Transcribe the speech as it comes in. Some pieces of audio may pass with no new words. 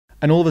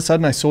And all of a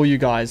sudden I saw you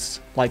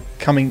guys like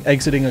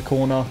exiting a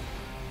corner,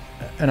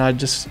 and I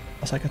was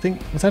like, I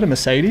think, was that a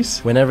Mercedes?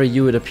 Whenever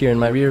you would appear in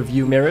my rear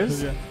view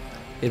mirrors, Yeah.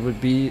 it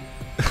would be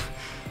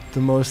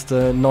the most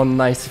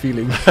non-nice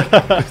feeling.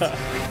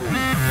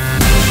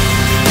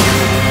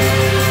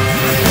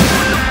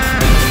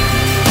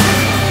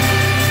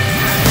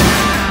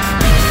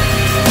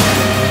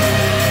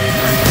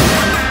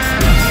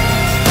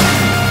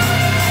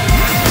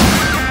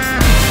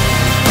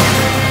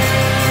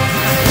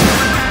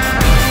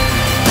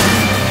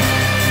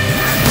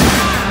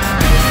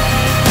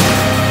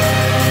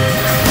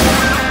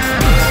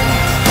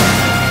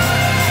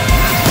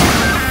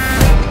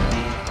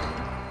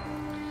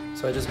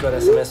 So I just got an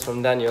SMS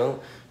from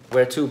Daniel.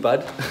 Where to,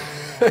 bud?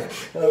 And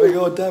I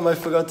go, damn, I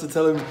forgot to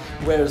tell him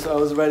where. So I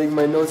was writing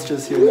my notes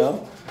just here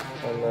now,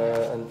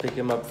 and pick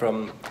him up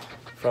from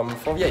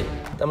Fontvieille.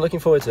 I'm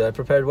looking forward to it. I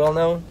prepared well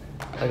now.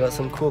 I got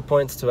some cool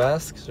points to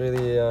ask. It's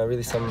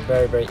really some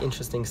very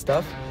interesting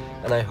stuff.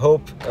 And I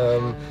hope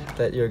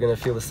that you're gonna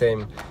feel the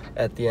same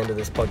at the end of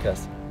this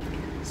podcast.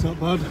 What's up,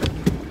 bud?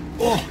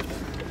 Oh.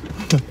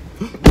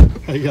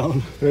 How you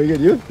going? Very good,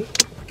 you?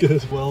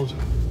 Good, well.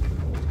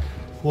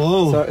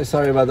 Whoa.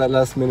 Sorry about that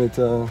last minute.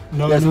 No,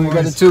 yes, no we've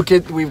got the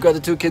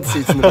two kid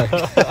seats in the back.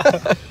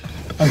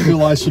 I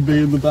feel I should be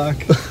in the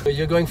back.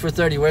 You're going for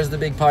 30. Where's the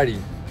big party?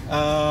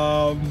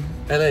 LA.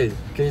 Can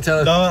you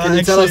tell us? No, can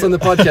you tell us on the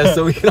podcast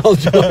so we can all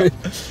join?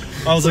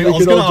 I was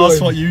going to ask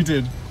what you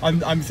did.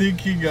 I'm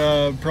thinking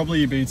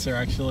probably Ibiza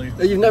actually.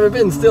 You've never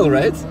been still,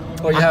 right?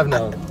 Or you have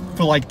now?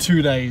 For like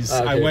 2 days.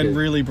 Okay, I went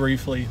really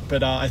briefly,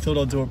 but I thought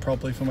I'd do it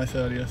properly for my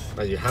 30th.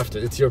 But you have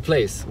to. It's your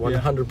place,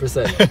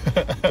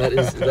 100%. That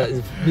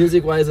is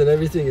music-wise and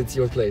everything. It's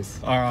your place.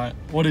 All right.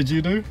 What did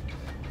you do?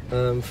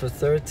 For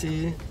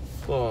 30.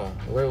 Oh,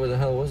 where the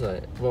hell was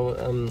I? Well,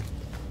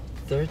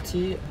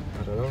 30.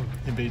 I don't know.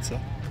 Ibiza.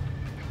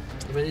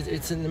 But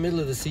it's in the middle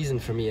of the season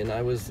for me, and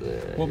I was.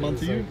 What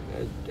month are you?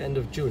 End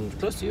of June,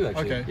 close to you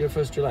actually. Okay. You're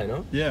 1st July,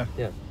 no? Yeah.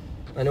 Yeah.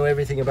 I know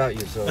everything about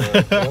you, so. You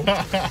know?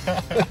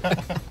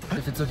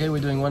 If it's okay,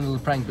 we're doing one little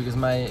prank because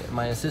my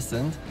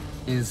assistant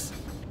is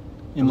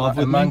in love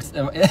with amongst.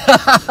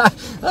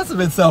 That's a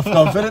bit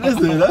self-confident,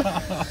 isn't it?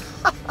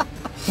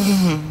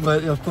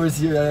 But of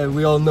course,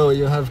 we all know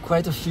you have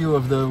quite a few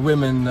of the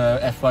women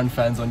F1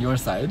 fans on your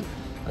side.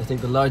 I think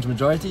the large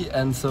majority,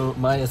 and so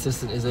my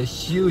assistant is a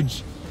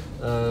huge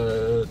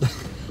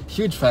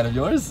fan of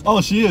yours. Oh,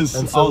 she is.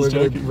 And so I was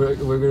joking. we're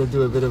gonna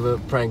do a bit of a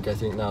prank, I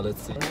think. Now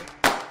let's see.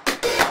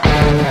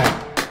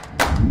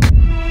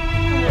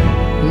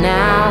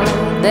 Now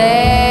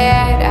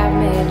that I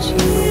met you,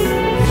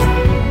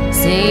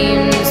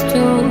 seems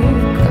to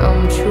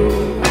come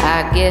true.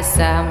 I guess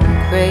I'm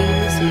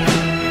crazy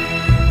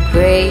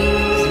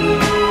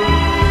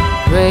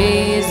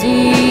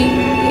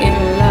in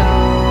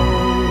love.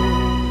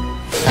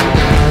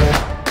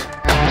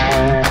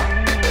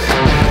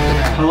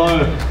 Hello.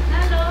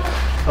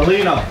 Hello.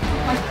 Alina.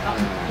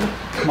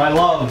 My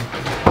love.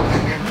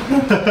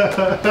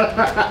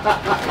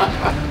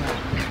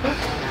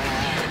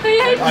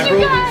 I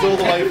brought this all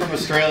the way from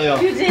Australia.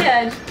 You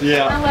did?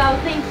 Yeah. Oh, well,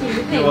 thank you.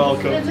 Thanks. You're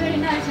welcome. That's very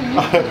nice of you.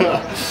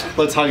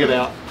 Let's hug it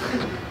out.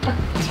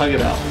 Let's hug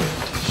it out.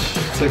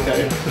 It's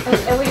okay.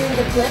 Are we doing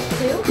the flip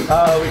too?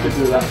 We could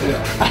do that,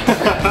 yeah.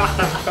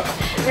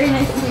 Very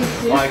nice to meet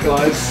you. Hi,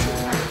 guys.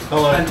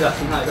 Hello. And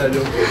Justin, hi.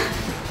 Daniel.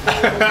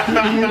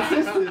 He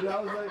insisted. I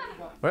was like,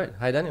 right.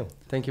 Hi, Daniel.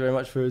 Thank you very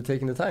much for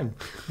taking the time.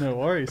 No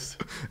worries.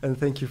 And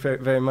thank you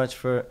very much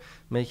for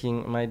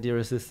making my dear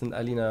assistant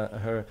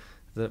Alina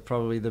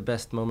probably the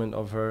best moment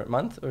of her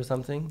month or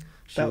something.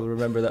 She'll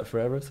remember that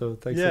forever. So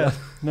thanks. Yeah, a lot.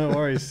 no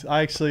worries.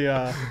 I actually,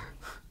 it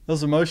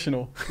was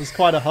emotional. It was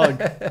quite a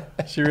hug.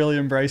 She really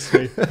embraced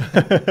me.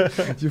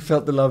 You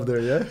felt the love there,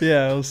 yeah?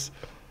 Yeah, it's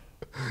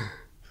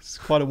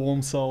quite a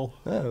warm soul.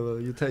 Yeah, well,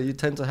 you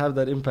tend to have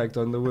that impact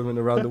on the women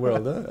around the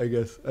world, huh? I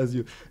guess, as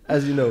you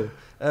know.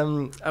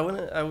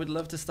 I would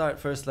love to start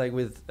first, like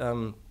with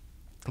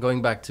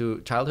going back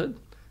to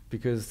childhood,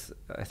 because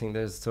I think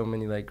there's so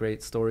many like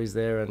great stories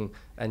there,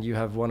 and you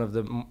have one of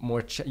the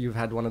you've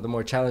had one of the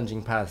more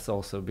challenging paths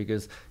also,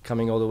 because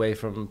coming all the way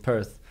from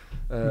Perth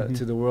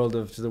to the world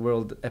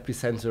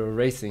epicenter of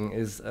racing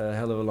is a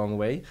hell of a long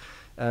way.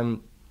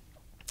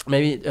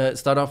 Maybe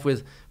start off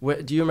with,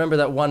 do you remember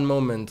that one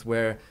moment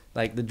where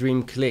like the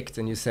dream clicked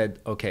and you said,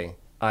 okay,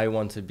 I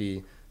want to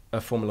be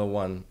a Formula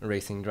One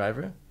racing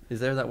driver? Is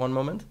there that one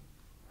moment?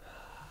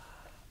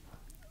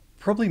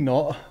 Probably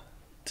not,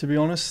 to be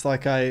honest.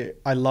 Like I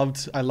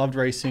loved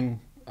racing.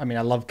 I mean,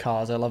 I love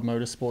cars. I love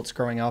motorsports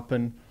growing up,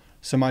 and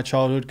so my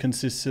childhood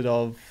consisted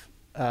of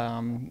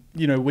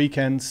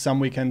weekends. Some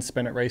weekends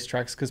spent at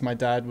racetracks because my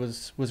dad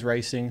was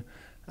racing.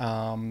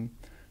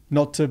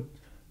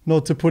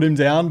 Not to put him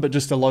down, but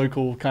just a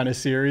local kind of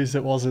series.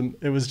 It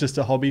was just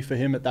a hobby for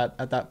him at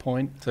that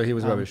point. So he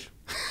was rubbish.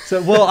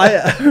 So well,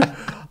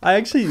 I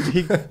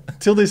actually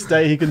till this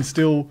day he can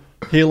still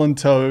heel and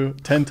toe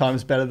 10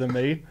 times better than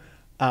me.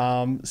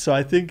 So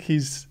I think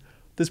there's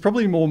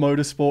probably more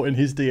motorsport in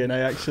his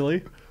DNA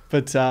actually.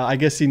 but I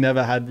guess he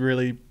never had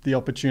really the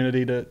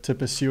opportunity to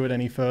pursue it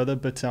any further.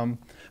 But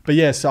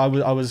yeah, so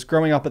I was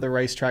growing up at the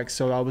racetrack,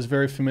 so I was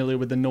very familiar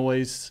with the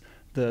noise,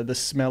 the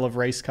smell of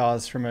race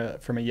cars from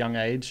a young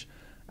age.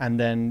 And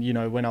then, you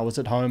know, when I was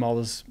at home, I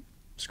was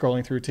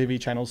scrolling through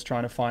TV channels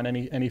trying to find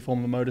any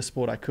form of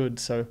motorsport I could.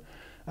 So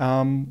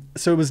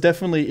it was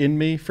definitely in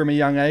me from a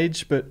young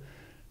age. But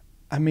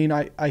I mean,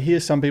 I hear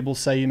some people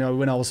say, you know,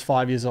 when I was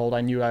 5 years old,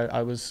 I knew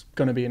I was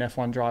going to be an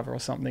F1 driver or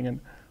something. And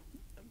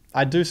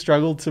I do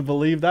struggle to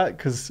believe that,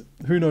 because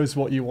who knows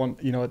what you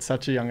want, you know, at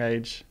such a young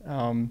age.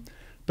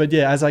 But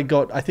yeah, as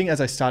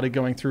I started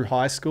going through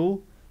high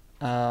school,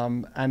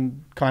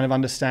 and kind of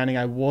understanding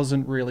I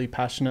wasn't really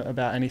passionate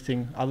about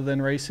anything other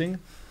than racing,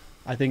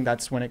 I think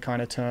that's when it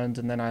kind of turned,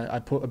 and then I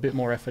put a bit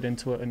more effort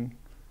into it and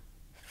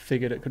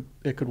figured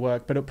it could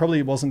work. But it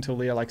probably wasn't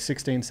until like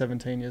 16,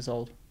 17 years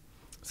old.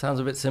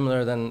 Sounds a bit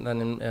similar than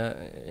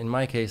in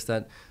my case,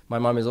 that my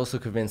mom is also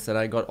convinced that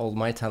I got all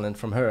my talent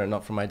from her and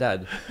not from my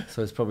dad.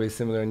 So it's probably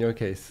similar in your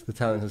case. The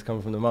talent has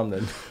come from the mom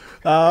then.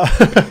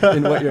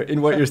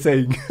 In what you're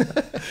saying.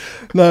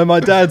 No, my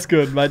dad's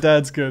good.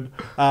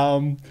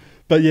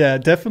 But yeah,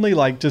 definitely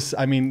like just,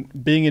 I mean,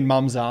 being in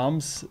mum's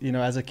arms, you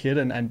know, as a kid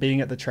and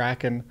being at the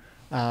track, and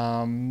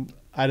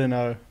I don't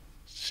know,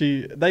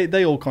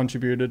 they all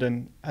contributed.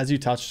 And as you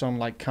touched on,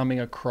 like coming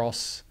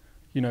across,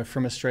 you know,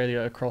 from Australia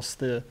across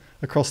the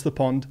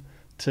pond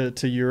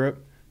to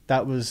Europe,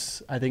 that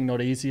was, I think, not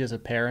easy as a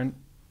parent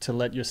to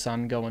let your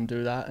son go and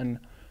do that. And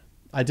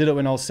I did it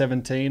when I was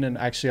 17, and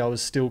actually I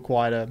was still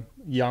quite a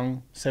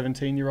young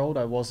 17-year-old.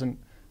 I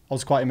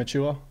was quite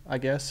immature, I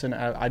guess, and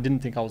I didn't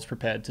think I was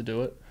prepared to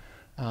do it.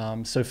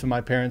 So for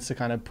my parents to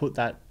kind of put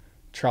that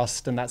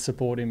trust and that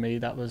support in me,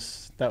 that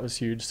was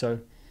huge. So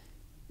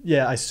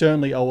yeah, I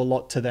certainly owe a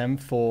lot to them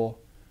for,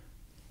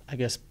 I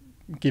guess,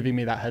 giving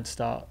me that head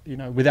start, you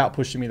know, without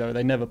pushing me though.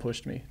 They never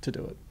pushed me to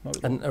do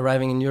it. And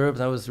arriving in Europe,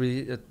 that was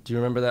really, do you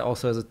remember that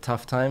also as a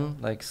tough time?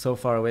 Like so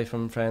far away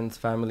from friends,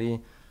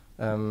 family,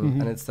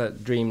 and it's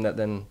that dream that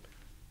then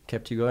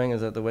kept you going.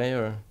 Is that the way,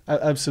 or?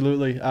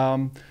 Absolutely.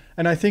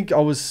 And I think I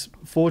was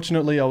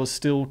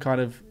still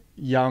kind of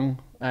young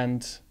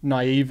and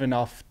naive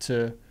enough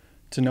to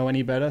know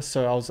any better.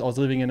 So I was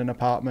living in an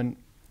apartment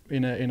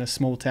in a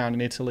small town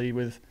in Italy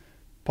with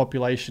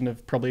population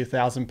of probably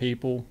 1,000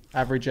 people,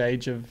 average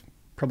age of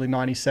probably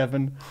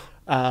 97,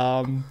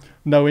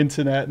 no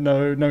internet,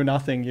 no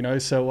nothing, you know.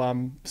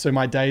 So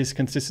my days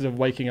consisted of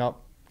waking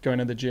up, going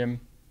to the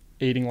gym,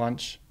 eating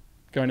lunch,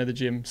 going to the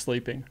gym,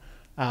 sleeping.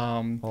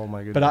 Oh my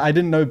goodness. But I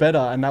didn't know better,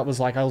 and I was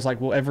like,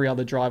 well, every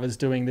other driver's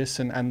doing this,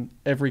 and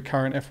every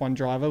current F1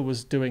 driver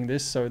was doing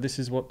this, so this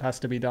is what has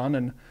to be done.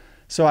 And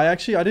so I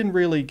didn't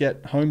really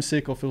get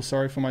homesick or feel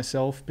sorry for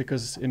myself,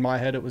 because in my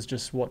head it was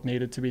just what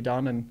needed to be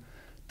done. And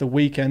the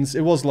weekends,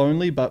 it was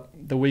lonely, but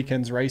the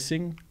weekends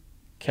racing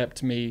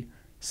kept me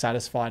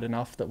satisfied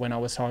enough that when I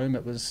was home,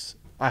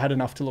 I had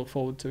enough to look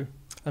forward to.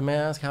 And may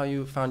I ask how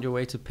you found your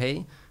way to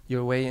pay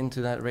your way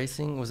into that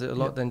racing? Was it a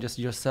lot than just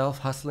yourself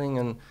hustling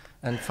and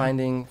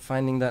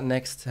finding that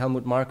next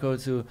Helmut Marko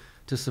to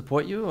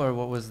support you, or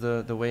what was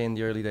the way in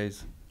the early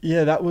days?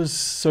 Yeah, that was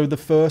so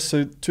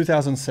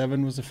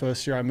 2007 was the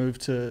first year I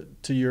moved to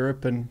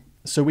Europe, and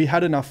so we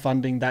had enough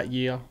funding that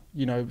year,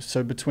 you know.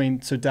 So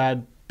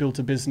Dad built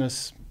a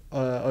business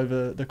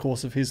over the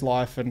course of his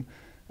life, and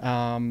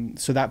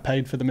so that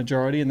paid for the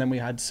majority, and then we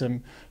had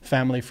some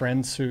family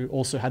friends who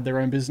also had their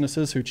own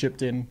businesses who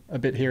chipped in a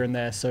bit here and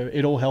there, so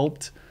it all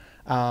helped.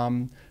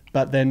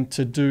 But then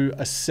to do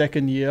a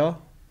second year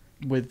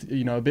with,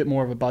 you know, a bit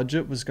more of a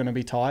budget was going to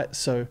be tight.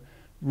 So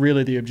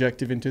really the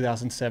objective in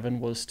 2007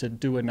 was to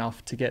do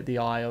enough to get the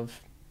eye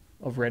of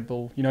Red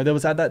Bull. You know, there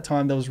was at that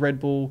time, there was Red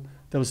Bull,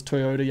 there was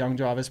Toyota Young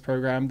Drivers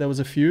Program, there was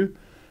a few.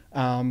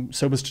 So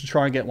it was to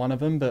try and get one of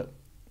them, but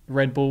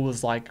Red Bull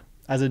was like,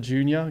 as a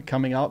junior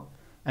coming up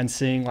and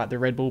seeing like the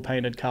Red Bull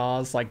painted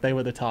cars, like they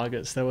were the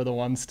targets, they were the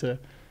ones to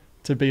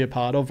be a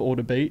part of or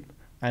to beat.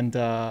 And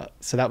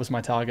so that was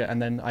my target.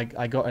 And then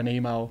I got an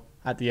email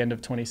at the end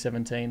of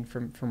 2017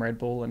 from Red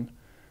Bull, and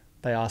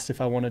they asked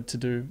if I wanted to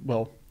do,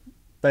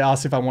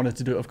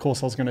 of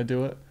course I was going to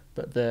do it,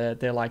 but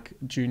they're like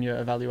junior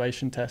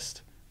evaluation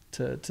test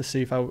to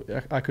see if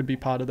I could be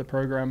part of the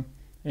program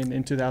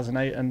in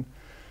 2008. And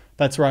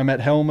that's where I met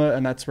Helmut,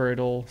 and that's where it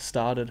all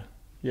started.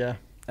 Yeah.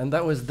 And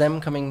that was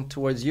them coming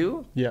towards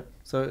you? Yeah.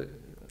 So,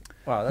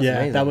 wow, that's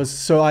amazing. That was,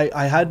 so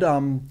I had,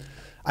 I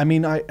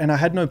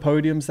had no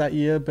podiums that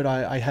year, but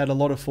I had a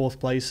lot of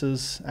fourth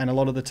places, and a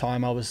lot of the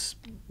time I was,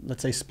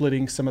 let's say,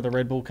 splitting some of the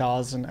Red Bull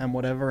cars and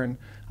whatever, and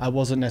I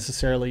wasn't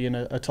necessarily in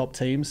a top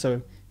team.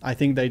 So I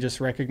think they just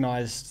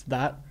recognized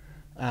that.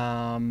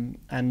 I'm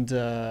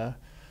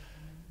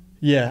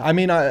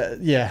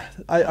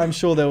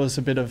sure there was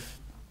a bit of,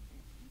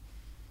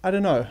 I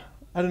don't know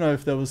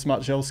if there was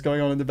much else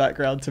going on in the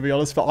background, to be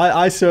honest, but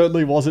I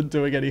certainly wasn't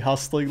doing any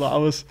hustling. Like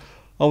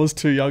I was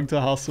too young to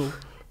hustle,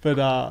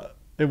 but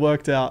it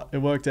worked out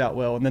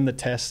well. And then the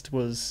test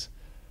was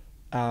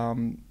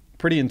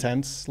pretty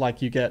intense.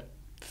 Like you get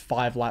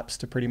 5 laps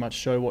to pretty much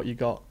show what you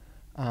got.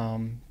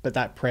 But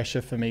that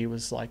pressure for me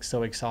was like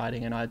so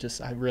exciting, and I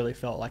really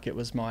felt like it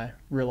was my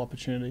real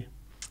opportunity.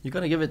 You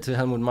got to give it to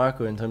Helmut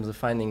Marko in terms of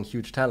finding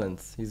huge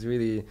talents. He's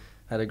really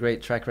had a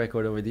great track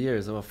record over the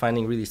years of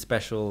finding really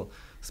special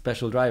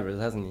drivers,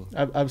 hasn't he?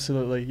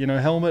 Absolutely. You know,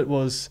 Helmut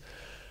was,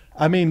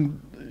 I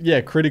mean,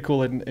 yeah,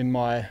 critical in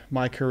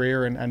my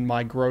career and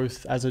my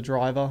growth as a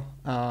driver.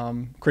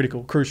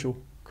 Crucial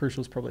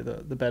is probably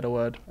the better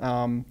word.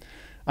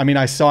 I mean,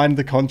 I signed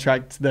the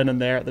contract then and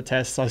there at the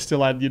tests. I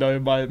still had, you know,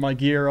 my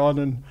gear on,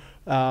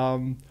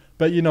 and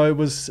but you know,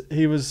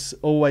 he was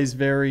always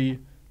very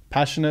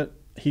passionate.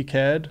 He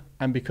cared,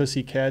 and because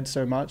he cared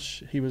so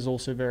much, he was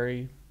also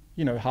very,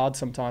 you know, hard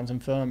sometimes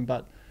and firm.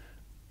 But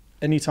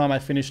anytime I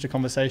finished a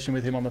conversation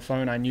with him on the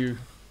phone, I knew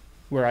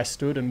where I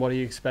stood and what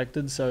he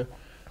expected. So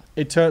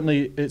it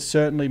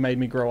certainly made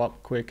me grow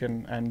up quick,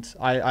 and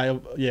I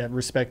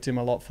respect him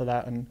a lot for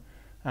that. And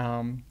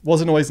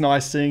wasn't always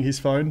nice seeing his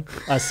phone,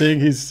 seeing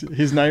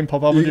his name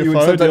pop up on your you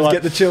phone. Would sometimes like,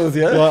 get the chills,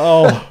 yeah? You're like,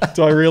 oh,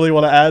 do I really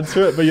want to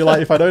answer it? But you're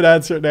like, if I don't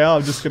answer it now,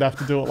 I'm just gonna have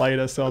to do it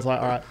later. So I was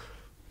like, all right.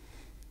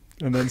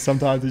 And then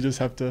sometimes you just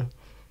have to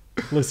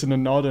listen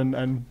and nod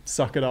and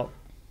suck it up.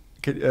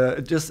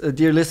 Just a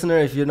dear listener,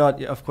 if you're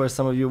not, of course,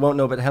 some of you won't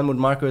know, but Helmut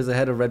Marko is the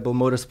head of Red Bull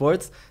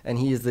Motorsports, and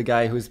he is the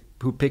guy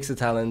who picks the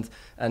talent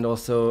and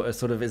also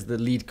sort of is the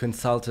lead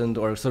consultant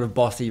or sort of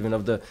boss even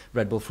of the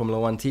Red Bull Formula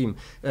One team.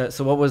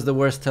 So what was the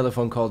worst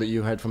telephone call that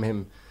you had from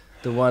him?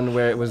 The one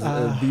where it was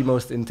the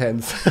most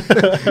intense.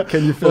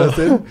 Can you fill us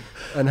in?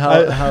 And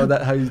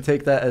how you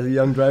take that as a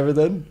young driver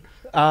then?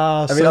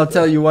 I mean, I'll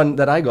tell you one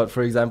that I got,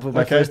 for example,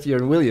 my first year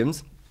in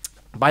Williams.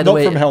 By the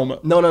way, not from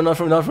Helmut. No, not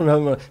from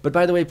Helmut. But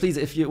by the way,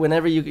 please,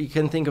 whenever you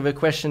can think of a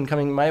question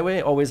coming my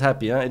way, always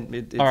happy. Huh?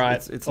 All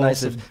right, it's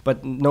awesome. nice,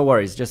 but no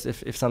worries. Just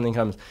if something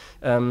comes.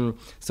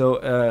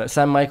 So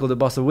Sam Michael, the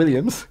boss of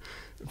Williams,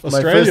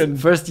 Australian. my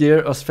first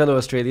year, fellow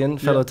Australian,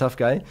 tough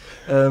guy.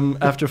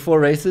 After 4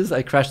 races,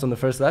 I crashed on the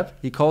first lap.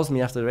 He calls me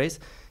after the race.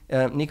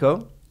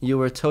 Nico, you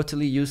were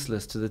totally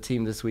useless to the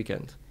team this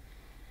weekend.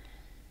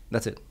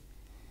 That's it.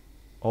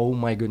 Oh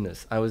my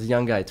goodness! I was a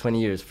young guy, 20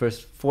 years,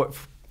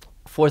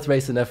 fourth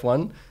race in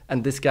F1,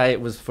 and this guy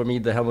was for me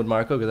the Helmut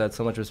Marko because I had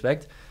so much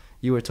respect.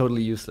 You were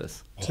totally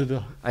useless to the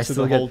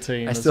whole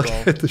team. I still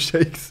get the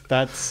shakes.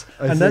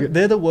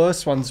 They're the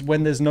worst ones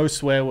when there's no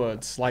swear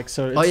words. Like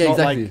so, it's not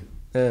exactly.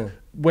 like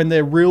when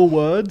they're real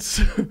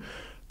words.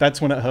 That's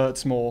when it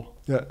hurts more.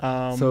 Yeah.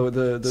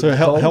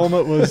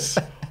 Helmut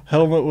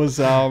was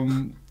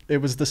it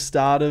was the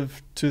start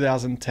of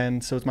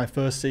 2010. So it was my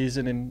first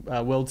season in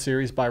World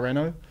Series by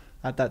Renault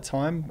at that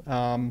time.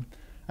 And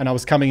I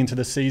was coming into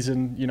the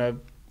season, you know,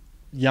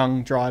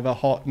 young driver,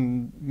 hot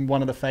and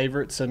one of the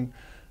favorites. And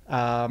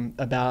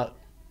about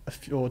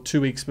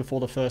 2 weeks before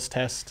the first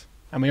test,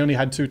 and we only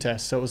had 2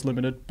 tests, so it was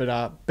limited.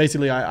 But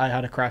basically, I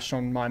had a crash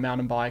on my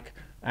mountain bike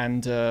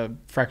and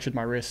fractured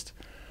my wrist.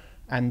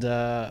 And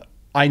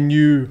I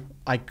knew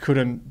I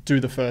couldn't do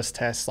the first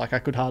test. Like I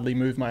could hardly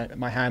move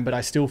my hand, but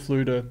I still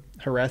flew to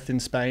Jerez in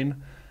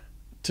Spain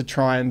to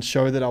try and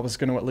show that I was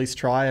going to at least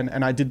try.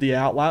 And I did the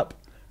outlap.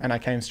 And I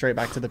came straight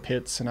back to the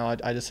pits, and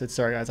I just said,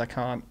 sorry, guys, I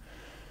can't.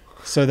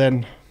 So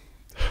then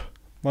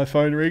my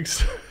phone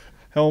rings,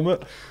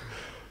 Helmut.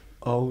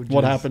 Oh, geez.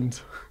 What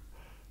happened?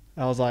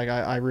 I was like,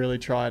 I really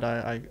tried.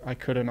 I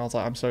couldn't. I was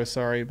like, I'm so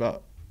sorry,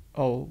 but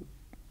I'll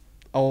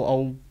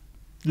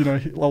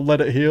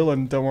let it heal,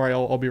 and don't worry,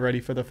 I'll be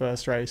ready for the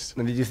first race.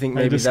 And did you think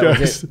maybe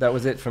that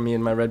was it for me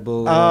in my Red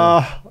Bull?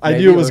 I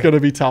knew it was going to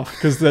be tough,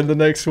 because then the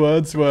next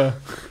words were,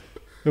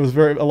 there was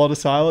a lot of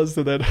silence,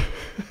 and then...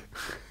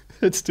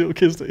 It still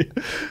gives me,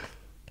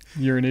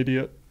 you're an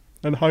idiot,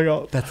 and hung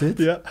up. That's it?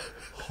 Yeah.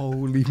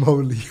 Holy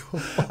moly.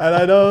 And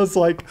I know, it's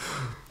like,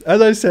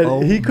 as I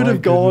said, he could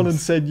have gone and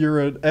said, you're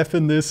an F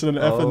in this and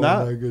an F in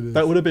that. My goodness.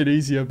 That would have been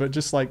easier, but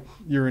just like,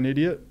 you're an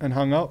idiot, and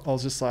hung up. I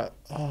was just like,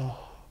 oh.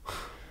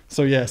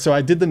 So yeah, so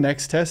I did the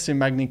next test in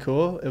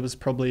Magny-Cours. It was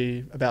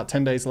probably about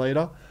 10 days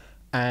later.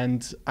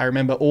 And I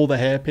remember all the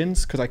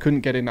hairpins, because I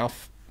couldn't get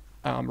enough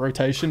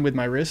rotation with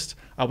my wrist.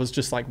 I was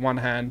just like one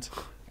hand.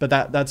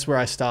 But that's where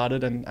I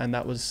started, and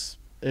that was,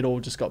 it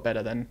all just got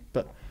better then.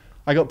 But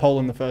I got pole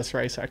in the first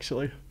race,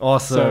 actually.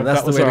 Awesome. So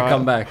that's the way to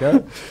come back,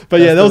 huh?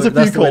 But yeah, there was a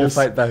few calls.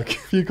 To fight back.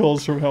 Few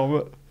calls from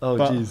Helmut. Oh,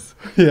 jeez.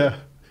 Yeah.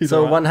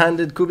 So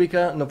one-handed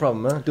Kubica, no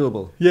problem, huh?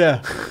 Doable.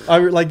 Yeah.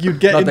 You'd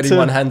get Not that he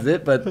one-hands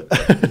it, but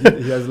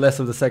he has less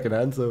of the second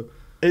hand, so.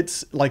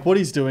 It's like what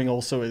he's doing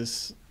also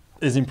is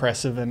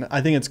impressive, and I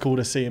think it's cool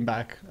to see him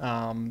back.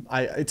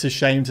 It's a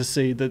shame to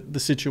see the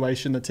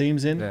situation the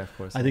team's in. Yeah, of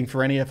course. I think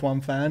for any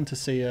F1 fan to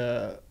see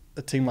a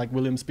team like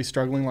Williams be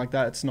struggling like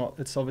that,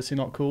 it's obviously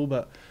not cool.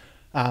 But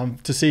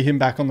to see him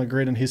back on the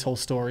grid and his whole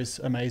story is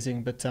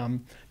amazing. But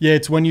yeah,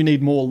 it's when you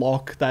need more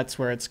lock, that's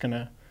where it's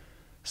gonna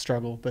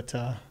struggle. But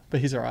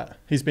he's all right.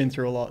 He's been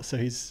through a lot, so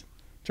he's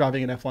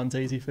driving an F1's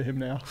easy for him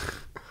now.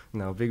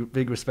 No,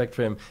 big respect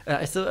for him.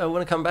 I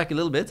want to come back a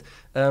little bit.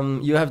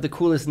 You have the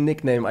coolest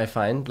nickname, I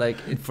find,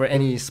 like for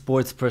any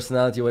sports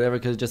personality or whatever,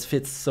 because it just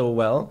fits so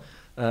well.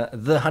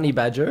 the honey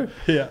badger.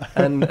 Yeah.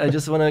 And I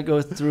just want to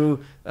go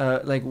through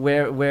like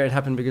where it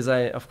happened, because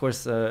I, of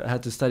course,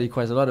 had to study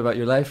quite a lot about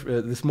your life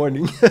this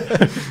morning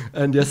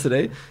and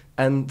yesterday.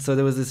 And so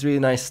there was this really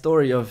nice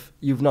story of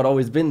you've not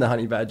always been the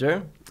honey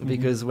badger,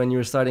 because when you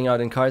were starting out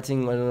in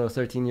karting, I don't know,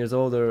 13 years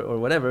old or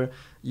whatever,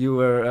 you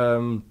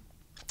were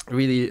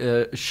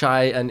really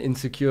shy and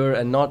insecure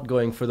and not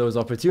going for those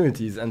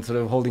opportunities and sort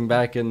of holding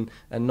back and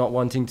not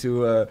wanting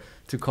to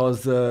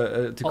cause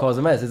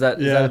a mess. Is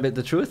that a bit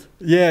the truth?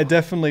 Yeah,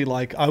 definitely.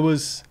 Like I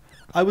was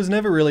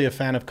never really a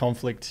fan of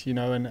conflict, you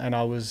know, and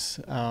I was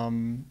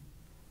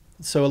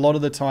so a lot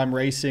of the time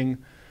racing,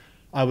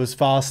 I was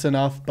fast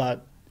enough,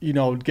 but you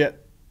know, I'd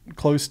get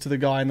close to the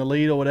guy in the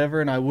lead or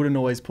whatever, and I wouldn't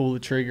always pull the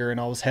trigger, and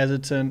I was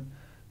hesitant.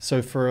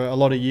 So for a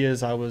lot of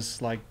years, I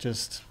was like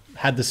just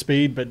had the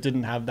speed but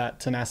didn't have that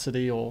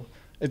tenacity, or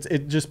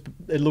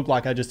it looked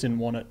like I just didn't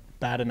want it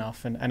bad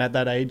enough. And at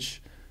that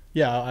age,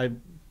 yeah, I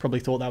probably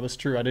thought that was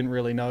true. I didn't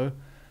really know.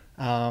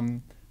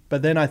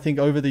 But then I think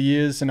over the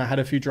years, and I had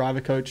a few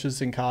driver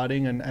coaches in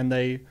karting, and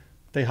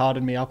they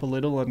hardened me up a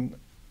little. And,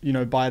 you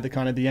know, by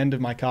the end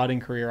of my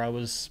karting career, I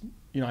was,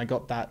 you know, I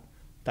got that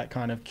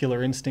kind of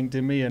killer instinct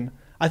in me. And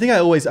I think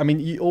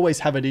you always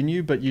have it in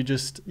you, but you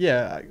just,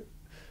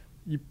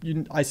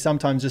 I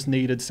sometimes just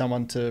needed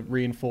someone to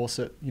reinforce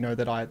it, you know,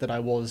 that I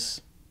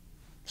was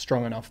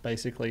strong enough,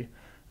 basically.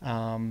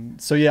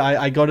 So yeah,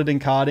 I got it in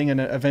karting,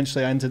 and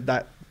eventually I entered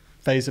that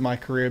phase of my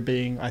career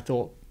being, I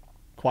thought,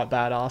 quite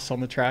badass on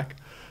the track.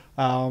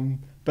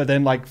 But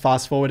then, like,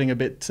 fast forwarding a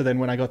bit to then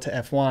when I got to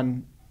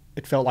F1,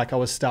 it felt like I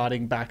was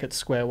starting back at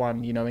square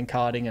one, you know, in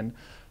karting, and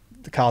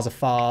the cars are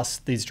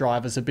fast. These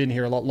drivers have been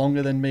here a lot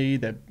longer than me.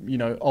 They're, you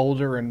know,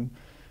 older and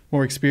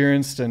more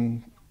experienced,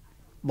 and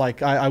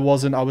like I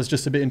was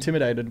just a bit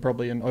intimidated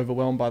probably and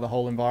overwhelmed by the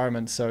whole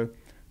environment. So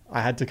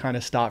I had to kind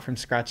of start from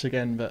scratch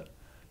again, but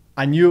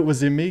I knew it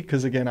was in me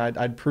because, again,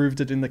 I'd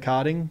proved it in the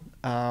karting,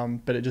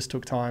 but it just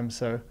took time.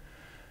 So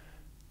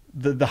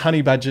the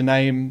honey badger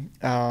name,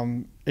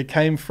 it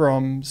came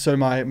from, so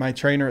my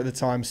trainer at the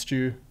time,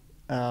 Stu,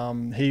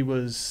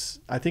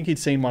 I think he'd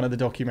seen one of the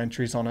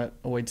documentaries on it,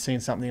 or he'd seen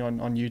something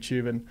on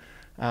YouTube,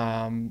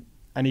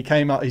 and he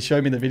came up, he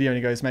showed me the video, and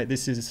he goes, "Mate,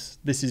 this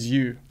is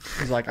you."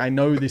 He's like, "I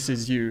know this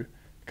is you,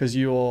 because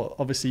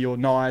you're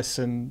nice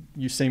and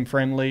you seem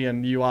friendly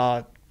and you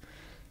are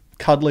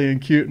cuddly and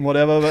cute and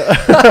whatever."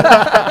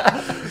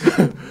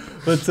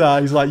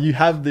 But he's like, you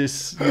have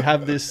this,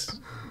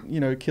 you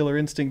know, killer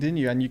instinct in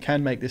you, and you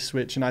can make this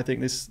switch. And I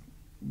think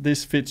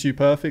this fits you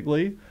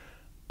perfectly,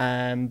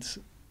 and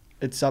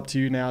it's up to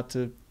you now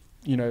to,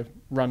 you know,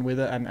 run with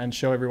it and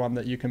show everyone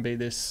that you can be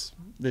this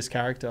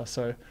character.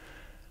 So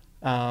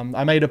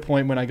I made a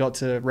point when I got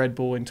to Red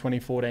Bull in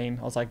 2014.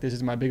 I was like, this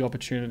is my big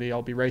opportunity.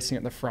 I'll be racing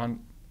at the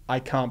front. I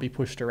can't be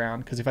pushed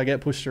around, because if I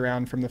get pushed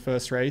around from the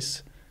first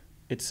race,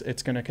 it's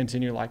going to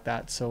continue like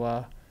that.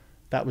 So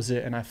that was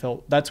it. And I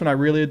felt that's when I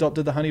really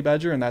adopted the honey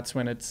badger, and that's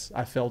when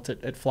I felt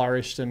it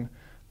flourished, and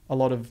a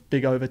lot of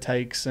big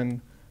overtakes.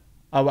 And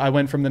I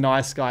went from the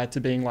nice guy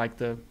to being like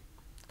the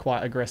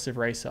quite aggressive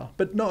racer,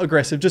 but not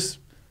aggressive, just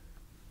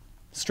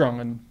strong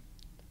and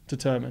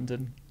determined,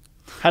 and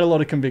had a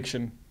lot of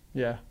conviction.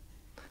 Yeah.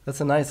 That's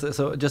a nice.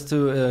 So just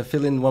to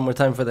fill in one more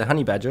time for the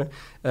honey badger,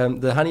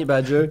 the honey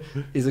badger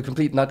is a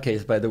complete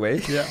nutcase, by the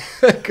way. Yeah.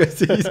 Because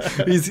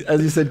he's,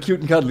 as you said,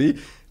 cute and cuddly,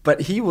 but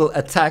he will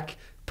attack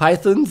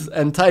pythons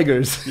and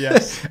tigers.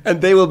 Yes.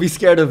 And they will be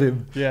scared of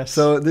him. Yes.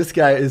 So this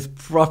guy is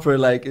proper,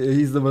 like,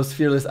 he's the most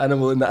fearless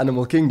animal in the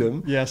animal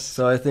kingdom. Yes.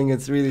 So I think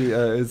it's really,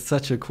 it's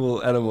such a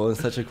cool animal and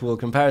such a cool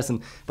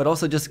comparison. But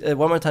also just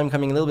one more time,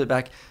 coming a little bit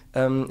back,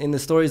 in the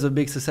stories of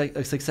big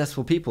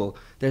successful people,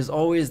 there's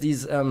always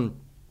these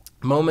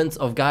moments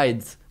of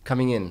guides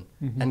coming in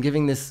and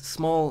giving this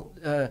small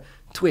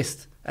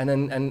twist, and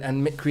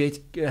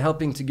then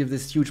helping to give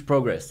this huge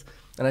progress.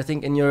 And I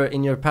think in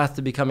your path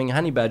to becoming a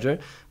honey badger,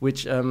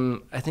 which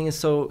I think is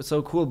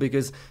so cool,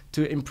 because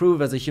to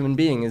improve as a human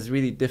being is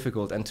really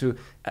difficult, and to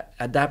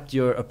adapt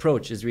your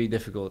approach is really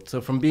difficult. So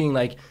from being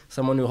like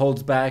someone who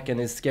holds back and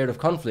is scared of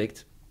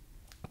conflict,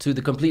 to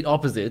the complete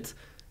opposite,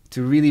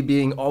 to really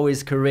being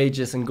always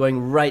courageous and going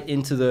right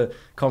into the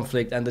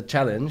conflict and the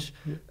challenge,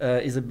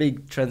 is a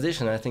big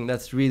transition. I think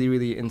that's really,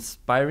 really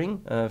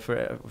inspiring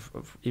for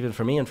even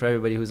for me and for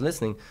everybody who's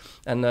listening.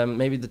 And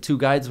maybe the two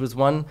guides was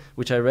one,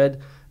 which I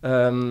read,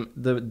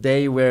 the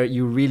day where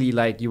you really,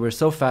 like, you were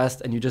so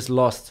fast and you just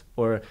lost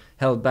or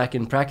held back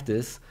in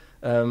practice,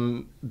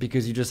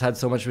 because you just had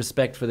so much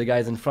respect for the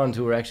guys in front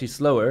who were actually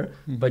slower,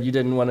 but you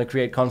didn't want to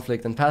create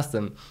conflict and pass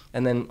them.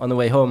 And then on the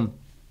way home,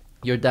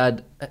 your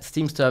dad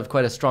seems to have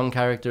quite a strong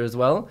character as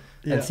well,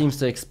 and seems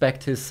to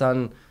expect his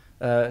son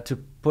to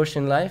push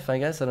in life, I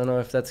guess. I don't know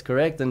if that's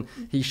correct. And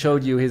he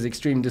showed you his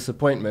extreme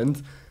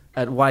disappointment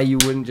at why you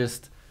wouldn't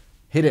just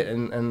hit it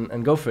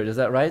and go for it. Is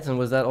that right? And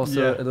was that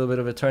also a little bit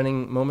of a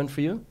turning moment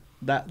for you?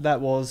 That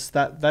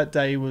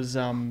day was,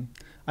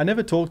 I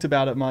never talked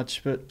about it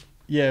much, but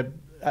yeah,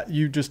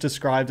 you just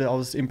described it. I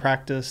was in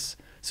practice,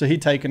 So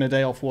he'd taken a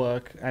day off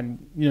work,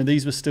 and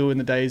these were still in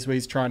the days where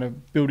he's trying to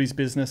build his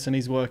business and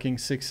he's working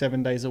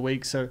 6-7 days a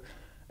week. So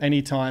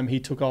any time he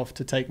took off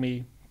to take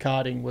me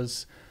karting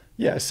was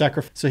a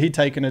sacrifice. So he'd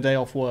taken a day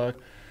off work.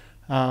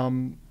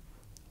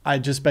 I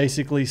just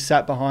basically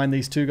sat behind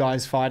these two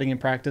guys fighting in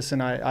practice,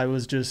 and I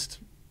just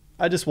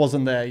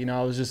wasn't there.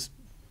 I was just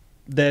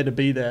there to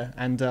be there.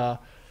 And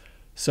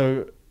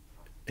so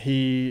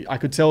I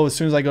could tell as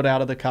soon as I got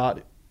out of the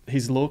kart,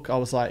 his look, I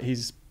was like,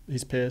 he's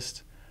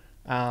pissed.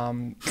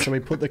 So we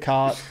put the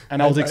kart,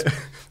 and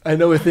I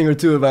know a thing or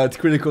two about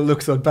critical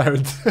looks on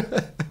parents.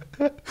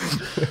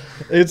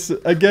 It's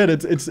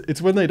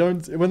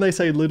when they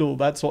say little,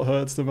 that's what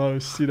hurts the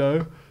most.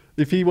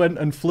 If he went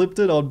and flipped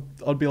it,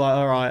 I'd be like,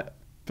 all right.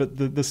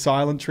 But the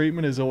silent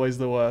treatment is always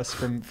the worst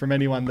from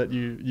anyone that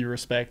you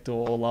respect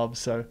or love.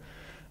 So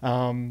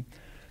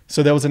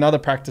there was another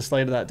practice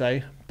later that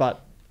day,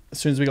 but as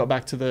soon as we got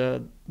back to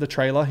the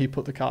trailer, he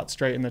put the kart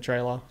straight in the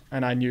trailer,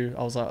 and I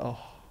was like, oh.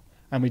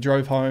 And we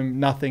drove home,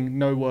 nothing,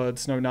 no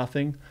words, no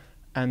nothing.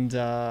 And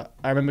I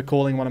remember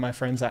calling one of my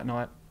friends that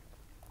night,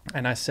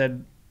 and I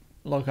said,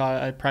 look,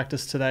 I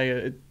practiced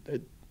today.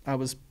 I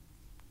was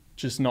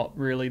just not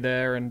really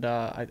there, and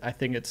I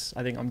think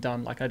I'm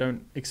done. Like, I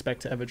don't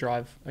expect to ever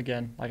drive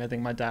again. Like, I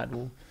think my dad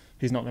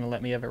he's not going to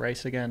let me ever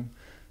race again.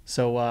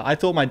 So I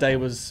thought my day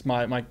was,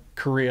 my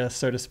career,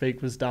 so to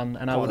speak, was done.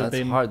 And I would have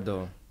been... that's hard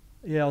though.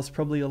 Yeah, I was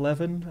probably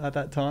 11 at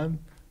that time.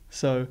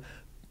 So,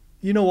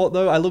 you know what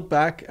though? I look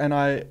back and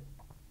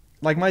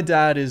my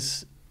dad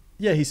is,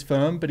 he's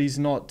firm, but he's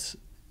not,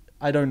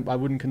 I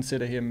wouldn't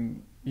consider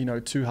him,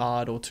 too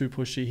hard or too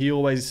pushy. He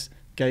always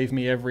gave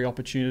me every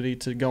opportunity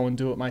to go and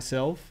do it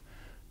myself.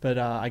 But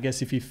I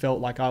guess if he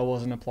felt like I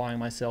wasn't applying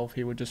myself,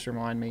 he would just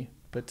remind me.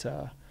 But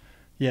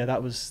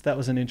that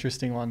was an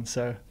interesting one.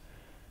 So,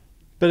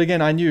 but again,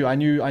 I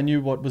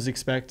knew what was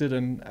expected,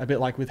 and a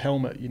bit like with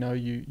helmet,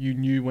 you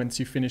knew once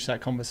you finished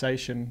that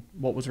conversation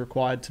what was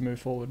required to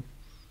move forward.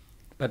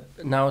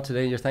 But now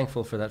today you're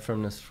thankful for that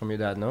firmness from your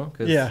dad, no?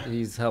 Because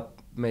he's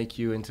helped make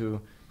you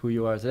into who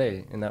you are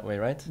today in that way,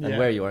 right? And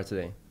where you are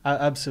today.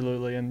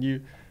 Absolutely. And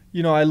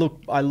I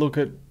look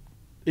at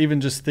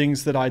even just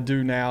things that I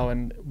do now,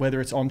 and whether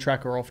it's on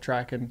track or off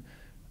track, and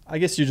I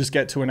guess you just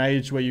get to an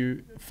age where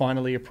you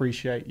finally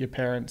appreciate your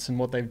parents and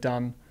what they've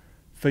done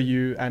for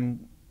you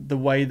and the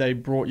way they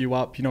brought you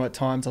up. At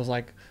times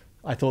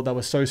I thought they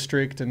were so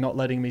strict and not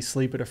letting me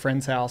sleep at a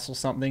friend's house or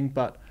something,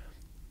 but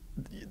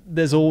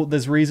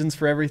there's reasons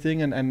for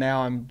everything, and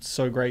now I'm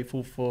so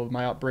grateful for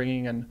my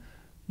upbringing. And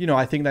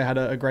I think they had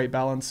a great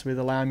balance with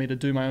allowing me to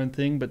do my own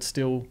thing, but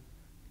still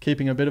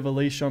keeping a bit of a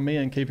leash on me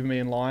and keeping me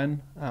in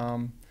line.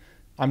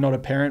 I'm not a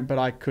parent, but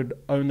I could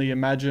only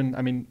imagine,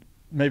 I mean,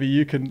 maybe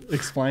you can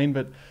explain,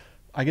 but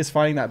I guess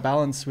finding that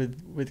balance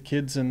with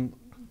kids and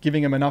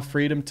giving them enough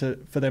freedom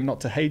for them not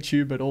to hate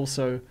you, but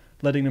also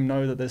letting them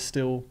know that there's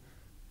still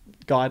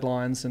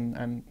guidelines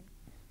and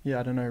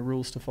I don't know,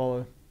 rules to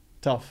follow.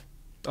 Tough.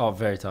 Oh,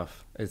 very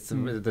tough. It's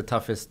the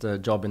toughest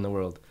job in the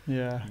world.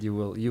 Yeah. You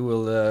will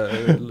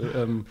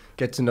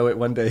get to know it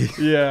one day.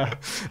 Yeah.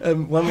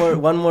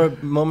 One more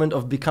moment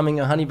of becoming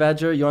a honey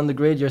badger. You're on the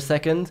grid. You're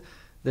second.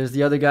 There's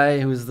the other guy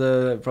who's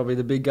probably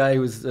the big guy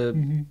who's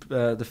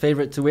the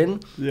favorite to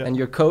win. Yeah. And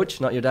your coach,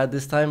 not your dad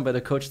this time, but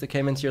a coach that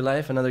came into your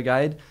life, another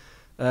guide,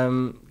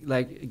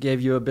 gave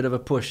you a bit of a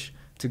push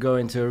to go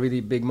into a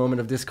really big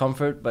moment of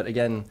discomfort. But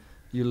again,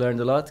 you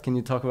learned a lot. Can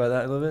you talk about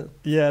that a little bit?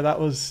 Yeah, that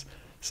was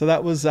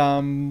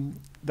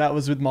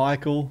with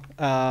Michael.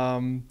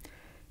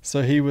 So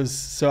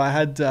I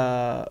had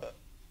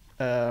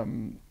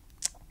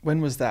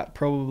when was that?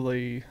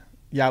 Probably,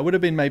 it would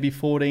have been maybe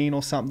 14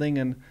 or something.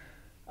 And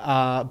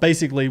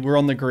basically we're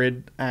on the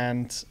grid,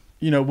 and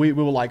we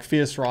were like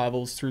fierce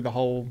rivals through the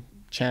whole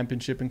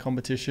championship and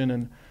competition,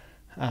 and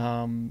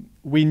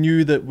we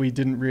knew that we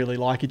didn't really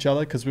like each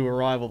other because we were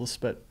rivals,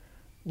 but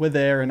we're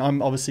there, and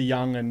I'm obviously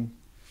young and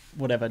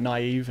whatever,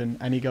 naive,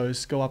 and he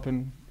goes, go up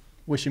and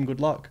wish him good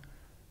luck.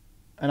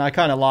 And I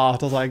kind of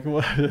laughed. I was like,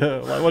 what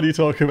are you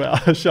talking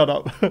about? Shut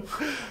up.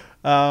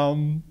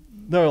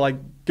 No,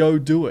 go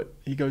do it.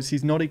 He goes,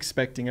 he's not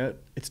expecting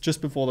it. It's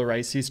just before the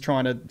race. He's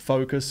trying to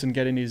focus and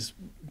get in his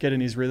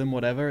rhythm,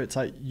 whatever. It's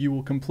like, you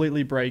will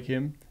completely break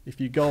him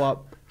if you go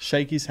up,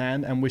 shake his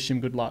hand and wish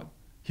him good luck.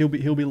 He'll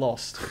be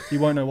lost. He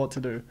won't know what to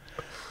do.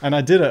 And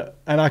I did it.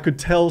 And I could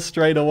tell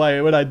straight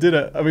away when I did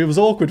it. I mean, it was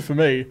awkward for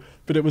me,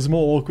 but it was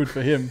more awkward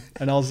for him.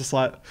 And I was just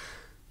like,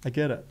 I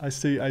get it. I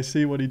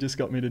see what he just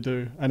got me to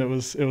do. And it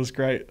was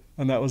great.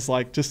 And that was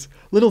just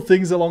little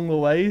things along the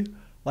way.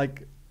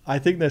 I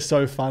think they're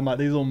so fun.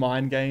 These little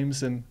mind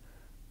games.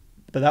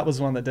 But that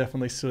was one that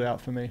definitely stood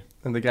out for me.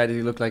 And the guy, did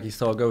he look like he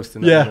saw a ghost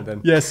in that moment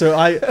then? Yeah. So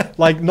I,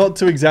 not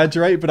to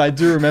exaggerate, but I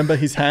do remember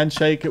his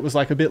handshake. It was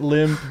a bit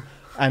limp,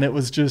 and it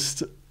was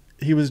just,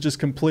 he was just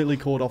completely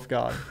caught off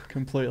guard,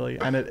 completely.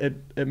 And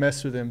it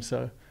messed with him.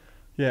 So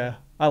yeah,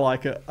 I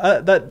like it.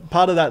 That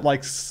part of that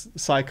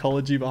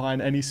psychology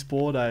behind any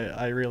sport,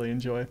 I really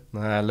enjoy.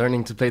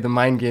 Learning to play the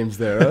mind games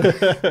there.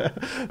 Huh?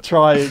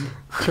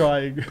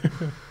 Trying.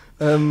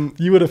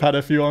 You would have had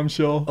a few, I'm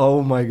sure.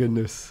 Oh my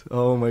goodness.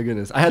 Oh my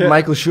goodness. I had Okay.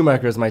 Michael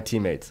Schumacher as my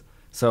teammate.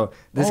 So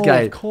this Oh,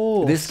 guy, of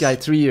course. this guy,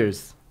 3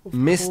 years, Of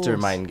Mr.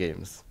 course. Mind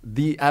Games,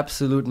 the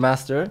absolute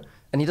master,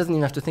 and he doesn't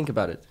even have to think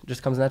about it. It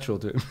just comes natural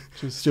to him.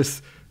 It's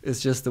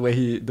just the way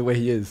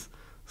he is.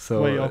 So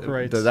The way he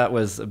operates. that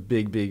was a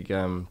big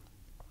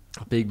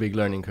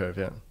learning curve.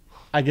 Yeah.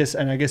 I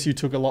guess you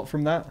took a lot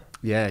from that.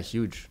 Yeah,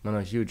 huge. No,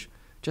 huge.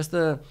 Just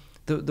the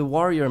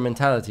warrior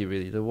mentality,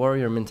 really. The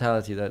warrior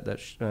mentality that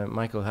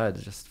Michael had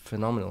is just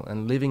phenomenal,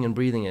 and living and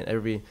breathing it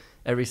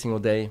every single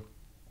day,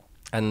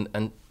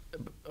 and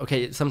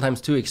okay,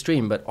 sometimes too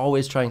extreme, but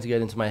always trying to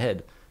get into my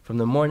head from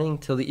the morning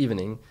till the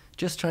evening,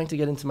 just trying to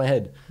get into my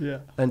head, Yeah.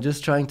 and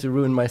just trying to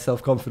ruin my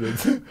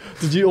self-confidence.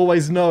 Did you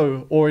always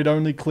know, or it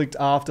only clicked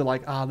after,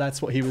 like,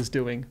 that's what he was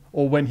doing?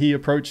 Or when he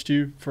approached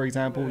you, for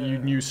example, you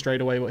knew straight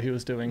away what he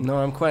was doing? No,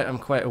 I'm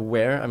quite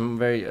aware. I'm a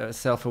very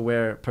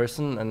self-aware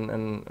person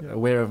and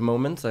aware of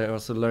moments. I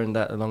also learned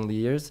that along the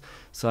years.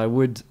 So I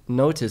would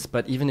notice,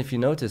 but even if you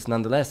notice,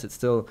 nonetheless, it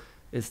still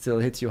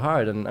hits you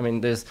hard. And I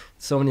mean, there's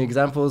so many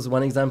examples.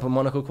 One example,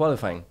 Monaco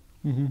qualifying.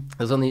 Mm-hmm.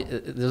 There's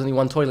only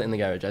one toilet in the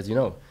garage, as you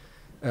know.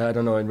 I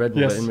don't know in Red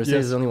Bull, Yes, but in Mercedes,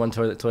 yes. there's only one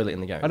toilet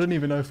in the garage. I don't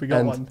even know if we got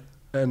And- one.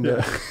 And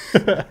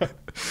Yeah.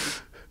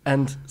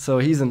 and so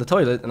he's in the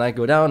toilet, and I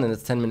go down, and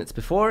it's 10 minutes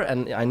before,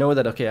 and I know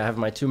that, okay, I have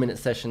my 2-minute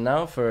session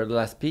now for the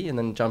last pee, and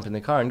then jump in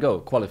the car and go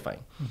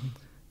qualifying. Mm-hmm.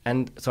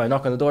 And so I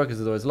knock on the door because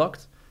the door is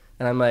locked,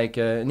 and I'm like,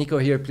 Nico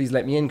here, please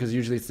let me in, because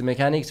usually it's the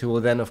mechanics who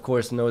will then, of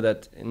course, know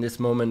that in this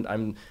moment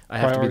I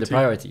have to be the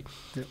priority.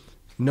 Yep.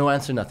 No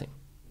answer, nothing.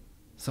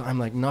 So I'm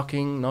like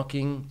knocking,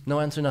 no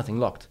answer, nothing,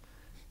 locked.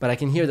 But I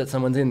can hear that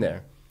someone's in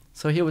there.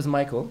 So here was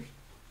Michael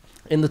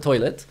in the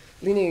toilet,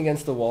 leaning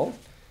against the wall,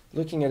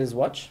 looking at his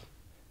watch.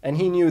 And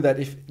he knew that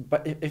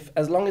if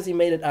as long as he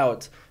made it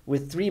out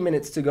with 3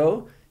 minutes to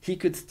go, he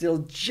could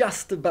still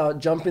just about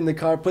jump in the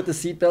car, put the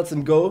seatbelts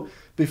and go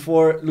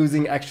before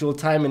losing actual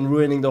time and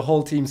ruining the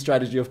whole team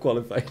strategy of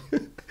qualifying.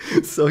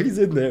 So he's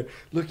in there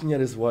looking at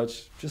his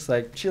watch, just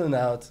like chilling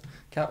out,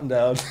 counting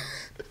down.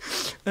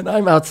 And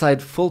I'm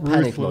outside full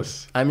panic mode.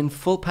 Ruthless. I'm in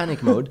full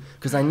panic mode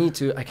because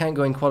I can't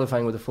go in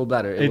qualifying with a full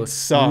bladder. It will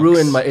sucks.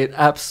 it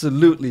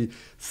absolutely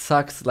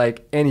sucks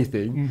like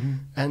anything.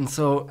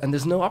 Mm-hmm. And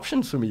there's no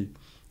options for me.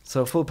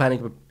 So full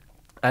panic,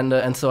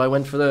 and so I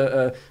went for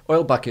the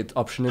oil bucket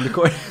option in the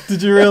corner.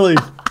 Did you really?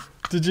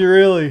 Did you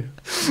really?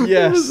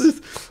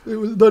 Yes. It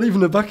was not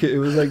even a bucket. It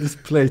was like this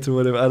plate or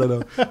whatever. I don't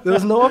know. There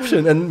was no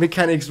option, and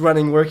mechanics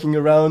working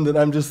around, and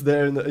I'm just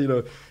there, and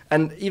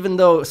And even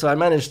though, so I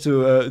managed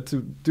to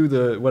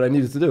do what I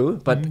needed to do,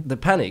 but the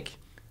panic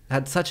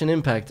had such an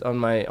impact on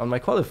my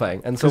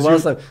qualifying. And so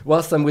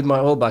whilst I'm with my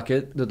oil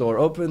bucket, the door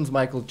opens,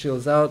 Michael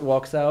chills out,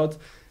 walks out.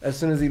 As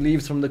soon as he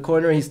leaves from the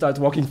corner, he starts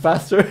walking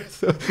faster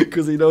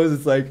because he knows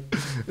it's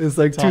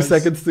like 2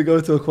 seconds to go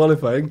to a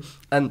qualifying.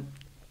 And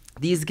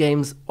these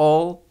games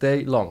all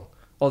day long.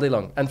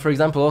 And for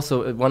example,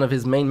 also one of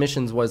his main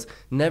missions was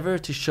never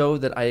to show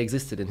that I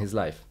existed in his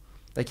life.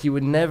 Like he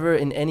would never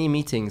in any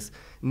meetings,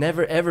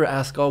 never ever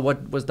ask,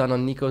 what was done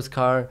on Nico's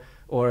car,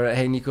 or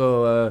hey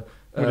Nico,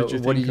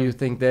 what do you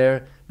think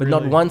there? But Really?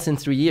 not once in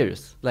 3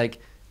 years. Like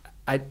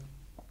I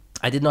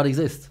did not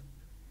exist.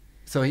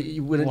 So he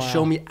wouldn't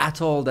show me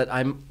at all that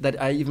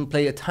I even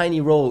play a tiny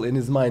role in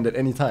his mind at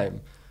any time.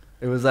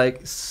 It was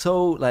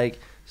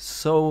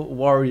so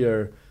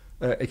warrior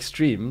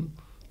extreme,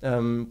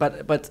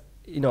 but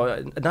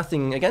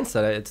nothing against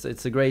that.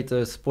 It's a great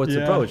sports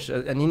approach,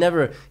 and he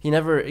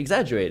never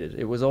exaggerated.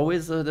 It was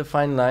always the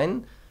fine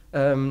line,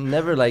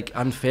 never like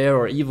unfair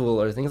or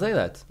evil or things like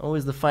that.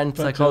 Always the fine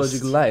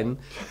psychological line.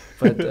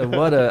 But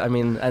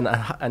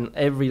and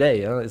every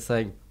day, it's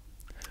like.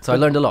 So I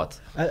learned a lot.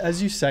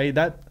 As you say,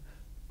 that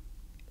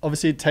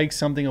obviously it takes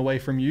something away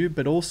from you,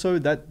 but also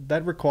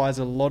that requires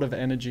a lot of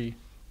energy,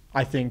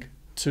 I think,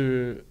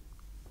 to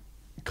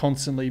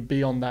constantly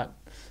be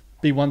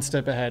one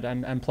step ahead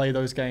and play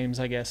those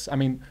games, I guess. I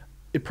mean,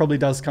 it probably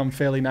does come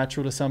fairly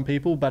natural to some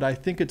people, but I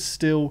think it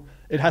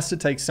has to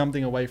take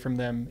something away from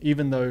them,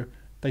 even though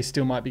they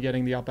still might be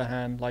getting the upper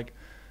hand, like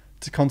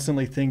to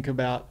constantly think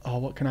about,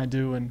 what can I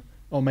do? And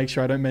I'll make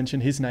sure I don't mention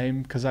his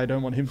name because I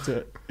don't want him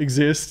to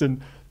exist.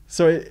 And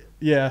so,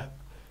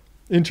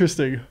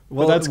 interesting.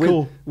 Well, that's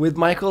cool. With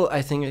Michael,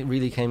 I think it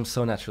really came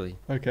so naturally.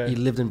 Okay. He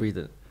lived and breathed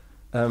it.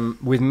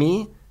 With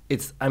me,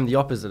 I'm the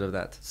opposite of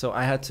that. So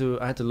I had to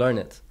learn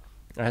it.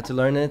 I had to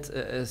learn it,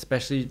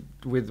 especially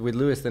with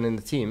Lewis and in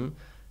the team,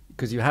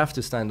 because you have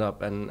to stand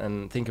up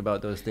and think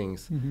about those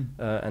things,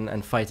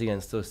 and fight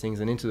against those things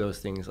and into those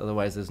things.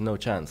 Otherwise, there's no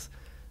chance.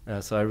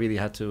 So I really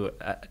had to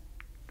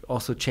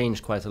also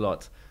change quite a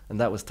lot, and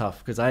that was tough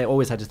because I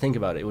always had to think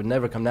about it. It would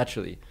never come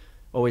naturally.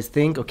 Always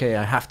think, okay,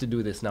 I have to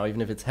do this now,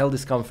 even if it's hell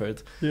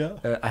discomfort. Yeah.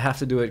 I have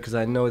to do it because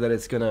I know that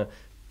it's gonna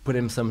put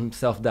him some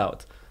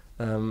self-doubt,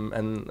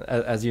 and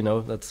as you know,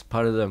 that's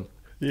part of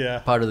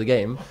the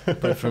game.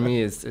 But for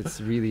me,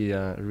 it's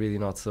really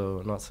not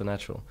so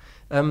natural.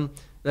 I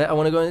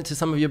want to go into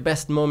some of your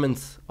best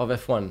moments of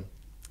F1.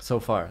 so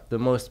far? The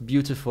most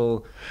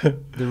beautiful,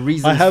 the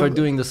reasons for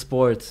doing the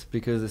sport,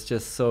 because it's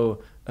just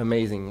so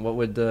amazing. What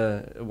would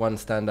the one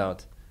stand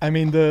out? I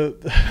mean,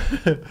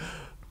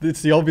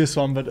 it's the obvious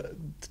one, but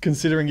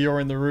considering you're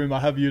in the room, I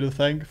have you to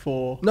thank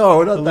for.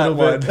 No, not that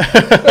one.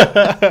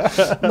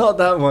 Not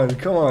that one.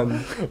 Come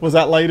on. Was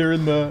that later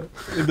in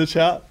the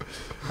chat?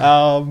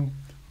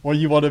 Well,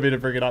 you wanted me to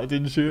bring it up,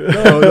 didn't you?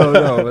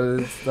 No.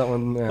 But it's that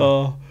one.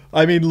 Yeah.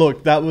 I mean,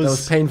 look, that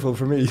was painful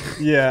for me.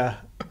 Yeah,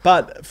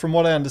 but from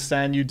what I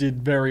understand, you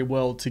did very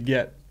well to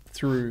get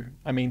through.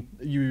 I mean,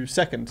 you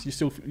second. You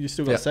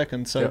still got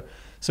second. So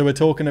we're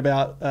talking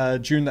about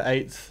June the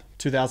 8th,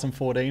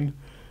 2014.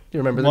 You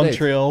remember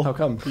Montreal? The date? How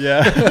come?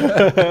 Yeah.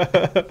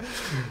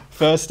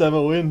 First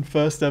ever win.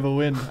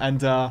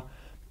 And I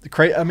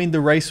mean,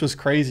 the race was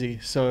crazy.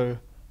 So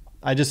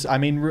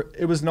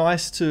it was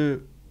nice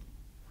to.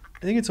 I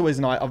think it's always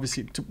nice.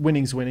 Obviously,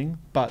 winning's winning,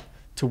 but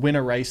to win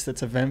a race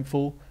that's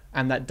eventful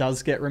and that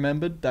does get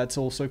remembered, that's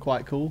also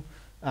quite cool.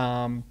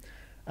 And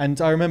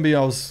I remember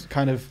I was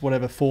kind of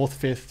 4th,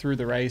 5th through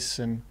the race,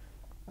 and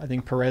I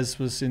think Perez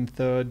was in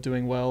 3rd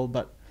doing well.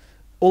 But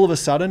all of a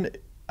sudden,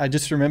 I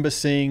just remember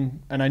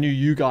seeing, and I knew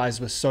you guys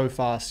were so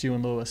fast, you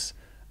and Lewis.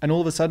 And all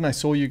of a sudden I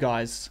saw you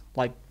guys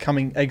like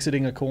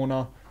exiting a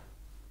corner,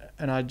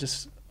 and I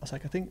was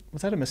like, I think,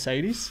 was that a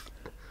Mercedes?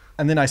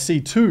 And then I see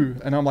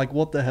 2, and I'm like,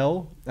 what the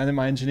hell? And then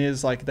my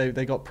engineers, like,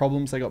 they got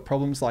problems,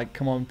 like,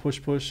 come on,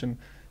 push, and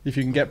if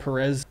you can get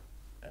Perez.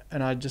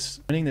 And I just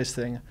winning this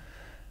thing.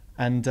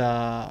 And,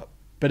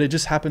 but it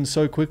just happened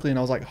so quickly, and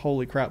I was like,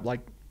 holy crap,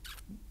 like,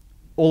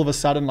 all of a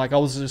sudden, like, I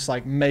was just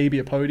like, maybe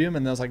a podium,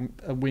 and I was like,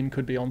 a win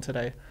could be on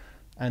today.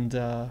 And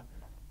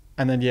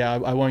then, yeah,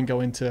 I won't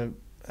go into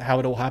how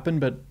it all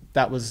happened, but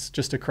that was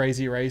just a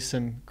crazy race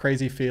and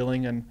crazy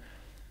feeling. And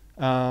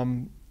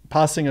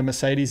passing a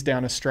Mercedes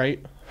down a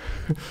straight,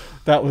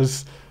 that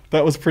was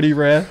pretty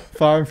rare,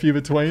 far and few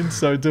between.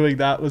 So doing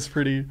that was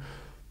pretty,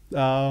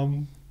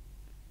 pretty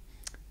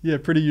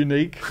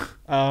unique.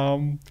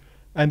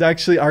 And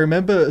actually, I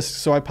remember,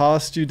 so I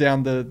passed you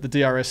down the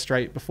DRS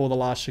straight before the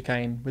last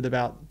chicane with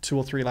about 2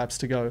 or 3 laps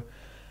to go.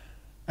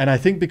 And I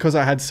think because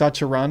I had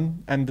such a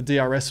run and the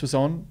DRS was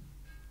on,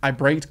 I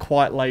braked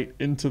quite late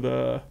into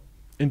the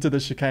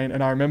chicane.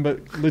 And I remember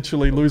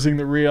literally losing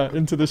the rear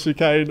into the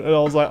chicane. And I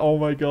was like, oh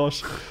my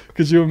gosh,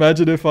 could you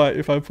imagine if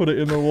I put it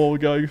in the wall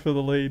going for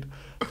the lead?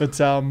 But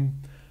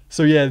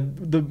so yeah,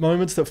 the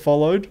moments that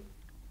followed,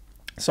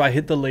 so I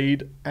hit the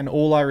lead, and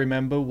all I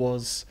remember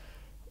was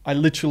I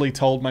literally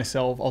told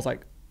myself, I was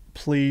like,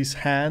 please,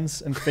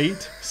 hands and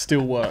feet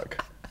still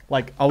work.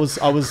 Like I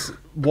was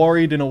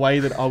worried in a way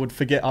that I would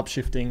forget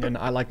upshifting,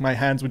 and my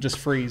hands would just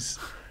freeze.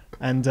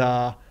 And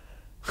I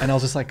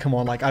was just like, come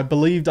on, like I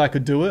believed I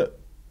could do it,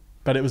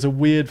 but it was a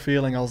weird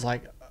feeling. I was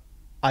like,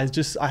 I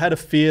had a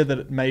fear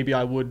that maybe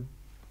I would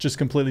just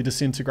completely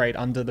disintegrate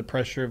under the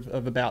pressure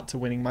of about to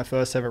winning my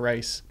first ever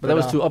race. But that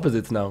was 2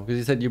 opposites now, because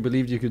you said you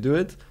believed you could do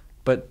it,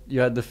 but you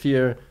had the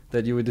fear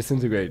that you would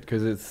disintegrate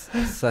because it's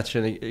such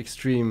an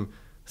extreme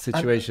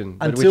situation.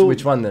 But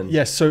which one then?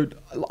 Yes, so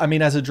I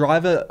mean, as a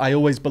driver, I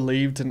always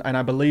believed, and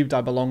I believed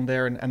I belonged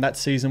there, and that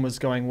season was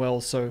going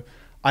well. So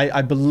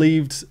I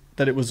believed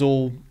that it was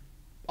all,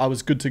 I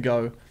was good to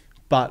go.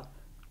 But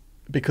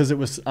because it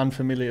was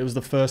unfamiliar, it was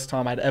the first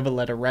time I'd ever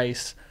led a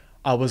race,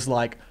 I was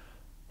like,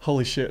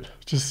 holy shit,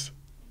 just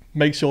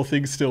make sure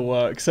things still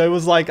work. So it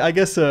was like, I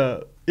guess,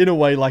 in a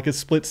way, like a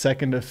split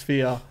second of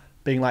fear,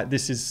 being like,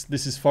 this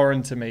is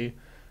foreign to me.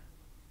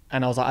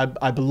 And I was like,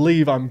 I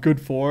believe I'm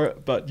good for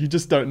it, but you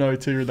just don't know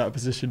till you're in that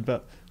position.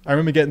 But I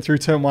remember getting through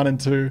turn 1 and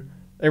 2,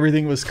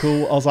 everything was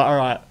cool. I was like, all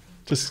right,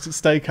 just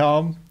stay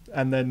calm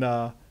and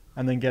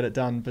then get it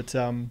done. But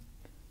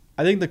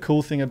I think the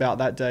cool thing about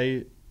that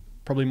day,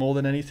 probably more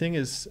than anything,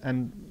 is,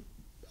 and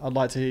I'd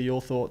like to hear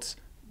your thoughts,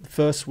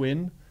 first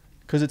win,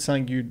 because it's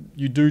something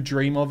you do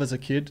dream of as a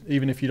kid,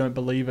 even if you don't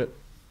believe it,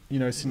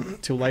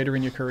 till later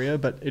in your career,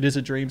 but it is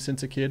a dream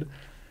since a kid.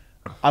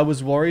 I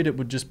was worried it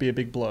would just be a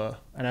big blur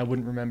and I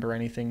wouldn't remember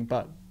anything,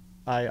 but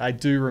I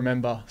do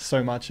remember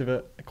so much of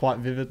it quite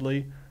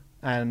vividly.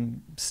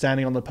 And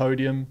standing on the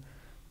podium,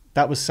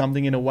 that was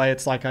something in a way,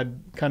 it's like I'd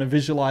kind of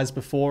visualized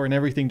before, and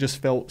everything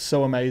just felt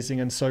so amazing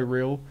and so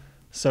real.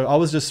 So I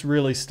was just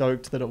really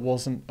stoked that it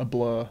wasn't a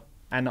blur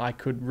and I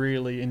could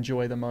really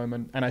enjoy the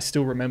moment, and I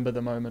still remember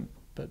the moment.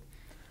 But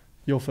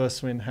your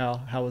first win,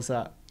 how was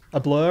that? A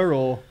blur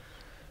or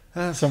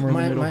somewhere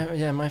in the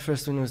middle? My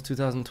first win was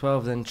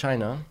 2012, then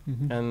China.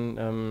 Mm-hmm.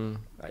 And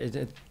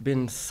it'd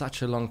been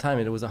such a long time.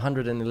 It was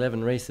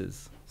 111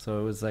 races, so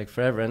it was like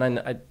forever. And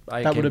I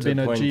that would have been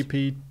a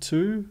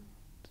GP2.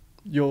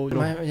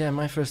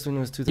 My first win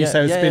was 2000. You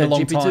say it's been a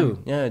long GP2.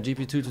 time. Yeah,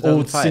 GP2 2005.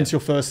 Or since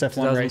your first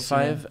F1 race.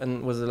 2005,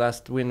 and was the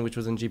last win, which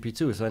was in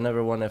GP2. So I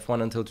never won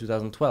F1 until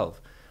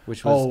 2012,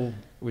 which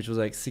was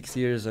like 6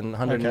 years and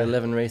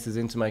 111 races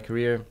into my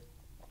career.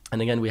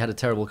 And again, we had a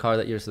terrible car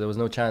that year, so there was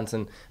no chance.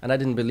 And I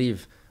didn't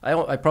believe,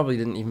 I probably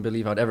didn't even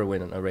believe I'd ever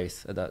win a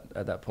race at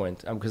that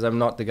point, because I'm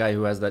not the guy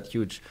who has that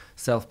huge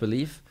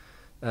self-belief.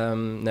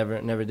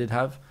 Never did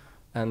have.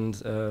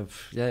 And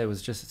yeah,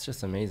 it's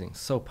just amazing,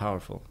 so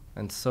powerful,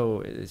 and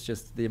so it's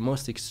just the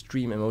most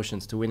extreme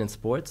emotions to win in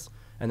sports,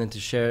 and then to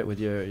share it with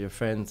your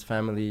friends,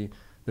 family,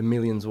 the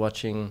millions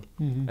watching,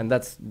 and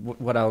that's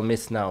what I'll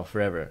miss now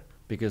forever,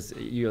 because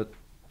you'll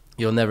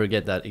never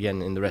get that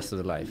again in the rest of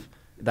the life.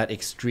 That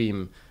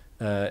extreme,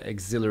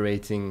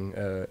 exhilarating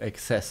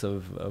excess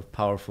of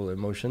powerful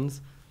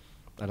emotions.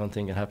 I don't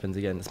think it happens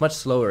again. It's much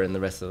slower in the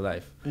rest of the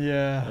life.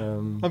 Yeah,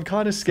 I'm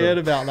kind of scared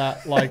about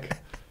that. Like,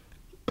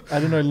 I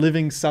don't know,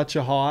 living such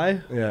a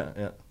high.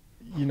 Yeah.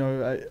 You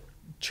know,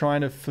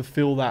 trying to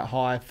fulfill that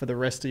high for the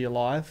rest of your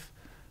life.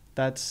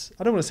 That's,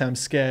 I don't want to say I'm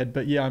scared,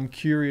 but yeah, I'm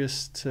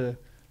curious to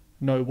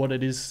know what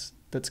it is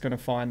that's going to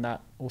find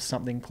that, or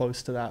something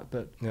close to that.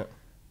 But Yeah.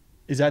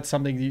 is that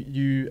something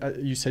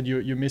you said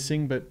you're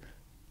missing? But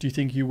do you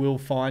think you will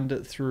find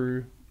it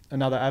through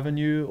another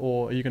avenue,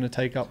 or are you going to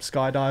take up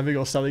skydiving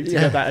or something to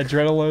get that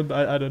adrenaline?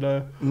 I don't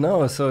know.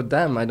 No, so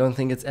damn, I don't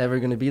think it's ever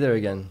going to be there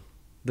again.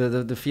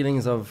 The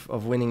feelings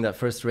of winning that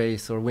first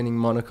race, or winning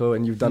Monaco,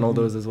 and you've done all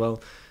those as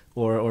well,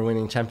 or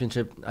winning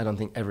championship, I don't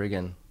think ever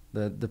again.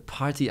 The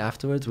party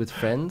afterwards with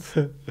friends,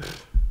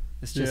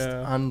 it's just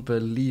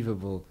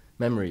unbelievable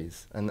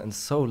memories, and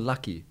so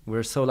lucky.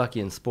 We're so lucky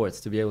in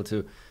sports to be able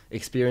to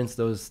experience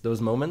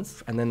those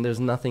moments, and then there's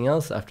nothing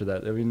else after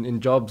that. I mean,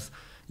 in jobs,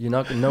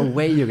 no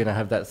way you're gonna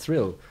have that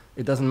thrill.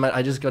 It doesn't matter.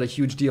 I just got a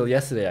huge deal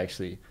yesterday,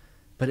 actually.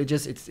 But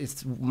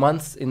it's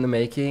months in the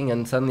making,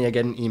 and suddenly I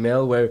get an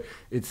email where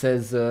it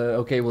says,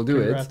 "Okay, we'll do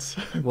Congrats.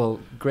 it."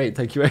 Well, great,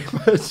 thank you very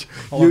much.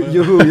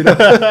 You You know.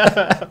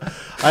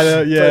 I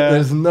know, yeah. But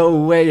there's no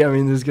way. I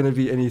mean, there's gonna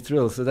be any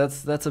thrill. So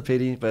that's a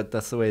pity, but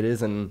that's the way it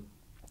is, and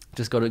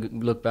just got to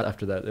look back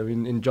after that. I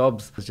mean, in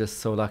jobs, it's just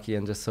so lucky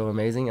and just so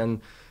amazing,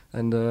 and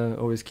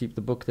always keep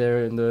the book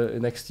there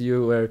next to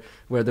you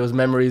where those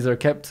memories are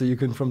kept, so you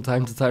can from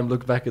time to time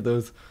look back at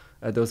those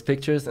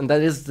pictures. And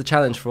that is the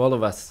challenge for all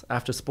of us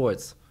after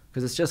sports,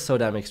 because it's just so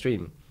damn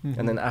extreme.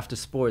 And then after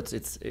sports,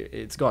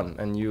 it's gone,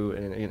 and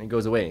it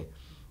goes away.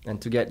 And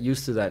to get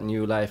used to that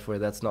new life where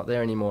that's not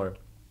there anymore,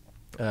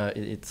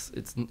 it's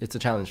a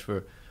challenge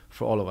for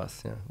all of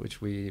us, which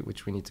we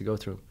need to go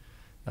through.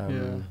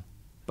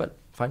 But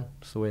fine,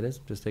 that's the way it is.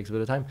 Just takes a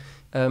bit of time.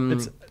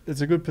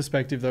 It's a good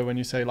perspective though when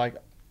you say, like,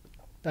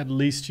 at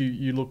least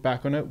you look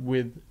back on it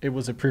with, it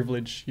was a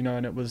privilege,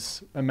 and it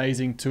was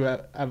amazing to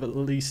have at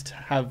least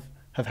have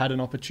had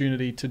an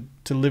opportunity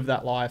to live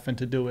that life and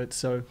to do it.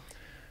 So,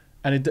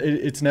 and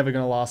it's never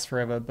going to last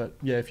forever. But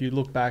yeah, if you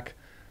look back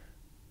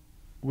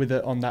with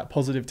it on that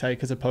positive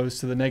take, as opposed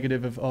to the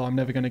negative of, oh, I'm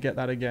never going to get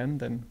that again,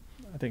 then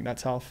I think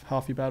that's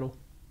half your battle.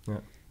 Yeah.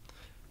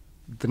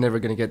 They're never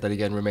going to get that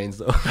again remains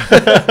though.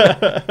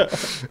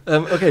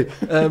 Okay,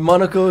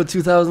 Monaco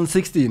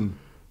 2016.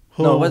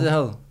 No, what the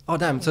hell? Oh,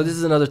 damn. So this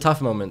is another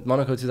tough moment.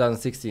 Monaco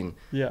 2016.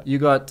 Yeah. You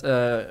got,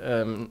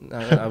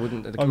 I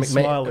wouldn't... I'm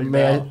smiling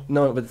now.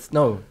 No, but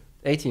no.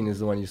 18 is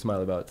the one you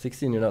smile about.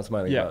 16 you're not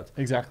smiling about.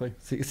 Yeah, exactly.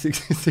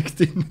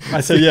 16. I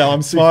said, yeah,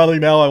 I'm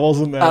smiling now. I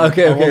wasn't there.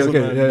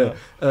 Okay.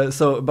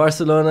 So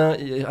Barcelona,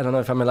 I don't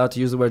know if I'm allowed to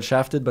use the word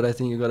shafted, but I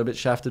think you got a bit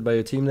shafted by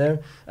your team there.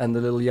 And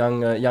the little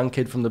young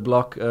kid from the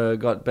block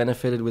got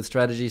benefited with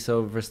strategy.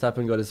 So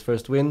Verstappen got his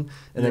first win.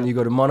 And then you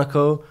go to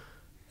Monaco,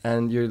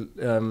 and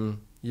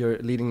you're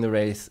leading the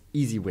race.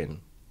 Easy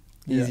win.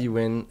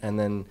 And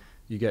then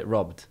you get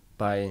robbed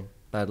by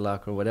bad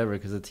luck or whatever,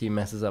 because the team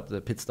messes up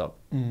the pit stop.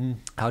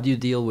 How do you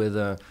deal with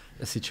a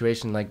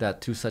situation like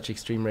that? Two such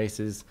extreme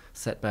races,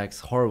 setbacks,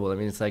 horrible. I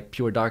mean, it's like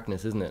pure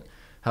darkness, isn't it?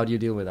 How do you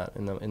deal with that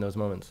in those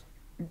moments?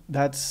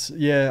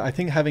 I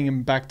think having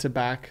him back to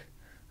back,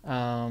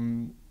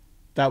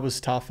 that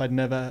was tough. I'd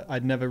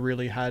never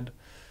really had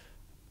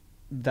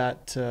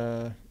that,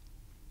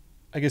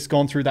 I guess,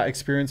 gone through that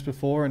experience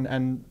before,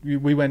 and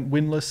we went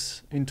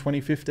winless in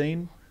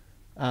 2015.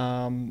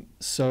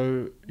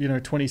 So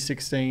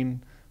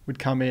 2016 would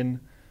come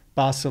in,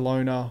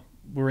 Barcelona,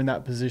 we're in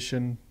that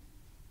position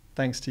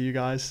thanks to you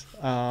guys.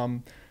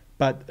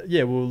 But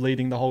yeah, we were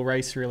leading the whole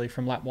race really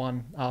from lap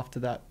 1 after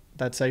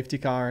that safety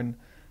car. And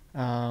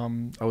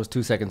I was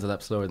 2 seconds a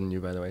lap slower than you,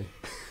 by the way.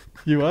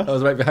 You were? I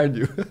was right behind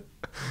you.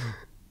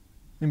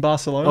 In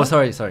Barcelona? Oh,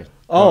 sorry.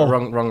 Oh,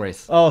 wrong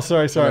race. Oh,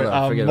 sorry.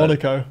 No,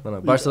 Monaco.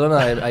 No,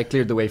 Barcelona, I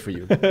cleared the way for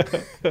you.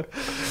 But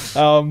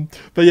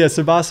yeah,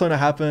 so Barcelona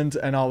happened,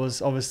 and I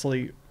was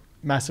obviously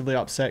massively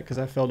upset because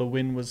I felt a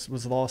win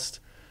was lost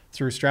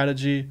through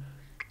strategy.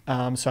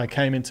 So I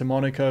came into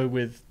Monaco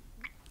with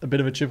a bit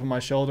of a chip on my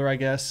shoulder, I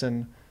guess.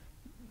 And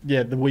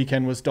yeah, the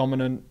weekend was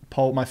dominant.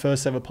 My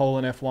first ever pole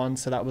in F1,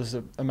 so that was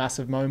a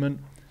massive moment.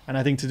 And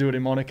I think to do it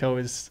in Monaco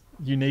is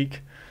unique.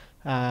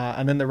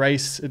 And then the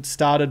race, it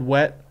started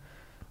wet.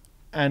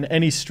 And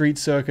any street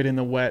circuit in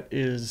the wet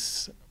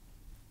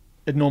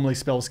it normally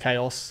spells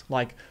chaos.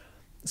 Like,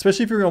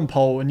 especially if you're on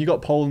pole and you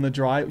got pole in the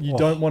dry, you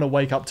don't want to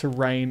wake up to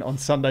rain on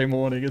Sunday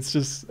morning. It's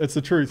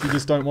the truth. You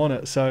just don't want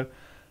it. So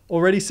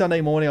already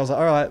Sunday morning, I was like,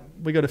 all right,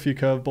 we got a few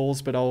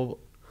curveballs, but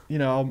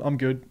I'm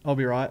good. I'll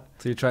be right.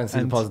 So you try and see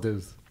the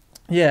positives.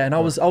 Yeah. And I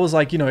was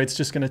like, it's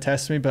just going to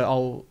test me, but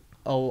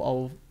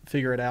I'll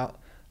figure it out.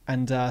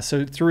 And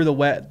so through the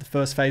wet, the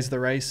first phase of the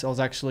race, I was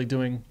actually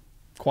doing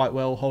quite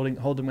well,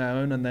 holding my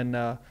own. And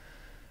then,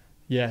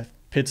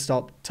 pit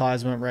stop,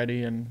 tires weren't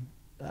ready, and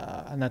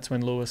that's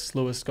when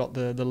Lewis got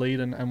the lead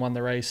and won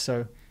the race.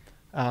 So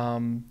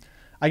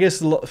I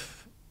guess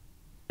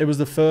it was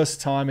the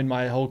first time in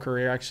my whole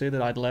career actually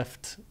that I'd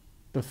left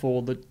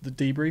before the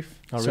debrief.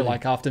 Oh, so really?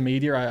 like after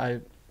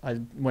media, I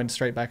went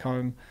straight back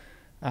home,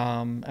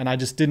 and I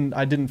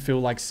didn't feel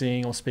like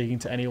seeing or speaking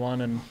to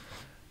anyone, and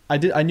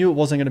I knew it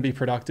wasn't going to be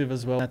productive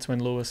as well. That's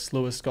when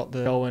Lewis got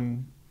the go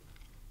and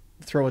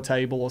throw a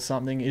table or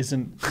something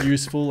isn't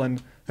useful.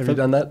 And Have you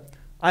done that?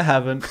 I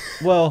haven't.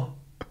 Well,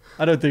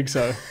 I don't think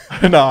so.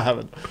 No, I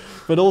haven't.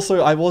 But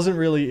also, I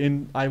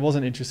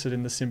wasn't interested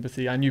in the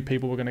sympathy. I knew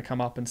people were going to come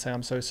up and say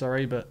I'm so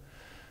sorry, but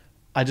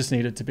I just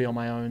needed to be on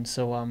my own.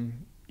 So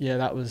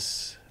that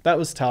was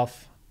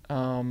tough.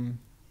 I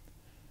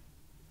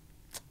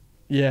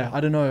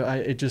don't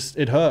know.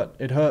 It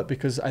hurt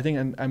because I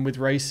think and with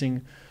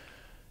racing,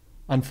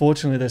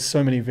 unfortunately, there's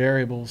so many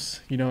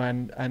variables,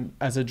 and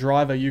as a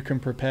driver, you can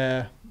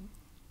prepare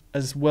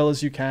as well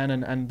as you can.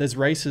 And there's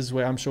races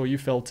where I'm sure you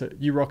felt it.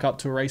 You rock up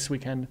to a race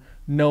weekend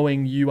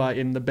knowing you are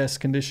in the best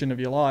condition of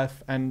your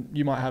life, and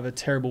you might have a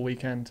terrible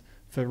weekend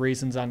for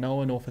reasons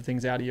unknown or for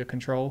things out of your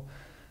control.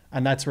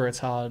 And that's where it's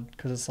hard,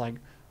 because it's like,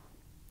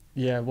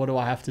 what do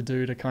I have to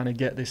do to kind of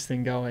get this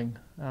thing going?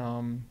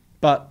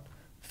 But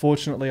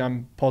fortunately,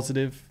 I'm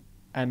positive.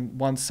 And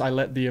once I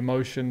let the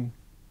emotion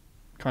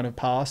kind of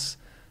pass,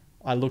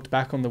 I looked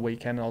back on the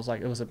weekend and I was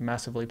like, it was a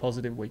massively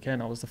positive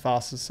weekend. I was the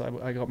fastest.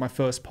 I got my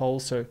first pole.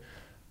 So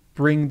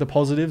bring the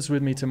positives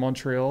with me to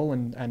Montreal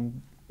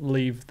and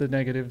leave the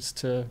negatives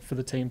for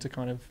the team to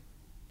kind of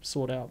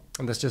sort out.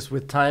 And that's just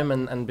with time,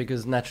 and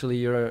because naturally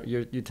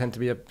you tend to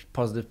be a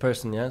positive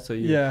person, yeah. So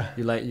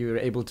you're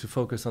able to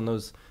focus on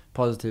those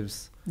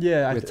positives.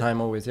 Yeah, with time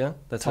always, yeah.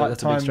 That's a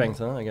big strength,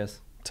 huh? I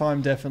guess.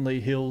 Time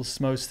definitely heals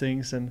most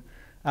things, and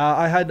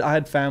I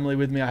had family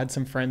with me. I had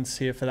some friends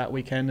here for that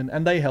weekend,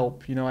 and they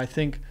help. I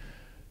think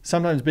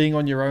sometimes being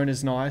on your own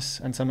is nice,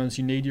 and sometimes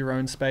you need your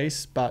own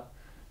space, but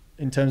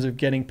in terms of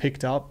getting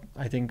picked up,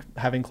 I think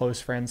having close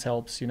friends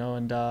helps,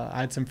 and I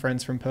had some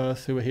friends from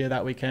Perth who were here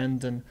that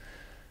weekend, and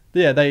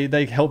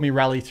they helped me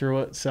rally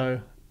through it.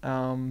 So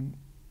and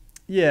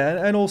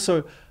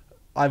also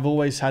I've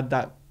always had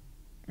that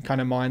kind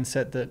of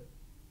mindset that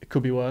it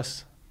could be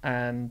worse,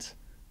 and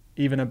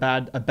even a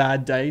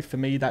bad day for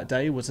me that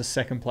day was a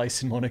second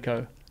place in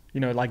Monaco.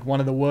 Like one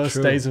of the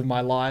worst days of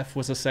my life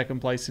was a second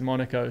place in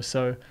Monaco.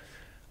 So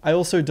I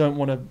also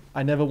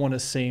I never want to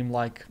seem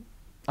like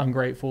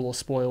ungrateful or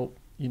spoiled.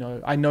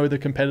 I know the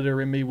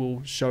competitor in me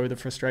will show the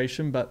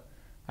frustration, but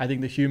I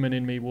think the human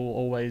in me will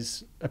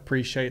always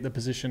appreciate the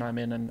position I'm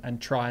in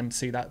and try and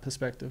see that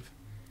perspective.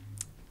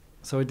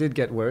 So it did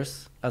get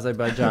worse.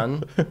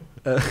 Azerbaijan.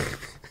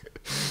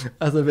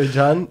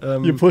 Azerbaijan.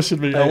 You're pushing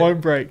me. I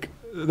won't break.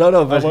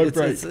 No, but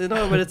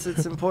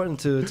it's important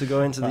to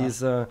go into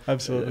these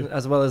absolutely,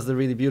 as well as the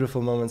really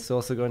beautiful moments, to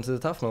also go into the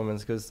tough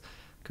moments,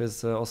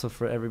 because also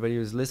for everybody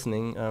who's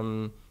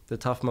listening, the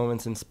tough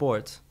moments in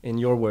sport, in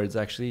your words,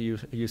 actually, you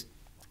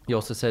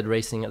also said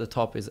racing at the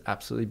top is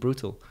absolutely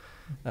brutal,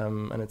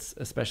 and it's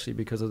especially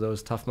because of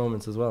those tough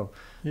moments as well.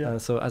 Yeah.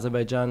 So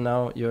Azerbaijan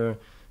now, you're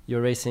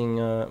racing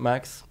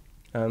Max.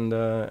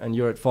 And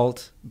you're at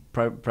fault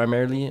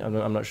primarily.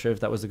 I'm not sure if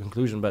that was the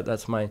conclusion, but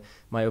that's my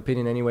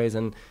opinion anyways.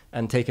 And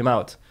take him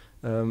out.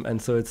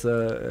 And so it's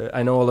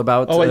I know all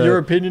about. Oh, wait, your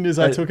opinion is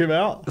I took him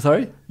out?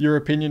 Sorry. Your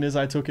opinion is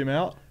I took him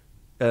out?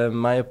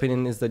 My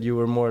opinion is that you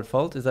were more at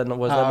fault. Is that not?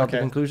 Was that not the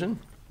conclusion?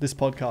 This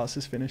podcast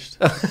is finished.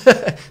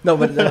 No,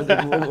 but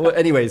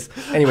anyway,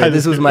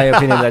 this was my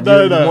opinion, that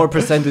you more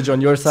percentage on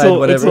your side,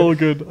 whatever. It's all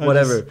good.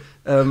 Whatever.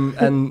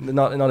 And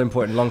not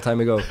important, long time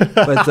ago.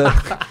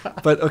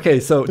 But okay,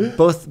 so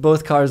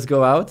both cars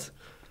go out,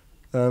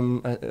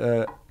 and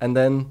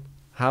then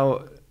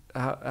how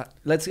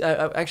let's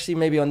actually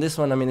maybe on this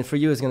one. I mean, for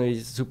you it's going to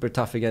be super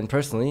tough again.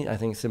 Personally, I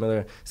think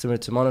similar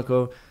to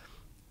Monaco.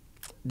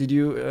 Did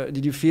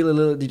you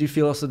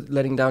feel also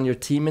letting down your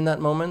team in that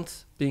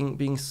moment,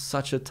 being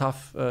such a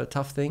tough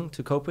thing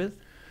to cope with?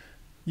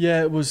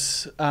 Yeah, it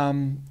was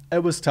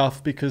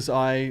tough because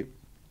I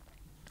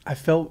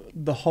felt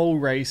the whole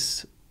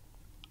race.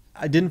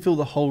 I didn't feel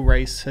the whole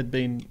race had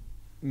been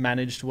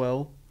managed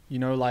well.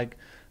 Like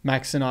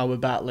Max and I were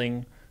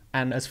battling,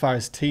 and as far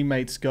as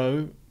teammates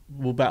go,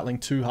 we're battling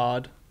too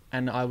hard.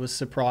 And I was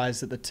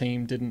surprised that the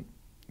team didn't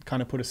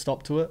kind of put a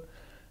stop to it.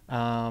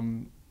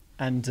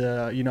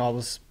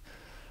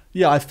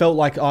 I felt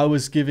like I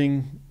was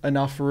giving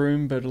enough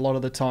room, but a lot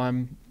of the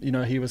time,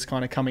 he was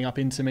kind of coming up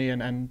into me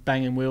and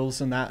banging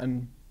wheels and that.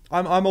 And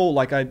I'm all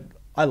like, I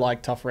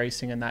like tough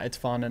racing and that. It's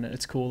fun and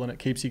it's cool and it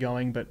keeps you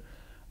going. But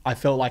I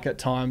felt like at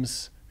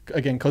times,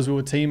 again, because we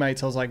were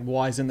teammates, I was like,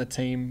 why isn't the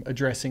team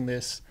addressing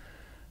this?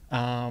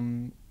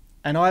 And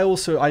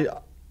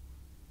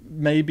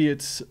maybe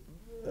it's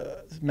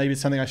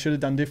something I should have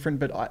done different,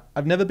 but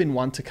I've never been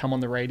one to come on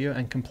the radio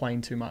and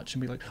complain too much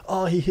and be like,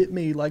 oh, he hit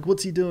me, like,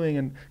 what's he doing?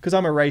 And because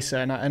I'm a racer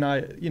and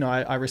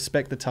I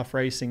respect the tough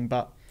racing,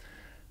 but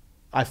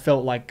I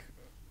felt like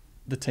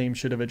the team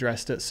should have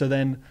addressed it. So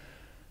then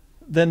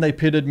they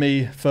pitted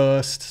me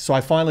first. So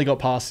I finally got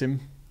past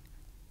him.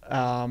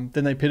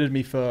 Then they pitted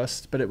me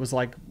first, but it was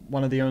like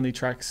one of the only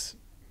tracks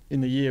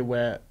in the year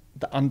where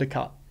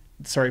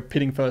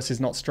pitting first is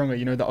not stronger.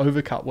 You know, the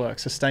overcut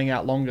works, so staying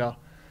out longer,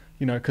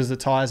 you know, because the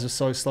tires are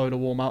so slow to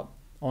warm up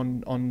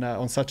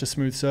on such a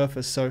smooth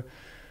surface. So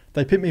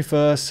they pit me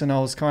first, and I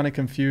was kind of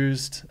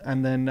confused.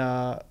 And then,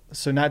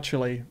 so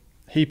naturally,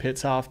 he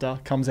pits after,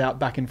 comes out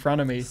back in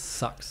front of me.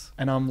 Sucks.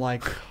 And I'm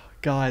like,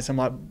 guys,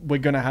 we're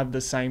going to have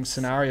the same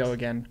scenario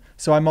again.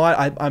 So I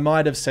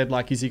might have said,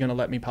 like, is he going to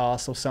let me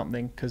pass or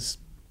something? Because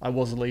I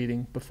was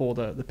leading before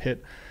the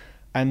pit.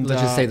 And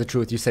let's just say the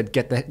truth. You said,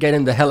 get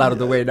him the hell out of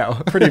the way now.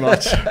 Pretty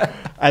much.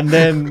 And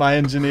then my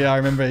engineer, I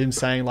remember him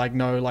saying, like,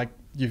 no, like,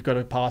 you've got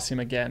to pass him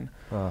again.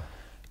 Oh.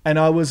 And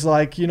I was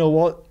like, you know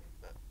what?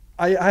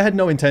 I had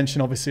no intention,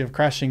 obviously, of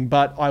crashing,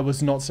 but I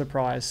was not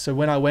surprised. So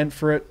when I went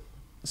for it,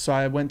 so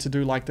I went to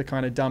do like the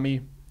kind of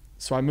dummy.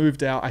 So I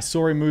moved out. I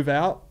saw him move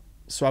out.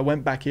 So I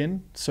went back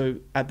in. So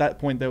at that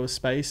point there was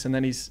space, and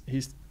then he's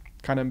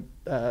kind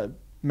of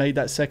made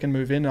that second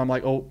move in. And I'm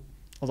like, oh,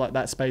 I was like,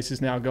 that space is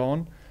now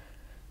gone.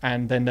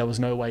 And then there was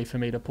no way for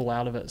me to pull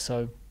out of it.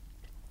 So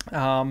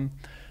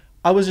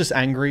I was just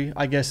angry,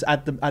 I guess,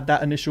 at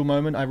that initial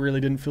moment. I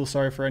really didn't feel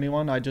sorry for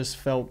anyone. I just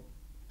felt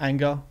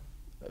anger,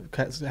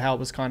 how it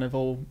was kind of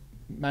all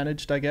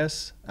managed, I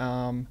guess.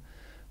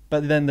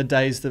 But then the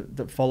days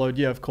that followed,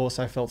 yeah, of course,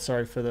 I felt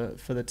sorry for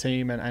the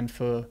team and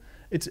for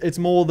it's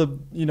more the,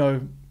 you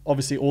know,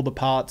 obviously all the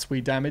parts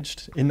we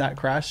damaged in that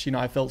crash. You know,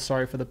 I felt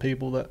sorry for the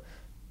people that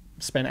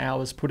spent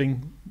hours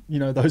putting, you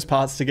know, those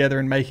parts together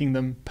and making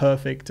them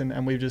perfect,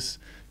 and we've just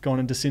gone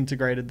and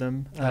disintegrated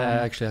them. I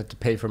actually had to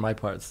pay for my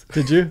parts.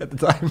 Did you? At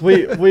the time.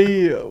 We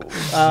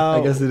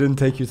I guess it didn't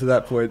take you to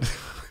that point.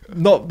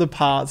 Not the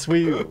parts.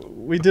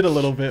 We did a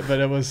little bit, but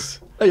it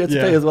was... Oh, you had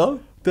to pay as well?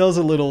 There was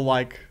a little,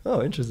 like...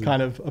 Oh, interesting.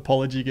 ...kind of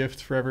apology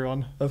gift for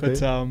everyone. Okay. But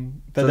so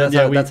then,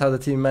 that's how the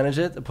team managed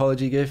it?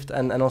 Apology gift,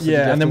 and also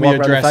yeah, and then we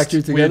addressed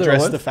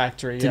the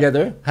factory.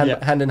 Together?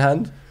 Hand in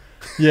hand?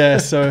 Yeah,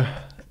 so...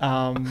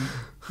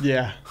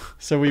 yeah.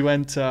 So we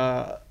went...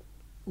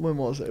 when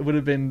was it? It would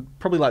have been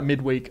probably like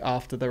midweek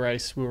after the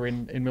race. We were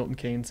in Milton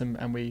Keynes,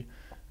 and we...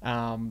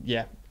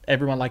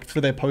 everyone, like,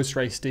 for their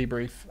post-race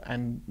debrief,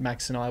 and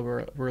Max and I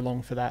were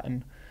along for that.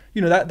 And,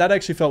 you know, that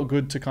actually felt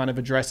good to kind of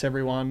address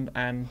everyone,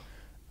 and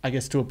I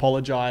guess to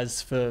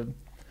apologize for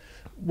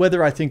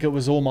whether I think it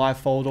was all my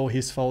fault or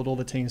his fault or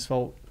the team's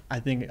fault. I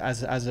think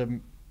as a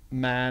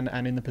man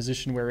and in the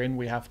position we're in,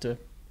 we have to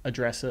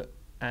address it.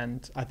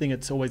 And I think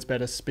it's always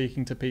better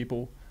speaking to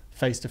people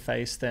face to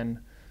face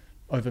than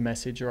over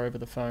message or over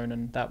the phone.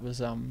 And that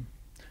was,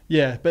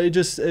 but I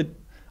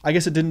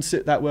guess it didn't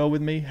sit that well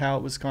with me, how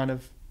it was kind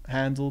of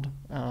handled.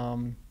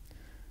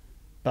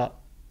 But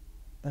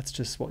that's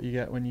just what you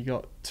get when you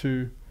got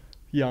two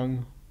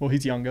young, well,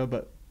 he's younger,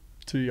 but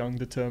two young,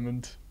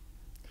 determined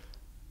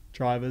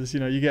drivers. You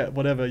know, you get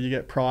whatever, you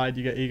get pride,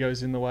 you get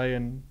egos in the way,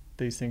 and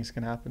these things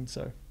can happen.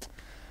 So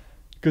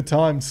good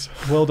times.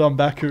 Well done,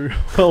 Baku.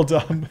 Well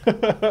done.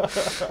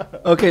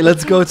 Okay,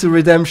 let's go to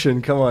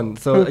redemption. Come on.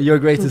 So your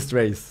greatest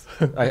race,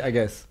 I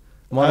guess.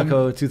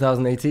 Monaco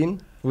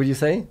 2018, would you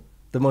say?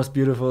 The most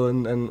beautiful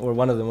or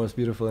one of the most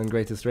beautiful and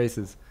greatest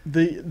races.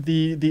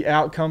 The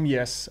outcome,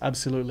 yes,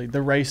 absolutely.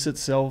 The race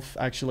itself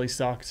actually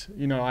sucked.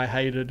 You know, I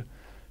hated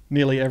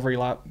nearly every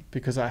lap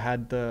because I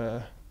had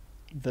the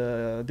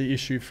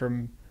issue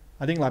from,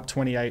 I think, lap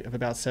 28 of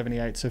about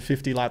 78, so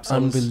 50 laps.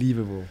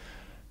 Unbelievable.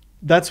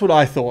 That's what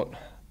I thought.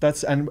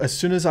 And as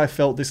soon as I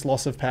felt this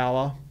loss of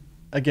power,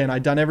 again,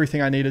 I'd done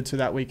everything I needed to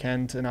that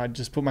weekend, and I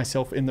just put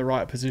myself in the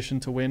right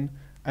position to win.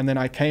 And then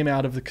I came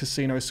out of the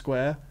casino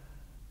square,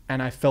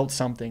 and I felt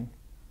something.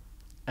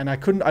 And I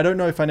don't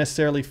know if I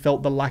necessarily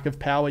felt the lack of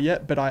power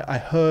yet, but I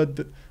heard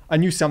that I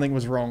knew something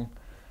was wrong.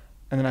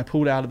 And then I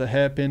pulled out of the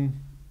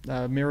hairpin,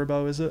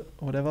 Mirabeau, is it?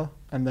 Or whatever.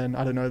 And then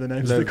I don't know the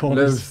names of the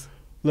corners.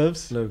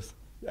 Loves.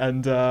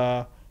 And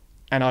I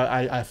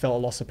felt a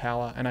loss of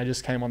power, and I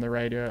just came on the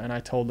radio and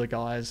I told the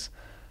guys,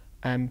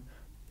 and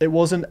it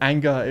wasn't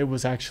anger. It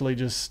was actually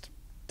just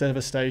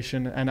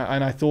devastation. And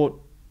I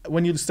thought,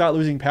 when you start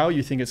losing power,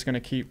 you think it's going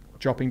to keep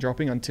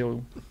dropping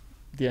until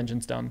the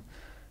engine's done.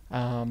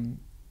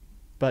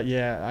 But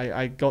yeah,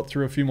 I got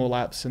through a few more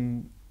laps,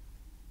 and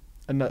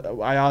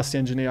I asked the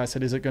engineer, I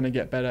said, is it going to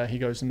get better? He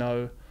goes,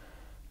 no.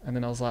 And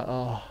then I was like,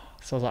 oh.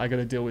 So I was like, I got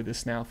to deal with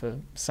this now for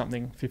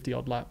something 50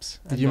 odd laps.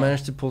 Did you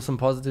manage to pull some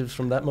positives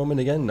from that moment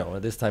again? No,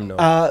 this time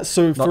no.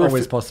 So not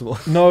always possible.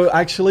 No,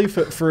 actually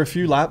for a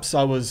few laps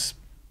I was,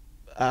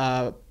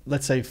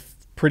 let's say,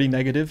 pretty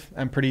negative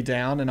and pretty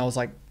down. And I was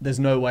like, there's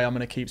no way I'm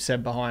going to keep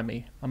Seb behind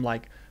me. I'm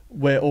like,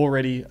 we're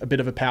already a bit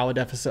of a power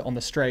deficit on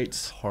the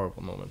straights.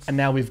 Horrible moments. And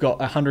now we've got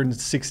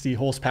 160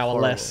 horsepower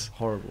less.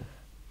 Horrible.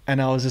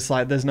 And I was just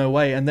like, there's no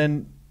way. And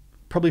then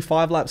probably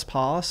 5 laps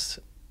passed,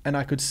 and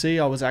I could see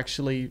I was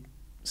actually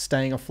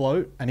staying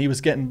afloat, and he was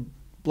getting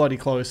bloody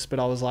close. But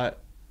I was like,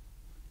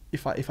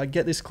 if I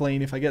get this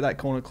clean, if I get that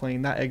corner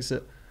clean, that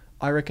exit,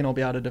 I reckon I'll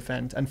be able to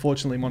defend. And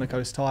fortunately,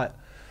 Monaco's tight.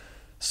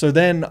 So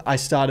then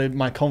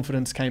my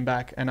confidence came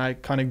back, and I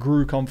kind of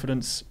grew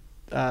confidence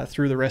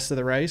through the rest of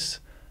the race.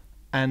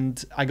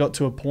 And I got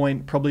to a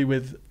point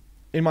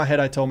in my head,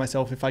 I told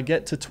myself, if I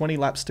get to 20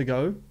 laps to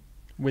go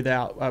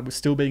without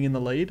still being in the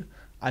lead,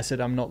 I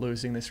said, I'm not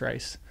losing this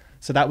race.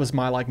 So that was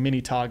my like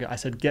mini target. I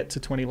said, get to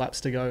 20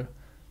 laps to go.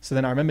 So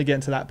then I remember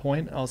getting to that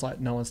point. I was like,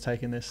 no one's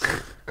taking this.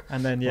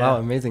 And then, Wow,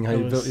 amazing how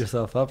you built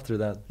yourself up through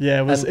that.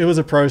 Yeah, it was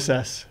a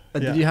process.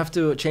 Did you have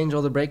to change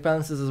all the brake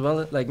balances as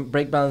well? Like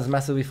brake balance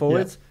massively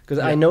forwards? Because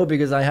I know,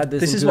 because I had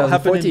this in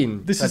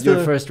 2014. This is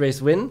your first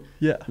race win.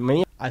 Yeah.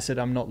 Me? I said,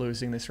 I'm not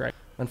losing this race.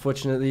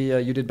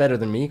 Unfortunately, you did better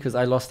than me, because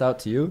I lost out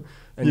to you,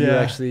 and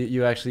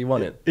you actually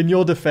won it. In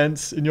your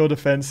defense,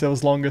 there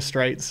was longer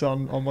straights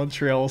on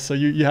Montreal, so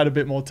you had a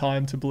bit more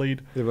time to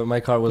bleed. Yeah, but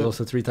my car was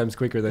also 3 times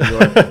quicker than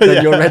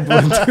your Red Bull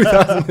in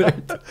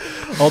 2008.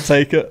 I'll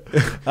take it.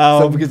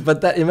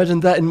 Imagine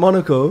that in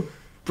Monaco.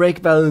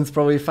 Brake balance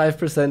probably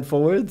 5%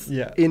 forwards.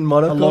 Yeah. In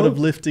Monaco. A lot of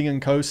lifting and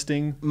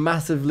coasting.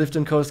 Massive lift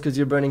and coast because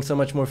you're burning so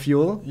much more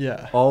fuel.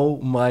 Yeah. Oh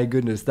my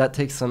goodness, that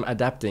takes some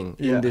adapting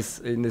in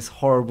this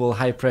horrible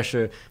high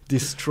pressure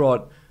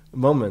distraught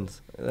moment.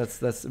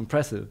 That's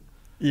impressive.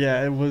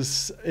 Yeah, it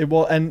was,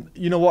 and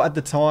you know what? At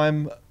the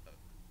time,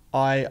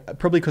 I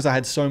probably because I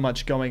had so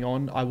much going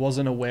on, I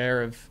wasn't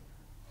aware of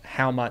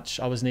how much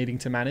I was needing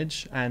to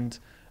manage, and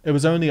it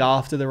was only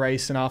after the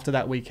race and after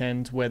that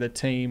weekend where the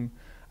team.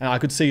 And I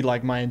could see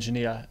like my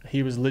engineer,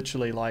 he was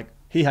literally like,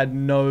 he had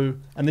no,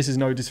 and this is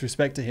no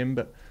disrespect to him,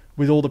 but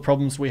with all the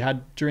problems we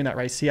had during that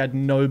race, he had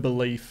no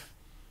belief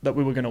that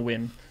we were going to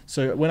win.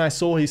 So when I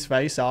saw his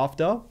face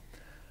after,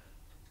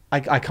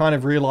 I kind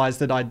of realized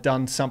that I'd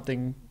done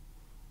something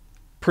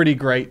pretty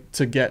great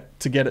to get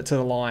it to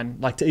the line,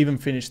 like to even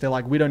finish. They're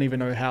like, we don't even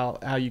know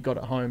how you got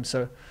it home.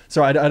 So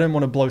I don't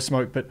want to blow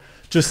smoke, but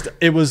just,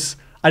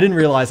 I didn't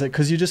realize it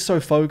because you're just so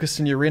focused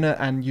and you're in it,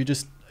 and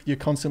you're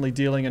constantly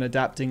dealing and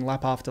adapting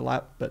lap after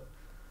lap. But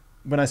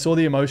when I saw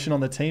the emotion on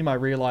the team, I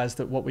realized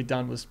that what we'd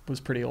done was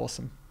pretty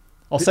awesome.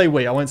 I'll say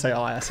we, I won't say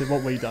I said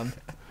what we done.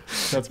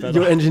 That's better.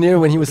 Your engineer,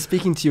 when he was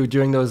speaking to you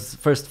during those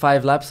first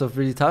 5 laps of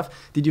really tough,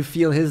 did you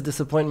feel his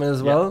disappointment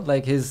as well?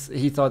 Like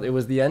he thought it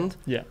was the end?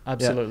 Yeah,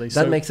 absolutely.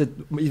 Yeah. That makes it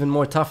even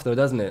more tough though,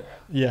 doesn't it?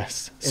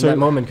 Yes. In that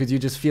moment, because you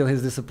just feel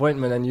his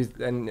disappointment,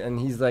 and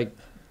he's like,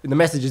 the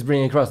message is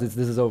bringing across, this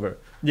is over.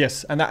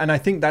 Yes, and I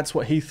think that's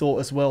what he thought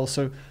as well.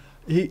 So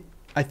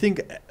I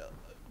think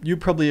you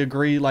probably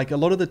agree, like a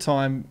lot of the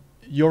time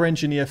your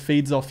engineer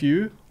feeds off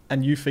you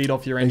and you feed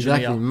off your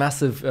engineer.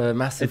 Exactly.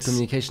 Massive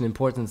communication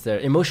importance there,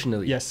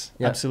 emotionally. Yes,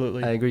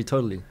 absolutely. I agree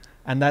totally.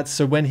 And that's,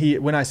 so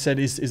when I said,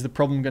 is the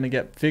problem going to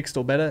get fixed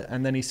or better?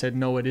 And then he said,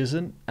 no, it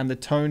isn't. And the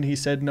tone he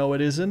said, no,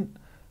 it isn't,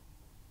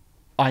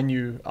 I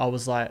knew. I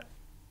was like,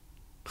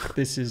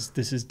 this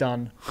is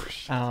done.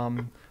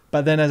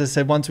 But then, as I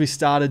said, once we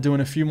started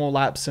doing a few more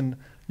laps and,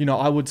 you know,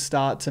 I would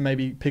start to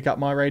maybe pick up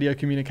my radio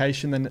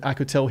communication, then I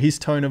could tell his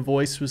tone of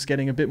voice was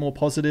getting a bit more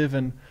positive.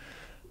 And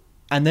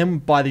then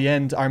by the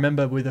end, I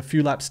remember with a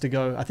few laps to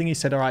go, I think he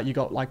said, all right, you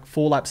got like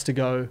 4 laps to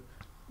go.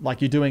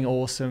 Like, you're doing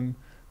awesome.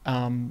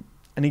 And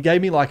he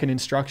gave me like an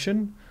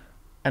instruction,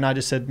 and I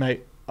just said,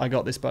 mate, I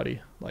got this,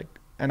 buddy. Like,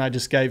 and I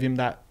just gave him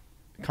that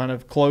kind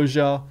of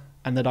closure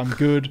and that I'm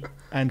good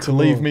and to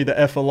leave me the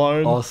F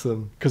alone.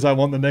 Awesome. Because I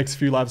want the next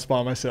few laps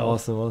by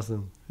myself.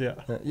 Awesome. Yeah.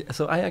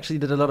 So I actually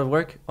did a lot of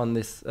work on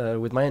this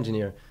with my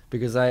engineer,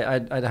 because I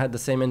had the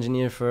same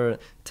engineer for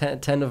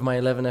 10 of my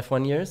 11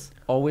 F1 years,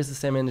 always the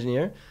same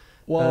engineer.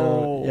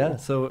 Whoa. Yeah,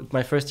 so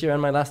my first year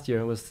and my last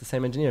year was the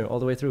same engineer all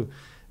the way through.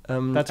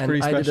 That's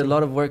pretty special. I did a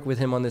lot of work with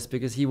him on this,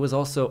 because he was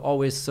also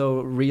always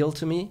so real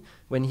to me.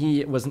 When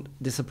he was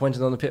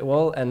disappointed on the pit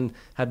wall and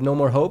had no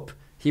more hope,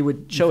 he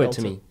would show it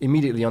to me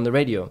immediately on the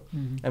radio.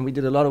 Mm-hmm. And we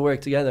did a lot of work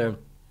together,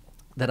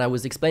 that I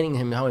was explaining to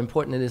him how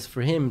important it is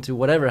for him to,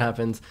 whatever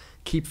happens,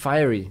 keep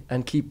fiery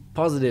and keep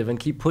positive and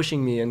keep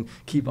pushing me and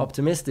keep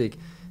optimistic.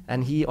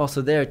 And he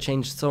also there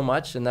changed so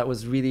much, and that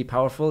was really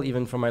powerful,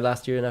 even for my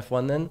last year in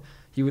F1 then.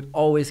 He would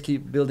always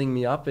keep building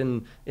me up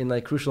in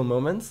like crucial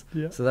moments.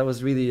 Yeah. So that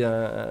was really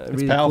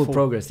really cool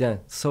progress. Yeah,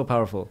 so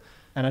powerful.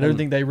 And I don't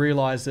think they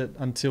realize it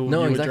until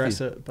you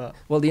address it. But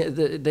well,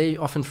 they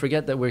often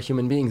forget that we're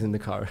human beings in the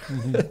car.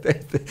 Mm-hmm.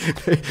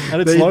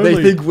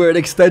 they think we're an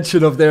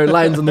extension of their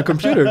lines on the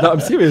computer. No, I'm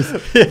serious.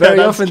 Yeah, very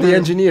often true. The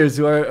engineers,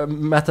 who are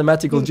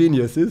mathematical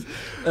geniuses,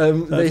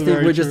 they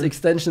think we're just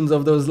extensions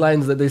of those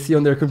lines that they see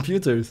on their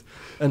computers,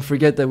 and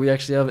forget that we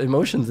actually have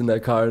emotions in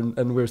that car,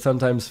 and we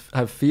sometimes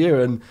have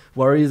fear and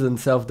worries and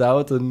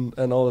self-doubt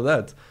and all of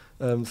that.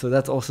 So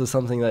that's also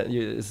something that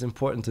is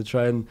important to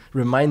try and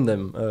remind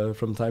them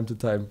from time to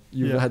time.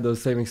 You've had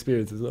those same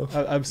experiences, though.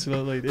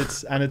 Absolutely,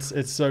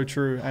 it's so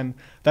true, and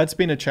that's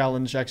been a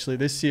challenge actually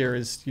this year.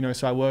 Is, you know,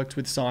 so I worked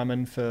with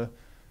Simon for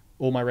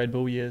all my Red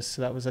Bull years,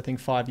 so that was, I think,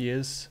 5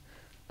 years,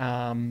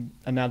 and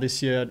now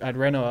this year at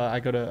Renault I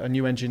got a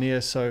new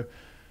engineer. So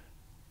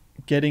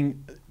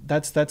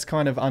that's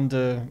kind of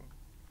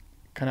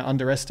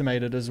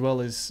underestimated as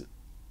well, is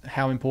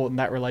how important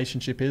that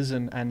relationship is,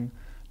 and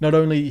not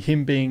only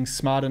him being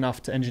smart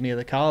enough to engineer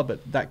the car,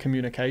 but that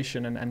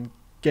communication and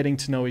getting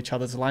to know each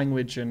other's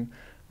language, and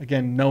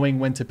again, knowing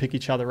when to pick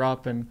each other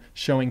up and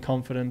showing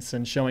confidence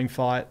and showing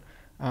fight.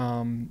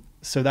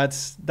 So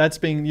that's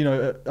been, you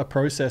know, a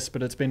process,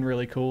 but it's been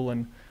really cool.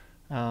 And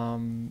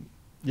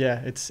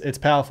yeah, it's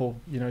powerful.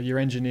 You know, your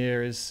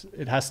engineer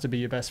it has to be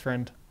your best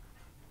friend.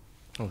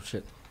 Oh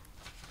shit!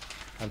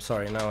 I'm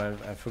sorry. Now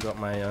I forgot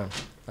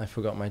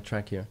my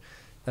track here.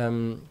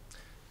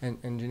 An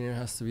engineer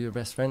has to be your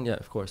best friend. Yeah,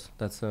 of course.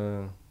 That's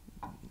we'll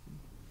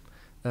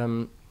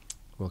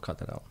cut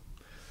that out.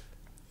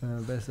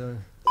 Best.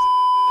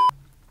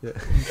 Yeah.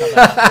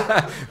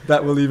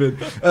 That will leave it.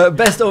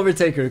 Best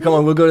overtaker. Come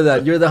on, we'll go to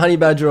that. You're the honey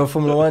badger of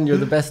Formula One. You're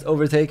the best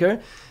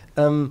overtaker.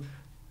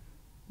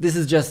 This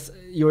is just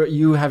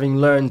you having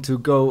learned to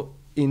go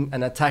in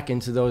and attack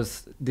into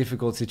those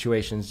difficult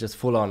situations just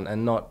full on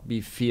and not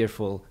be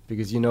fearful,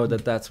 because you know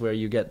that that's where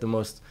you get the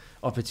most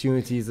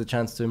opportunities, the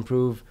chance to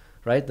improve,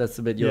 right? That's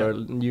a bit your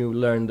new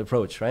learned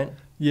approach, right?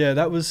 Yeah,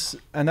 that was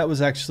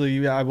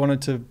actually, I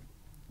wanted to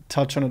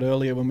touch on it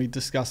earlier when we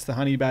discussed the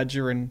honey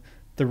badger, and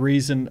the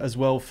reason as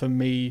well for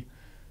me,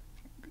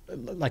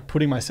 like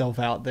putting myself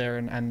out there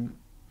and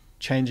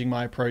changing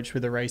my approach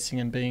with the racing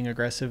and being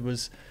aggressive,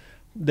 was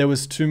there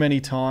was too many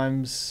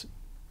times,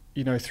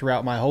 you know,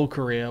 throughout my whole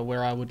career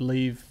where I would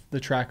leave the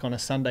track on a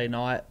Sunday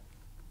night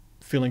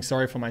feeling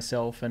sorry for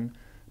myself and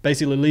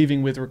basically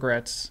leaving with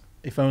regrets.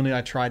 If only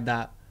I tried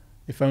that.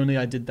 If only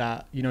I did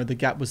that. You know, the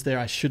gap was there.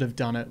 I should have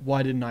done it.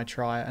 Why didn't I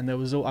try? And I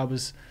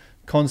was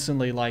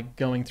constantly like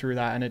going through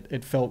that, and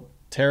it felt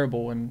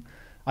terrible, and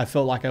I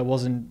felt like I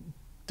wasn't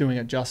doing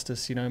it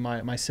justice, you know,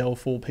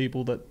 myself or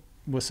people that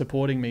were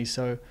supporting me.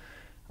 So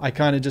I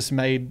kind of just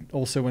made,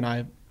 also when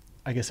I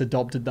guess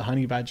adopted the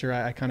honey badger,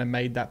 I kind of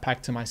made that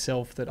pact to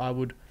myself that I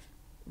would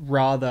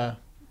rather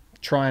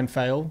try and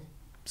fail,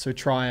 so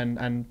try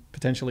and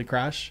potentially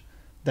crash,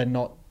 than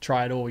not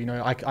try at all. You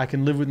know, I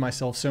can live with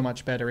myself so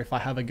much better if I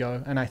have a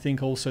go. And I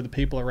think also the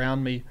people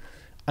around me,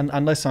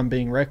 unless I'm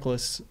being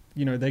reckless,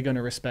 you know, they're going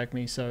to respect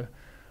me. So,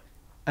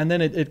 and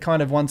then it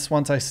kind of, once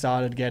I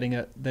started getting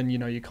it, then, you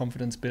know, your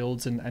confidence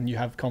builds and you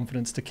have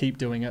confidence to keep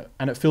doing it,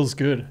 and it feels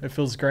good. It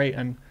feels great.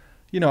 And,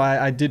 you know,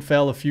 I did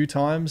fail a few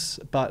times,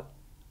 but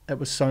it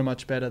was so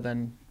much better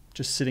than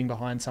just sitting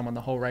behind someone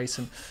the whole race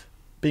and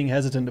being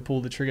hesitant to pull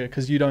the trigger,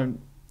 because you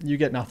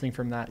get nothing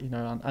from that, you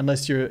know,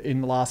 unless you're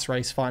in the last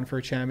race fighting for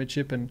a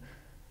championship, and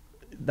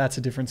that's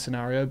a different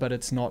scenario, but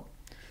it's not,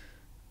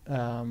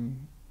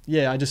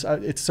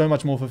 it's so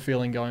much more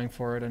fulfilling going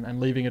for it and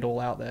leaving it all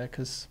out there,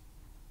 because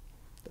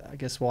I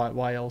guess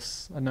why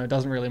else? I know it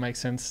doesn't really make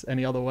sense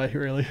any other way,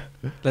 really.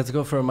 Let's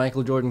go for a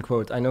Michael Jordan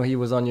quote. I know he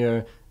was on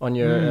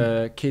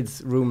your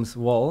kids' room's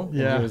wall.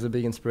 Yeah. And he was a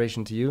big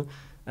inspiration to you.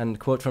 And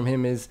quote from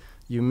him is,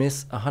 "You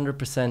miss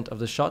 100% of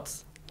the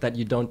shots that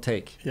you don't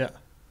take." Yeah.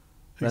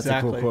 That's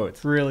exactly. a cool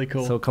quote. Really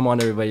cool. So come on,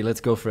 everybody,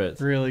 let's go for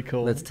it. Really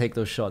cool. Let's take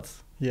those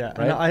shots. Yeah,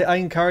 right? And I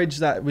encourage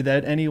that with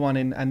anyone,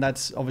 and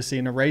that's obviously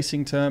in a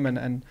racing term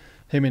and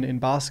him in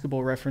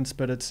basketball reference,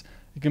 but it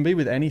can be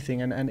with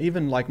anything. And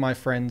even like my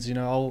friends, you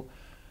know,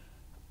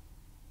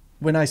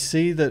 when I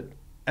see that,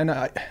 and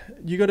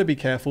you got to be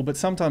careful, but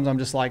sometimes I'm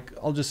just like,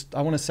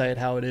 I want to say it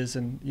how it is.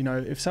 And, you know,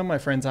 if some of my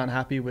friends aren't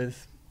happy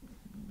with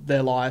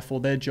their life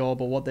or their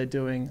job or what they're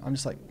doing, I'm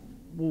just like,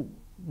 well,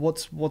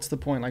 what's the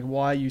point? Like,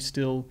 why are you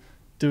still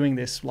doing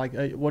this? Like,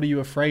 what are you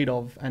afraid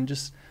of? And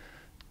just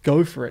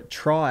go for it,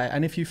 try.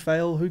 And if you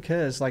fail, who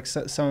cares? Like,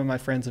 some of my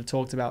friends have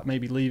talked about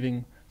maybe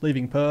leaving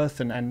Perth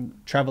and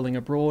traveling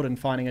abroad and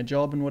finding a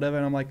job and whatever.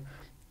 And I'm like,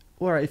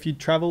 all right, if you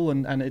travel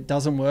and it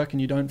doesn't work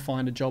and you don't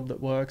find a job that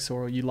works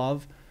or you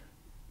love,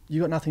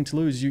 you got nothing to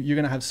lose. You're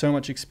going to have so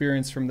much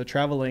experience from the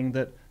traveling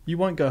that you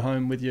won't go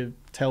home with your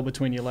tail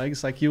between your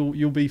legs. Like,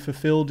 you'll be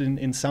fulfilled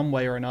in some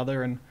way or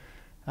another. And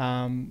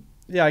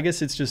yeah, I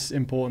guess it's just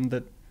important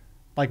that,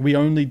 like, we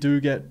only do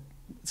get,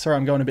 sorry,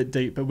 I'm going a bit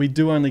deep, but we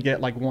do only get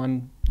like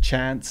one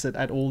chance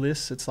at all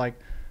this. It's like,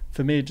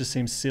 for me, it just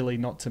seems silly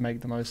not to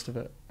make the most of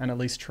it and at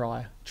least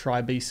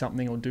try be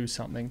something or do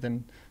something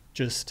than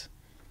just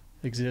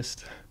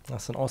exist.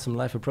 That's an awesome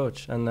life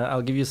approach, and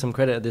I'll give you some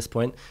credit at this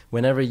point.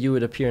 Whenever you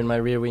would appear in my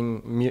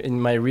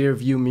rear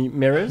view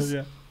mirrors,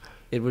 yeah,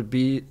 it would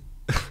be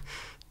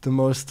the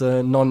most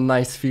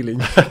non-nice feeling,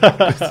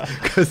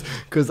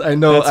 because I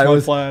know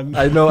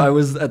I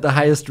was at the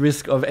highest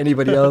risk of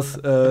anybody else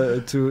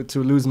to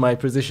lose my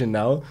position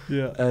now,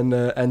 yeah,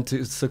 and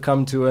to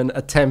succumb to an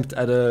attempt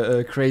at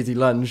a crazy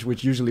lunge,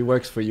 which usually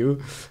works for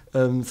you.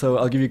 So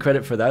I'll give you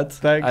credit for that.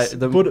 Thanks.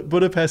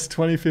 Budapest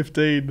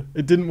 2015,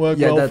 it didn't work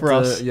well for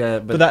us. Yeah,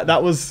 but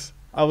that was,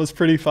 I was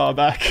pretty far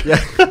back. Yeah.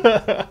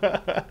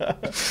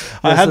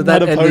 I hadn't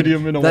had a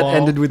podium in a while. That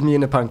ended with me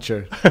in a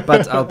puncture.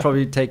 But I'll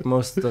probably take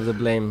most of the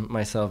blame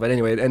myself. But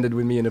anyway, it ended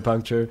with me in a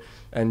puncture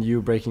and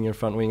you breaking your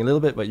front wing a little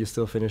bit, but you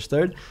still finished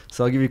third.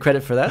 So I'll give you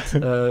credit for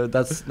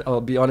that.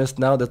 I'll be honest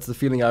now, that's the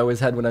feeling I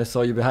always had when I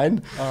saw you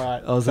behind. All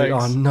right. I was like,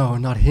 oh no,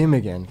 not him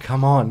again.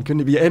 Come on,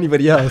 couldn't it be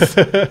anybody else?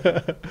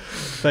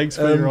 Thanks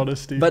for your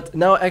honesty. But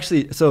now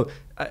actually, so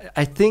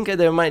I think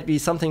there might be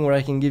something where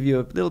I can give you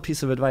a little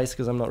piece of advice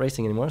because I'm not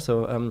racing anymore.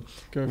 So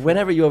Go for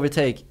whenever you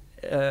overtake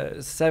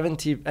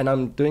 70, and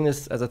I'm doing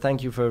this as a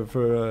thank you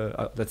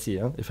for let's see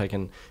if I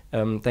can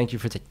thank you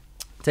for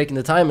taking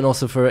the time and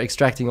also for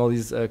extracting all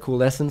these cool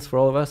lessons for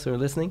all of us who are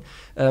listening.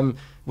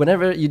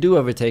 Whenever you do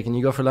overtake and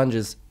you go for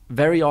lunges,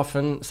 very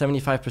often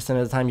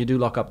 75% of the time you do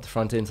lock up the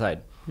front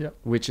inside,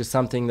 which is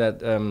something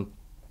that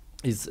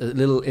is a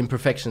little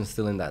imperfection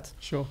still in that.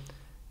 Sure.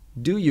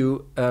 Do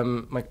you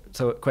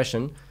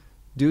question,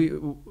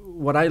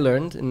 what I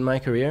learned in my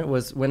career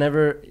was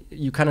whenever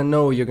you kind of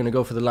know you're going to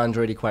go for the lunge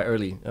already quite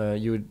early,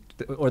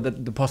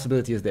 the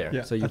possibility is there.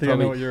 Yeah, So you I think I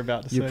know what you're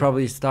about to say. You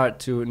probably start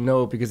to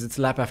know, because it's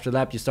lap after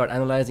lap, you start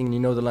analyzing and you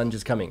know the lunge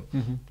is coming.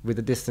 With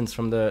the distance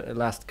from the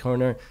last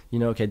corner, you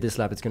know, okay, this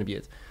lap it's going to be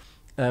it.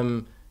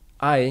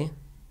 I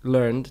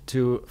learned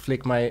to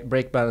flick my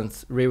brake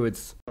balance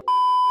rearwards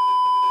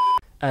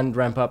and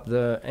ramp up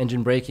the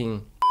engine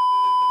braking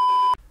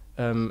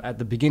at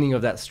the beginning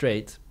of that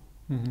straight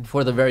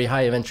for the very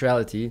high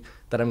eventuality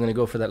that I'm going to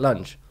go for that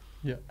lunge.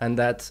 Yeah. And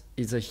that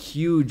is a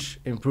huge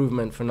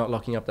improvement for not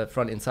locking up that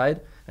front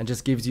inside, and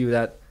just gives you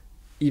that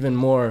even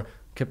more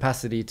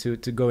capacity to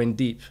go in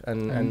deep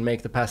and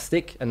make the pass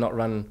stick and not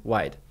run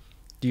wide.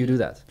 Do you do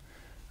that?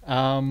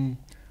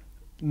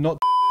 Not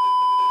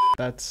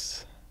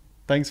That's...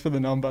 Thanks for the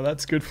number.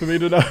 That's good for me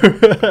to know.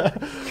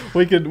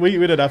 we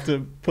don't have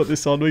to put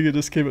this on. We could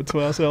just keep it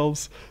to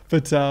ourselves.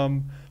 But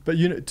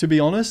you know, to be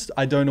honest,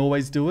 I don't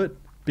always do it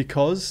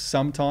because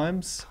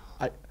sometimes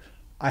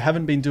I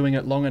haven't been doing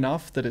it long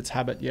enough that it's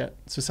habit yet.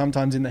 So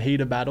sometimes in the heat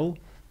of battle,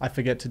 I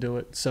forget to do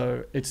it.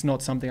 So it's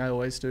not something I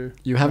always do.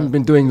 You haven't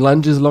been doing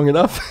lunges long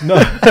enough? No.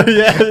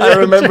 yeah, I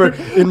remember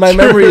in my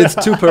memory it's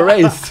 2 per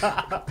race.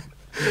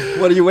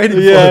 What are you waiting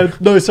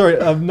for? No, sorry.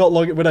 Not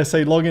long. When I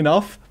say long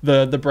enough,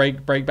 the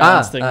brake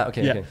balance thing.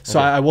 Okay, yeah. okay. So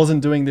I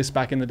wasn't doing this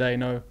back in the day.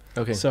 No.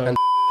 Okay. So and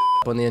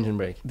on the engine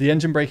brake. The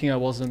engine braking I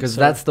wasn't. Because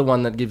that's the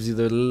one that gives you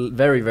the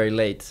very, very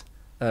late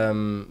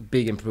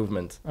big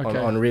improvement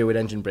on rearward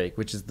engine brake,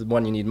 which is the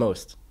one you need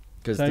most.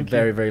 Because the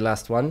very, very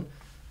last one.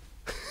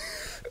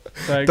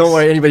 Thanks. Don't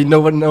worry, anybody.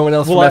 No one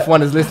else from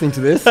F1 is listening to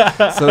this,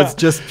 so it's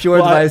just pure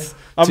advice.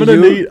 I'm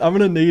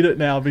gonna need it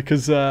now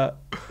because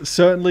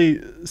certainly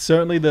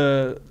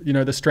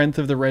the strength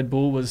of the Red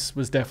Bull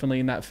was definitely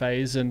in that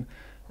phase, and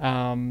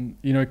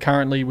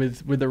currently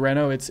with the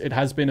Renault it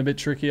has been a bit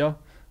trickier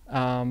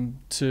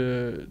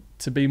to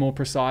be more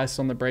precise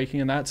on the braking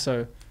and that,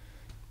 so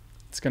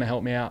it's gonna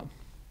help me out.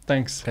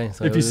 Thanks. Okay,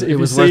 so if you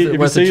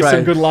see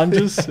some good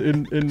lunges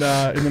in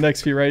the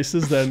next few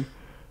races, then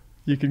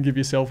you can give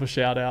yourself a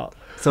shout out.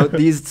 So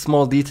these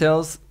small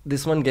details,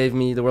 this one gave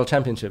me the World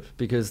Championship,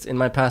 because in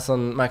my pass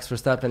on Max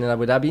Verstappen in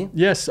Abu Dhabi.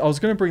 Yes, I was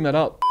going to bring that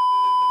up.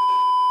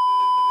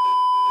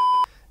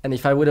 And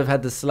if I would have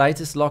had the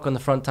slightest lock on the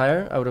front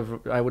tire, I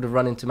would have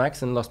run into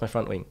Max and lost my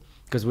front wing,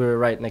 because we were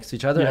right next to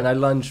each other, and I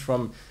lunged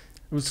from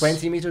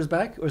 20 meters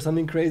back or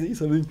something crazy,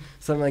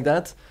 something like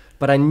that.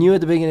 But I knew at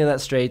the beginning of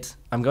that straight,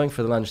 I'm going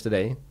for the lunge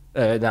today.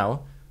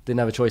 Now didn't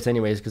have a choice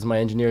anyways, because my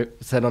engineer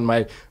said on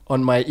my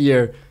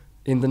ear,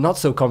 in the not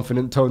so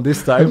confident tone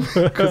this time,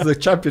 because the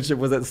championship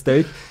was at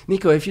stake,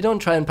 Nico, if you don't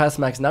try and pass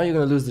Max now, you're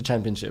going to lose the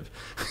championship.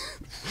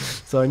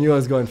 So I knew I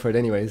was going for it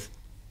anyways.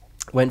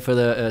 Went for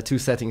the 2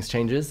 settings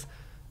changes,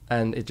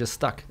 and it just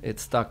stuck. It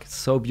stuck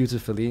so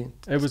beautifully.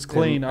 It was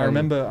clean. I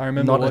remember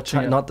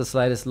watching it. Not the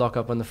slightest lock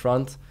up on the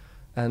front.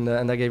 And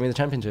that gave me the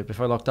championship. If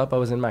I locked up, I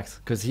was in Max,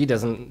 because he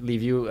doesn't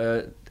leave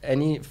you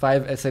any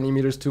 5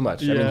 centimeters too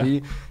much. Yeah. I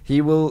mean, he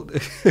will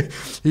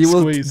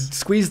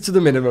squeeze to the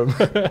minimum.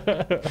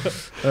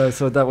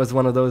 So that was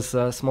one of those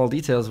small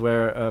details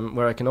where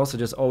I can also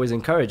just always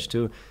encourage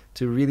to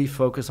really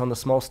focus on the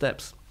small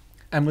steps.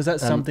 And was that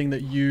something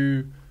that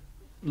you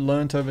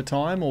learnt over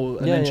time, or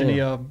an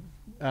engineer?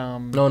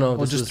 No.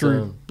 Or just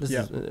through.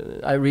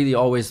 I really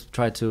always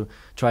try to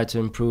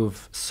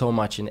improve so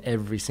much in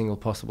every single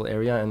possible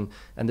area,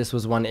 and this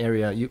was one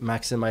area,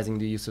 maximizing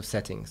the use of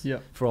settings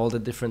for all the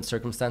different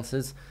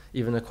circumstances,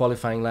 even a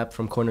qualifying lap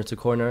from corner to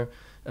corner,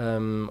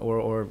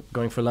 or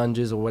going for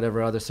lunges or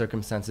whatever other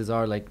circumstances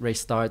are, like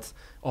race starts,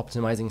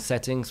 optimizing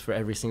settings for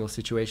every single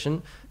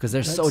situation, because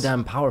they're so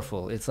damn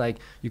powerful. It's like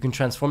you can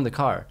transform the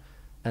car,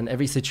 and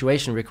every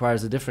situation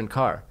requires a different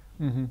car.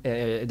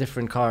 A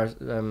different car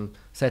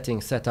setting,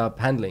 setup,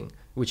 handling,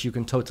 which you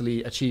can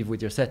totally achieve with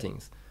your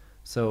settings.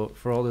 So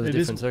for all those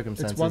different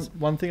circumstances. It's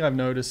one thing I've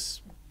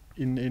noticed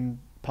in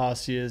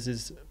past years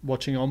is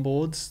watching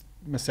onboards,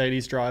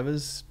 Mercedes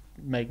drivers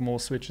make more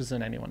switches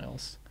than anyone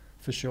else,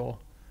 for sure.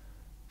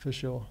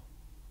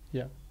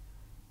 Yeah.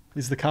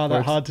 Is the car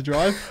that hard to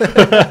drive?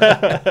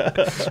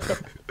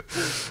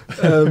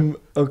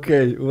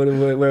 Okay,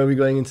 where are we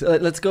going into?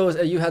 Let's go.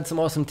 You had some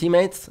awesome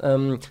teammates,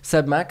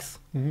 Seb, Max.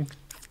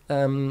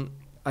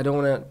 I don't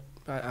want to.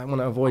 I want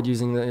to avoid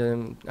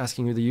using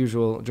asking you the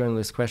usual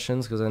journalist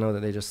questions, because I know that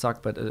they just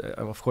suck. But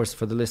of course,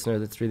 for the listener,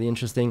 that's really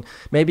interesting.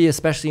 Maybe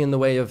especially in the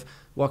way of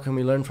what can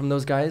we learn from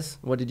those guys.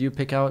 What did you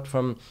pick out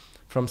from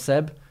from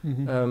Seb.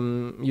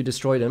 Mm-hmm. You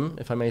destroyed him,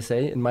 if I may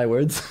say, in my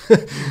words,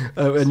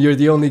 and you're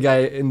the only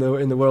guy in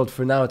the world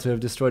for now to have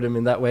destroyed him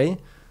in that way.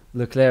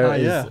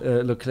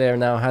 Leclerc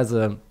now has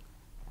a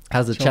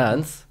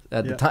chance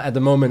at the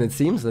moment, it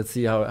seems. Let's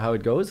see how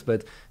it goes,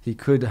 but he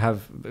could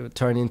have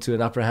turned into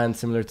an upper hand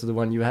similar to the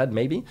one you had,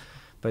 maybe.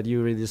 But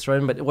you really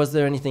destroyed him. But was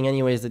there anything,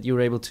 anyways, that you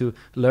were able to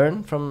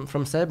learn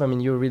from Seb? I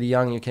mean, you were really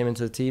young. You came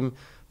into the team.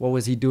 What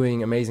was he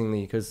doing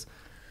amazingly? Because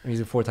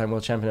he's a 4-time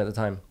world champion at the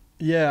time.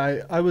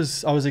 Yeah, I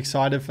was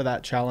excited for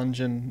that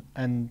challenge and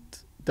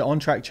the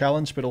on-track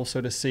challenge, but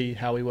also to see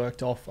how he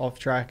worked off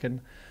track.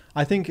 And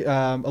I think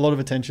a lot of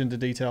attention to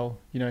detail.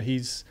 You know,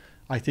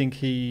 I think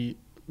he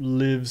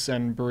lives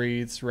and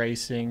breathes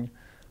racing.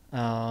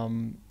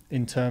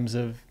 In terms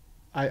of,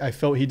 I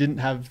felt he didn't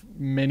have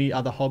many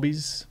other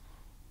hobbies.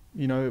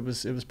 You know, it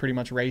was pretty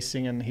much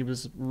racing, and he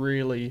was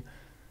really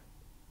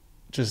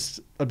just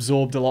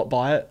absorbed a lot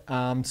by it.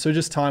 So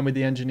just time with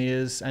the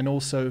engineers, and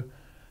also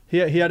he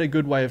had a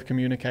good way of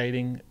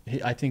communicating.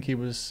 I think he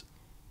was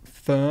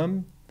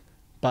firm,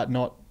 but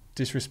not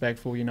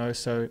disrespectful, you know.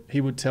 So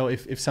he would tell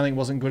if something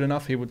wasn't good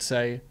enough, he would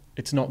say,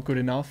 it's not good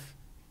enough,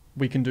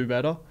 we can do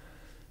better.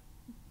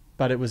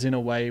 But it was in a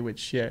way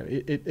which,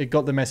 it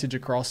got the message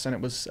across, and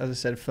it was, as I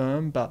said,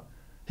 firm, but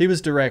he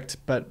was direct,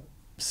 but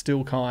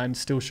still kind,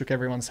 still shook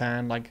everyone's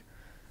hand. Like,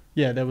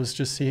 there was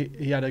just,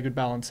 he had a good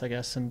balance, I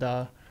guess. And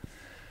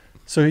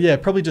so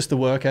probably just the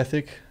work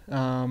ethic,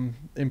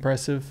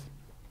 impressive.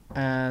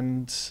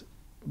 And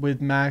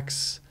with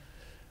Max,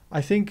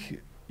 I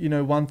think, you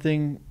know, one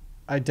thing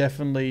I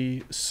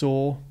definitely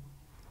saw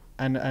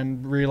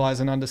and realize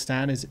and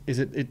understand is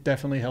it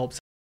definitely helps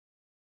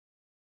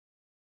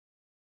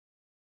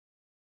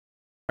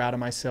out of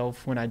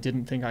myself when I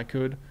didn't think I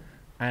could,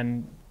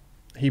 and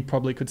he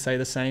probably could say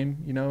the same,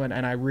 you know, and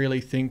I really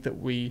think that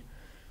we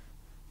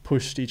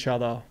pushed each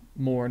other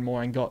more and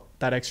more and got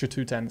that extra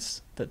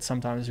 2/10 that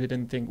sometimes we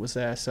didn't think was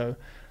there. So,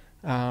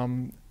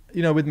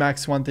 you know, with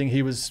Max, one thing,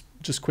 he was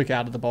just quick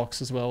out of the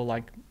box as well,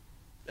 like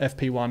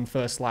FP1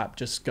 first lap,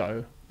 just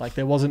go. Like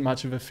there wasn't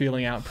much of a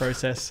feeling out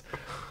process.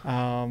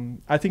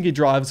 I think he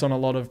drives on a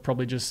lot of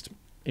probably just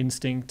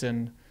instinct,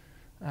 and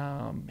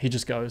he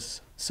just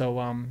goes. So,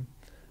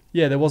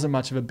 there wasn't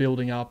much of a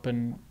building up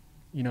and,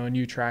 you know, a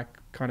new track,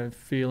 kind of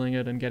feeling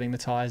it and getting the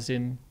tyres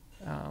in.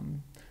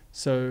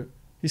 So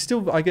he's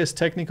still, I guess,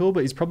 technical,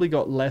 but he's probably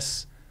got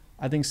less.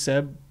 I think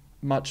Seb,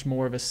 much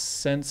more of a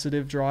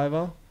sensitive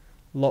driver,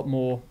 a lot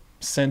more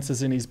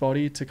sensors in his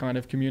body to kind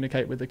of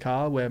communicate with the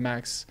car, where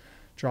Max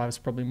drives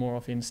probably more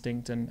off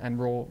instinct and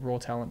raw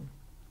talent.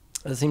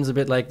 It seems a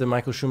bit like the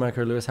Michael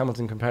Schumacher-Lewis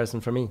Hamilton comparison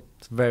for me.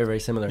 It's very,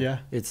 very similar. Yeah.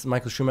 It's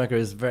Michael Schumacher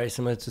is very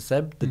similar to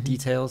Seb. The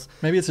details.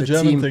 Maybe it's a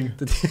German thing.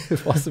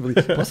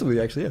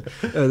 Possibly, actually, yeah.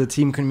 The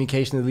team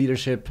communication, the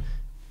leadership,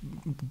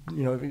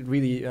 you know,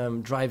 really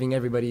driving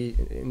everybody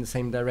in the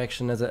same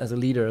direction as a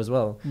leader as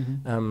well.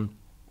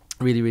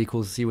 Really, really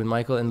cool to see with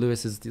Michael. And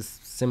Lewis is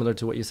similar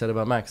to what you said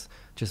about Max.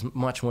 Just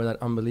much more that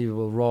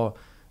unbelievable raw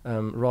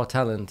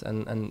talent,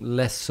 and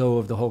less so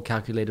of the whole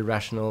calculated,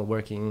 rational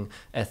working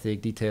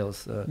ethic,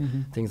 details,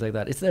 things like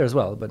that. It's there as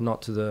well, but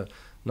not to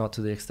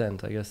the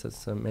extent. I guess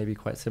that's maybe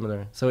quite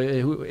similar. So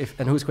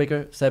who's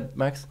quicker, Seb,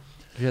 Max?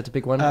 If you had to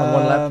pick one on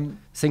one lap,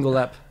 single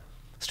lap,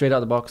 straight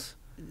out the box.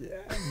 Yeah,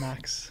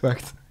 Max.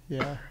 Max.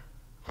 Yeah.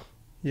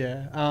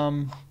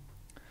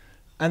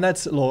 And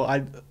that's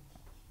I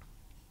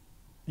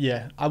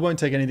won't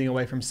take anything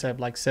away from Seb.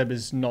 Like, Seb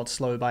is not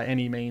slow by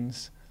any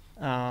means.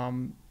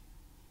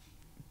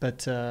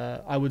 But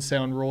I would say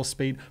on raw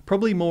speed,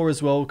 probably more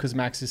as well, because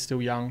Max is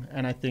still young.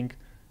 And I think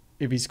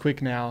if he's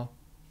quick now,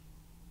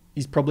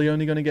 he's probably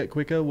only going to get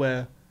quicker,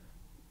 where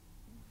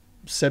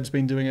Seb's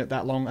been doing it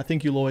that long. I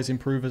think you'll always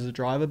improve as a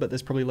driver, but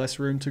there's probably less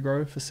room to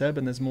grow for Seb,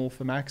 and there's more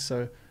for Max.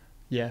 So,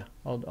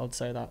 I'd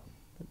say that.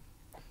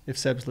 If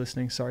Seb's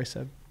listening, sorry,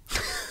 Seb.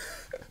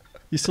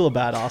 You're still a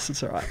badass.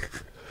 It's all right.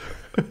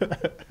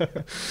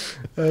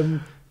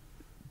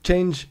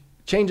 Change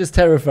is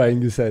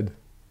terrifying, you said.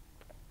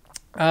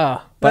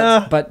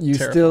 But you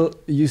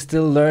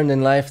still learn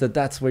in life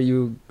that's where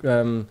you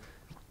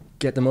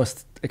get the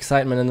most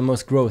excitement and the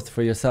most growth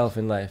for yourself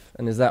in life.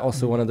 And is that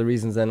also one of the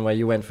reasons then why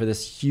you went for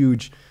this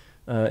huge,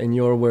 in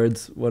your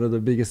words, one of the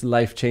biggest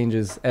life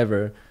changes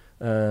ever,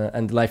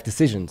 and life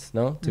decisions,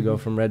 no? To go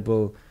from Red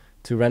Bull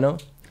to Renault?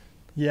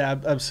 Yeah,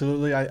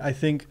 absolutely. I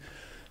think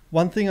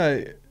one thing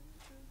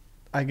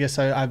I guess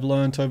I've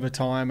learned over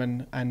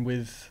time and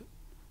with,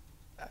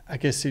 I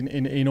guess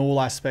in all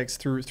aspects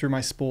through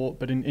my sport,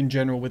 but in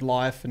general with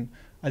life, and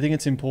I think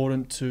it's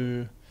important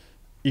to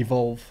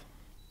evolve.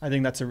 I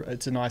think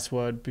it's a nice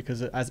word,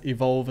 because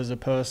evolve as a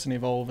person,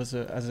 evolve as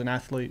an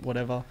athlete,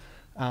 whatever,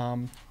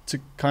 to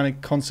kind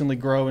of constantly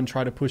grow and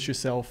try to push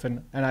yourself.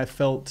 And I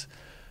felt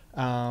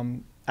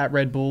at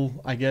Red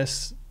Bull, I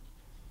guess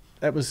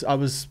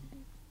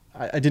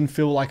I didn't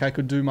feel like I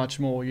could do much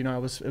more. You know,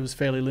 it was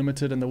fairly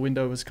limited, and the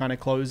window was kind of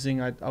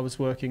closing. I was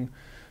working,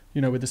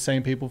 you know, with the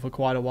same people for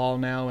quite a while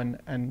now,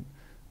 and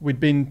we'd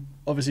been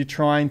obviously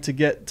trying to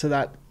get to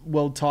that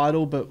world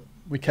title, but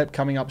we kept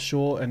coming up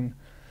short. And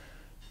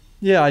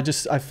yeah,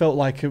 I felt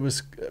like it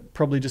was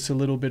probably just a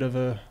little bit of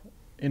a,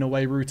 in a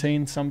way,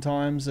 routine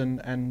sometimes,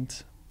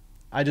 and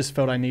I just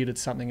felt I needed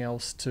something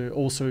else to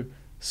also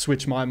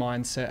switch my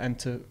mindset and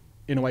to,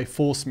 in a way,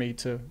 force me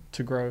to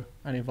grow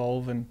and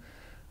evolve, and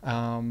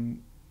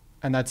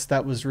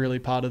that was really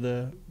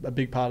a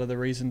big part of the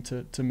reason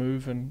to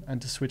move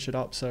and to switch it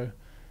up. So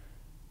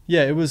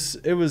yeah, it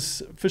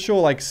was for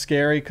sure like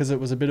scary because it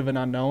was a bit of an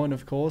unknown,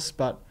 of course,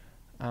 but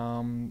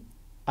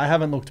I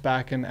haven't looked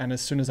back, and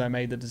as soon as I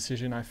made the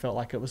decision, I felt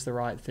like it was the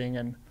right thing,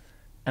 and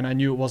I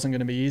knew it wasn't going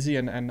to be easy,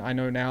 and I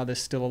know now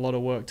there's still a lot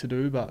of work to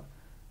do, but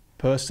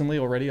personally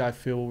already I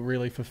feel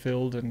really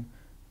fulfilled, and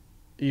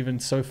even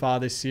so far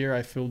this year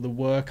I feel the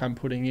work I'm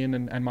putting in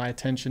and my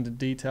attention to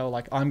detail,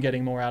 like I'm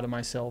getting more out of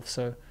myself,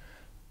 so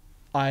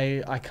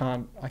I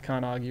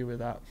can't argue with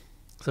that.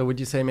 So would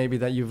you say maybe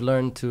that you've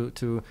learned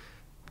to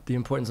the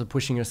importance of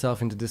pushing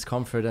yourself into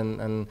discomfort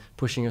and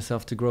pushing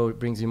yourself to grow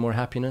brings you more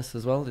happiness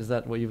as well? Is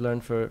that what you've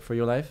learned for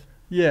your life?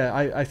 Yeah,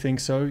 I think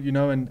so,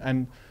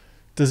 and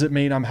does it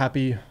mean I'm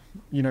happy,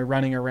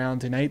 running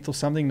around in 8th or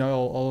something?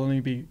 No, I'll only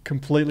be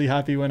completely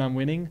happy when I'm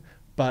winning,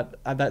 but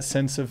at that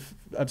sense of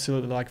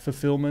absolutely like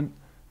fulfillment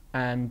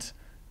and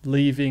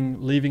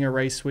leaving a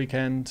race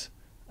weekend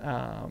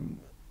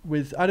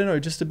with, I don't know,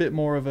 just a bit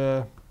more of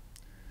a,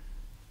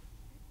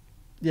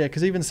 yeah,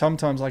 because even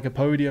sometimes like a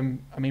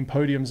podium, I mean,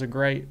 podiums are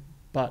great,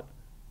 but,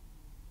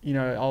 I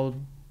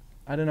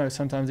don't know,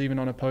 sometimes even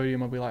on a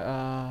podium I'll be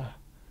like,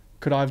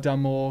 could I have done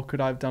more? Could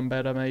I have done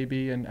better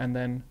maybe? And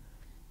then,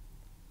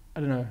 I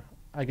don't know,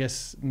 I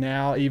guess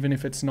now, even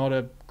if it's not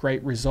a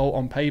great result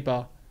on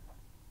paper,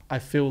 I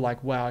feel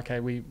like, wow, okay,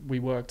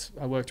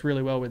 I worked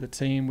really well with the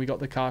team. We got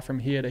the car from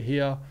here to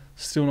here,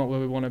 still not where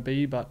we want to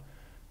be, but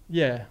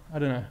yeah, I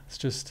don't know. It's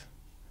just,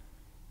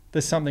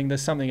 there's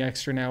something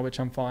extra now, which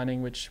I'm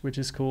finding, which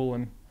is cool.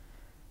 And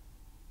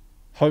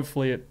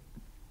hopefully it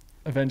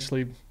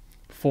eventually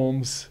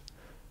forms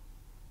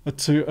a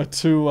two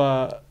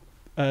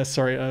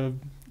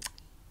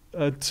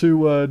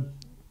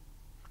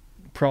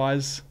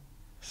prize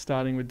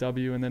starting with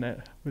W and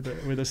then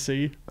with a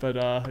C. But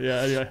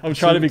yeah, I'm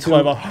trying to be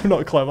clever. I'm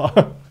not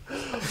clever.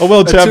 A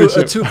world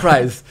championship. A two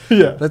prize.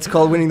 Yeah. Let's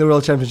call winning the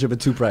world championship a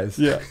two prize.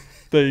 Yeah.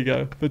 There you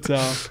go. But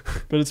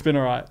it's been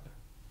all right.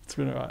 It's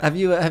been all right.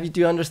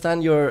 Do you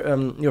understand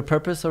your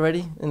purpose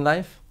already in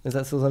life? Is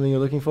that still something you're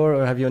looking for,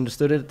 or have you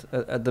understood it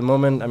at the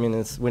moment? I mean,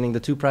 it's winning the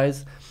two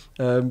prize,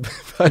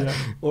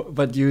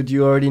 but do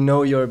you already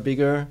know your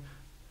bigger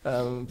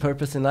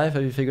purpose in life?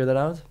 Have you figured that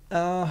out?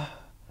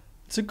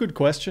 It's a good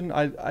question.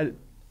 I've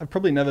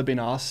probably never been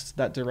asked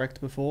that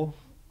direct before.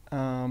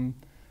 I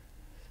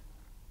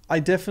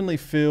definitely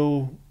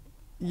feel,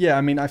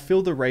 I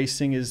feel the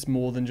racing is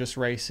more than just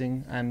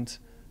racing, and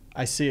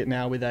I see it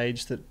now with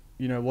age that,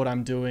 what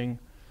I'm doing,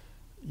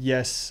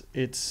 yes,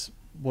 it's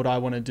what I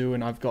want to do,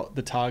 and I've got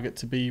the target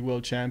to be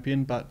world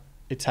champion, but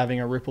it's having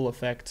a ripple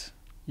effect,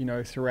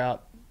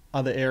 throughout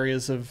other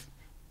areas of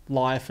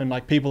life, and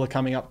like people are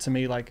coming up to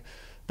me, like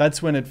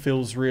that's when it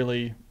feels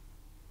really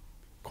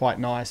quite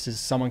nice, is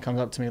someone comes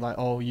up to me like,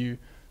 oh, you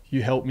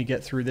helped me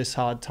get through this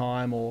hard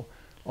time, or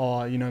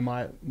oh,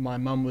 my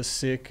mum was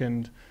sick,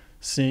 and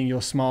seeing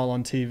your smile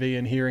on TV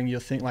and hearing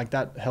your thing, like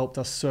that helped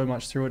us so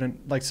much through it,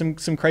 and like some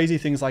crazy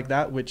things like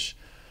that, which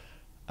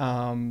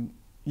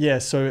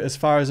so as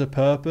far as a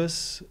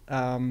purpose,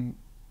 I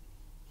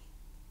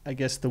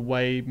guess the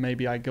way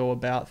maybe I go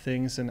about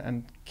things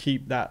and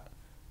keep that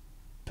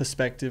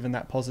perspective and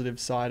that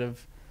positive side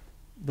of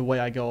the way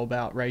I go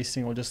about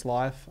racing or just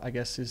life, I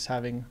guess, is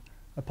having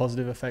a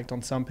positive effect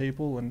on some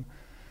people. And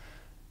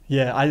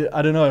yeah,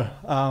 I don't know.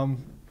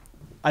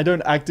 I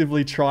don't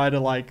actively try to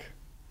like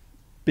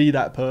be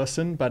that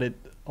person, but it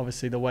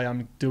obviously the way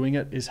I'm doing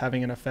it is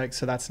having an effect.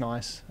 So that's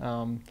nice.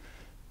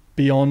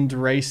 Beyond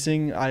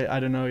racing, I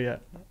don't know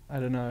yet. I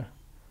don't know.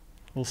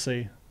 We'll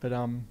see. But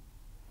I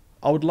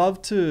would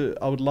love to,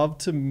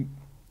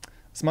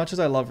 as much as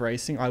I love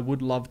racing, I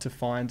would love to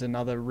find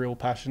another real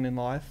passion in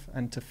life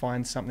and to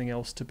find something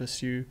else to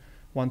pursue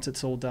once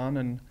it's all done.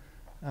 And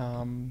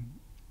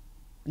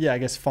I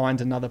guess find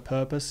another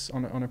purpose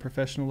on a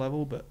professional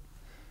level, but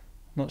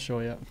not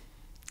sure yet.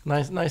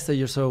 Nice that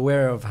you're so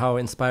aware of how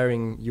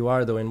inspiring you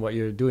are, though, in what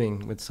you're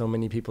doing with so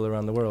many people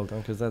around the world,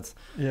 because that's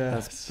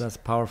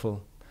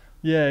powerful.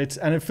 Yeah,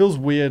 it feels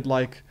weird,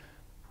 like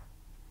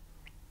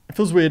it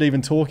feels weird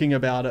even talking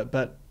about it,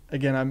 but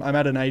again, I'm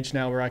at an age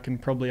now where I can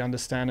probably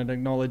understand and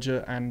acknowledge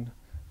it, and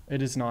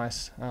it is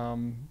nice.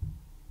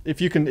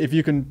 If you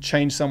can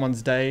change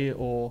someone's day,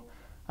 or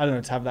I don't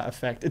know, to have that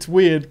effect. It's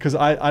weird because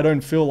I don't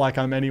feel like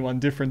I'm anyone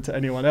different to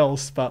anyone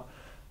else, but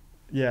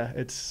yeah,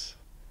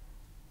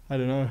 I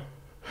don't know.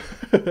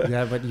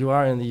 Yeah, but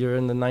you're in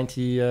the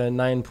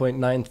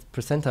 99.9th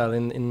percentile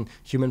in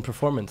human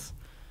performance.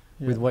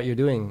 with what you're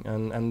doing,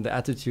 and the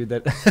attitude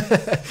that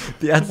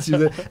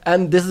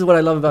and this is what I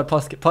love about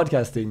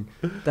podcasting,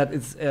 that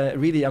it's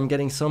really, I'm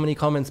getting so many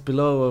comments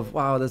below of,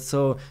 wow, that's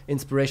so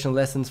inspirational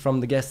lessons from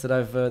the guests that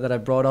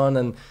I've brought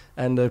on,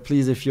 and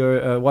please, if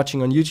you're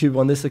watching on YouTube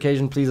on this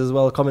occasion, please as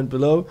well comment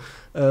below,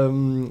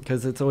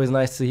 because it's always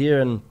nice to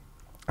hear, and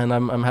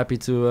I'm happy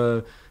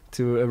to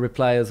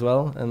reply as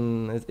well,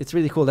 and it's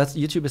really cool.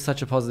 YouTube is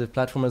such a positive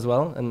platform as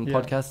well, and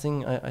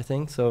podcasting, I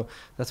think so.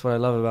 That's what I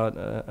love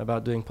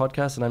about doing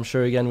podcasts, and I'm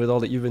sure again with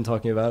all that you've been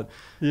talking about,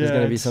 there's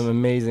going to be some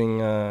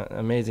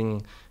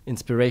amazing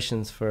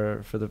inspirations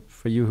for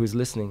you who's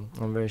listening.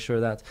 I'm very sure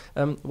that.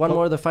 One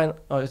more, the final.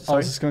 Oh, sorry. I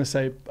was just going to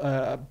say,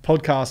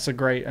 podcasts are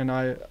great, and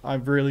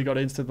I've really got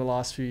into the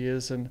last few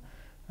years, and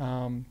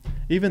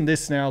even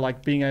this now,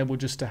 like being able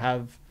just to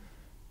have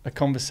a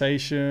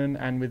conversation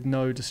and with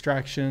no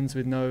distractions,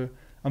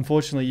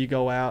 unfortunately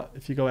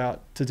if you go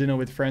out to dinner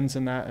with friends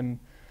and that, and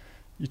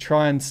you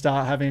try and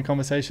start having a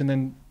conversation,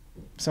 then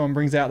someone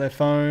brings out their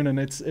phone, and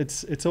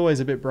it's always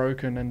a bit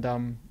broken. And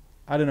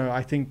I don't know,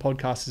 I think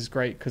podcast is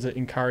great because it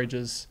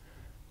encourages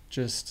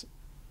just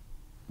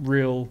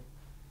real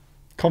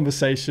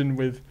conversation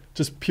with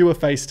just pure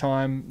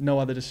FaceTime, no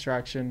other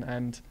distraction.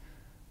 And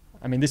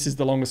I mean, this is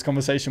the longest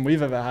conversation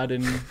we've ever had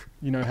in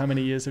how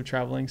many years of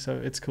traveling, so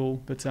it's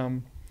cool. But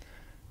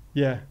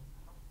yeah.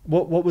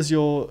 What was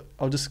your,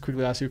 I'll just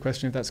quickly ask you a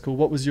question if that's cool.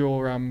 What was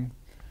your,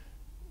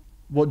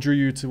 what drew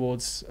you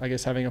towards, I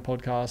guess, having a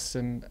podcast,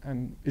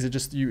 and is it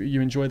just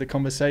you enjoy the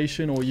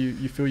conversation, or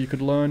you feel you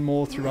could learn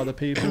more through other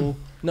people?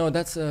 No,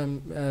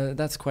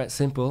 that's quite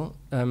simple.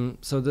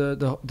 So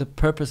the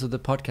purpose of the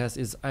podcast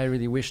is, I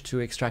really wish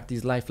to extract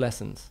these life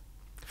lessons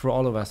for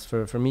all of us,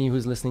 for me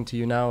who's listening to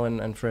you now,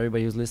 and for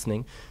everybody who's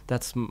listening.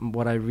 That's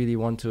what I really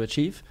want to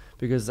achieve,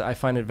 because I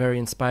find it very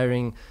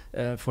inspiring.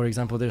 For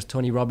example, there's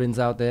Tony Robbins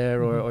out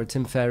there, or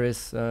Tim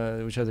Ferriss,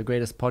 which are the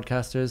greatest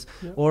podcasters.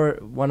 Yep. Or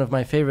one of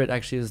my favorite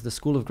actually is The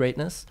School of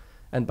Greatness.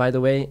 And by the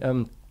way,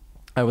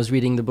 I was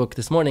reading the book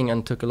this morning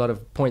and took a lot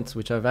of points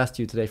which I've asked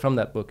you today from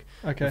that book,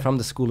 from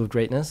The School of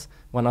Greatness.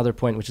 One other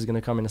point which is going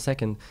to come in a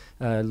second,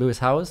 Lewis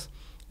Howes.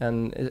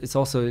 And it's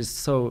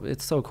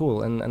so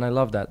cool, and I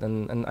love that,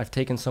 and I've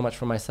taken so much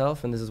from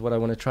myself, and this is what I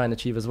want to try and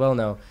achieve as well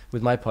now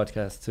with my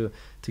podcast,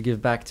 to give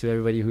back to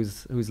everybody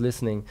who's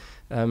listening,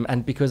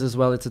 and because as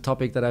well it's a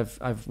topic that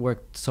I've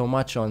worked so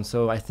much on,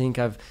 so I think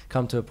I've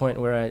come to a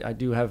point where I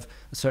do have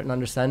certain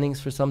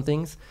understandings for some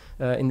things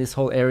in this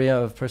whole area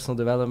of personal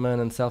development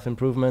and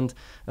self-improvement,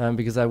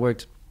 because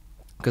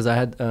I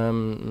had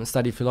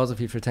studied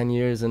philosophy for 10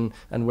 years and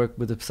worked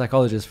with a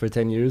psychologist for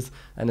 10 years,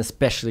 and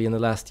especially in the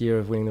last year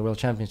of winning the World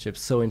Championships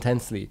so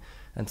intensely.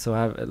 And so I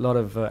have a lot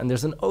of, and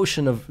there's an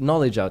ocean of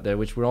knowledge out there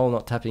which we're all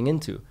not tapping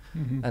into.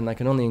 And I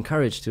can only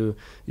encourage we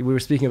were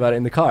speaking about it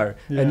in the car,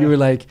 and you were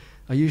like,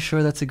 are you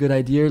sure that's a good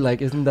idea?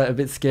 Like, isn't that a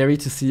bit scary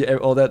to see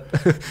all that,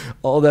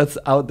 all that's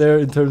out there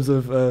in terms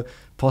of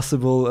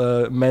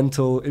possible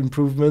mental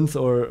improvements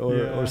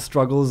or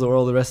struggles or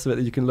all the rest of it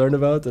that you can learn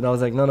about? And I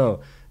was like, no.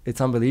 It's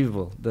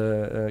unbelievable,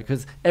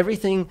 because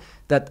everything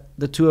that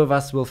the two of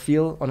us will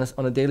feel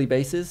on a daily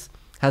basis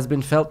has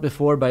been felt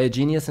before by a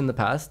genius in the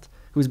past,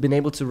 who's been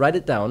able to write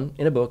it down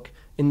in a book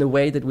in the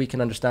way that we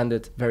can understand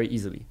it very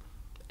easily.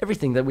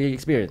 Everything that we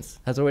experience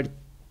has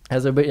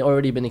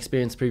already been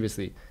experienced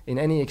previously in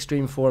any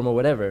extreme form or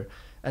whatever.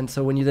 And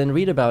so when you then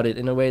read about it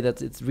in a way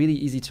that it's really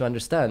easy to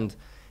understand,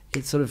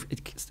 it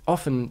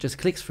often just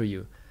clicks for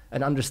you.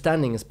 And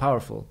understanding is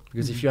powerful,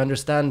 because if you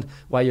understand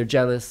why you're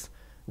jealous,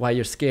 why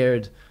you're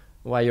scared,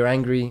 why you're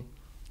angry,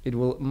 it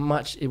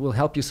will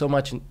help you so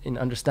much in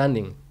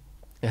understanding.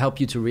 It'll help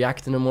you to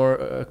react in a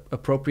more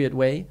appropriate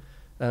way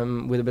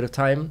with a bit of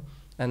time,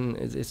 and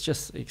it's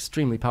just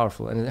extremely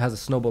powerful, and it has a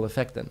snowball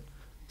effect then.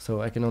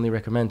 So I can only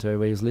recommend to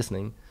everybody who's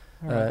listening.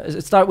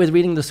 Start with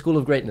reading The School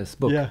of Greatness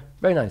book. Yeah.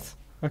 Very nice.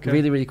 Okay.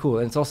 Really, really cool.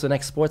 And it's also an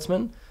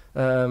ex-sportsman,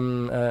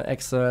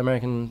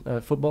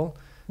 ex-American football.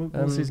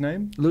 What's his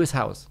name? Lewis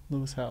Howes.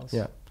 Lewis Howes.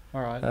 Yeah.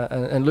 All right.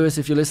 And Lewis,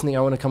 if you're listening,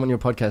 I want to come on your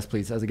podcast,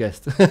 please, as a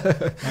guest. All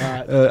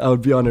right. I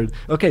would be honored.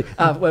 Okay.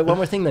 One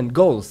more thing then.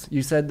 Goals.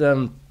 You said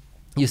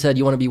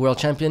you want to be world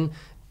champion.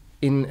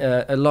 In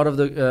a lot of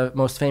the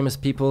most famous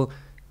people,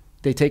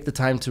 they take the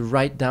time to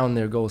write down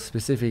their goals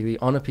specifically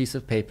on a piece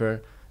of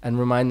paper and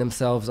remind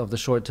themselves of the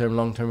short-term,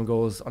 long-term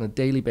goals on a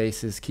daily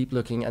basis. Keep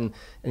looking, and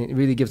it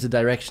really gives a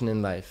direction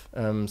in life.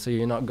 So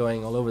you're not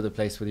going all over the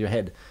place with your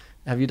head.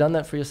 Have you done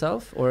that for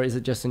yourself, or is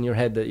it just in your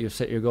head that you've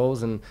set your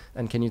goals, and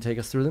can you take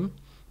us through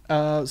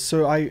them?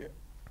 So I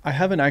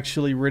haven't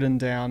actually written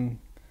down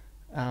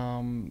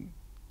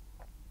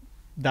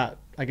that,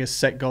 I guess,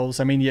 set goals.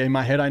 I mean, yeah, in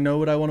my head I know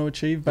what I want to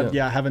achieve, but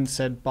I haven't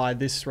said by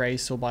this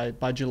race or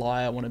by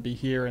July I want to be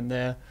here and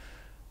there.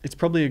 It's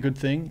probably a good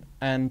thing.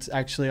 And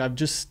actually I've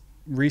just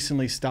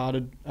recently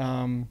started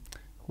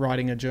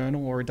writing a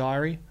journal or a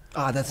diary.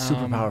 Ah, that's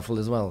super powerful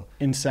as well.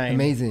 Insane.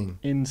 Amazing.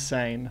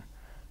 Insane.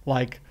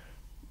 Like,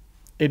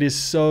 it is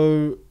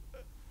so,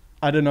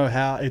 I don't know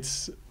how,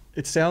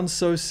 it sounds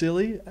so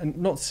silly, and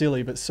not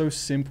silly, but so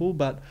simple.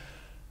 But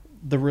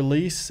the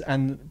release,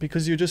 and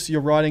because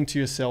you're writing to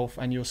yourself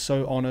and you're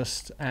so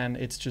honest, and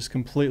it's just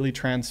completely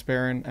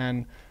transparent,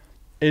 and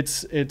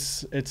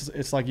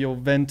it's like you're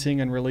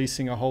venting and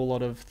releasing a whole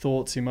lot of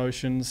thoughts,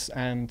 emotions,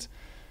 and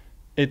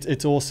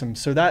it's awesome.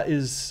 So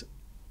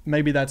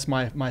maybe that's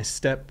my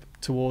step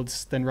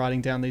towards then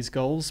writing down these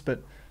goals,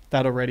 but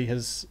that already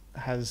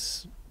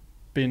has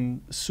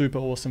been super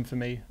awesome for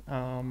me,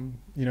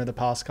 the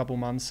past couple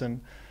months.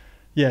 And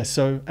yeah,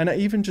 so, and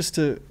even just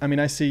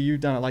I see you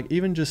done it, like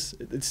even just,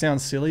 it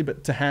sounds silly,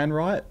 but to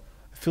handwrite, it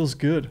feels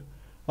good.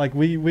 Like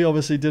we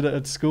obviously did it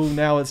at school.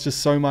 Now it's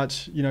just so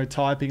much,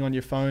 typing on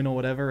your phone or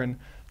whatever, and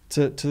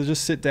to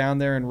just sit down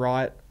there and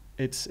write,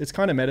 it's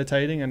kind of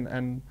meditating,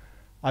 and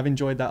I've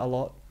enjoyed that a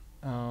lot.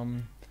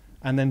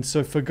 And then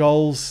so for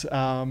goals,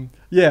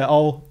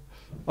 I'll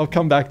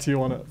come back to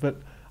you on it. But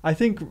I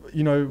think,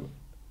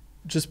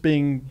 just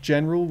being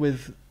general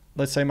with,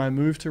 let's say, my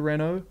move to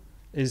Renault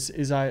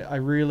is I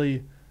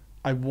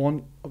want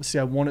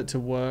it to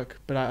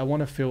work, but I want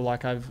to feel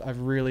like I've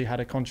really had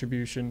a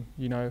contribution,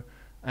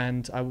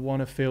 and I want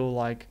to feel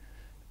like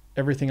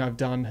everything I've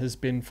done has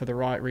been for the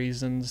right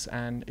reasons,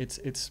 and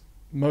it's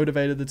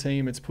motivated the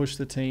team, it's pushed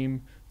the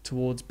team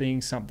towards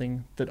being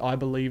something that I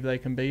believe they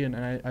can be, and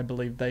I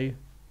believe they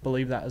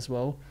believe that as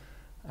well.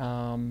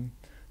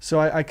 So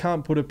I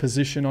can't put a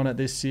position on it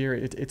this year.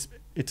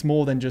 It's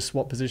more than just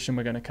what position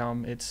we're going to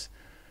come. It's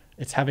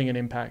having an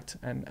impact.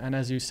 And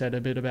as you said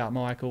a bit about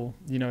Michael,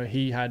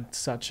 he had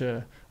such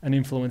an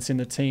influence in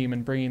the team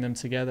and bringing them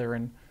together.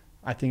 And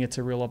I think it's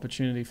a real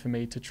opportunity for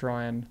me to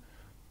try and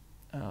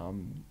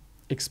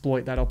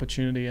exploit that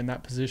opportunity and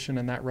that position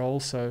and that role.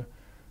 So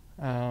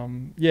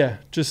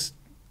just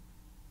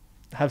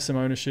have some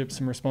ownership,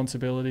 some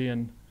responsibility,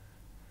 and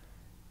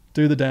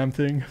do the damn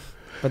thing.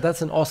 But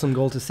that's an awesome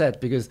goal to set,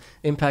 because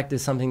impact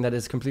is something that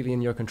is completely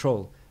in your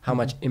control, how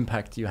much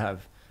impact you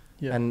have.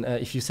 Yeah. And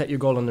if you set your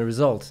goal on the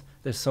result,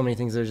 there's so many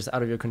things that are just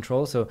out of your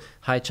control. So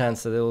high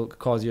chance that it'll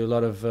cause you a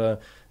lot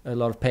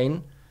of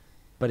pain.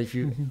 But if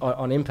you are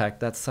on impact,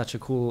 that's such a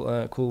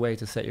cool way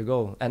to set your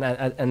goal.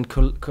 And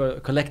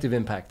collective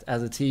impact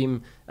as a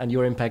team, and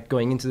your impact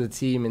going into the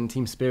team and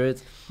team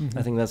spirit.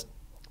 I think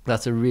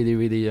that's a really,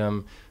 really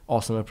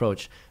awesome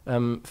approach.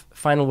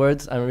 Final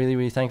words. I'm really,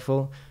 really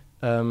thankful.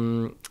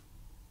 Final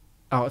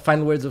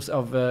words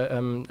of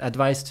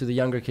advice to the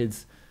younger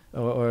kids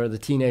or the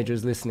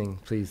teenagers listening,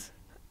 please.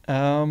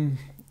 I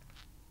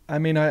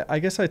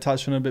guess I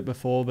touched on it a bit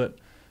before, but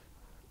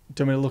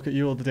do you want me to look at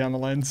you or down the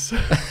lens?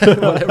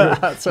 Whatever.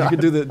 That's right. You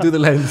can do the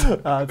lens.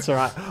 That's all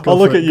right. I'll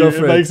look at you.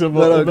 It makes it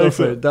more. No, go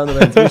for it. Down the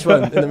lens. Which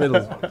one? In the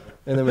middle.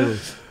 In the middle.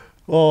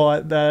 Oh,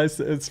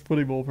 it's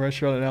putting more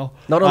pressure on it now.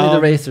 Not only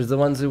the racers, the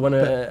ones who want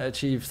to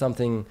achieve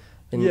something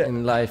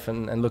in life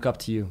and look up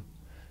to you.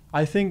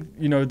 I think,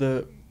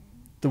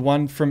 the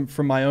one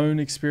from my own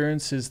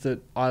experience is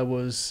that I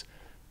was,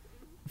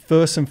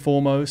 first and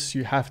foremost,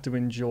 you have to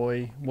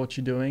enjoy what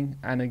you're doing.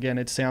 And again,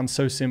 it sounds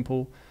so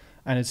simple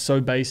and it's so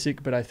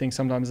basic, but I think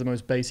sometimes the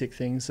most basic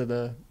things are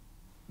the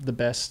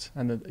best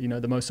and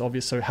the most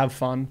obvious. So have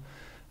fun.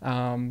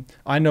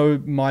 I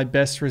know my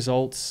best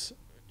results,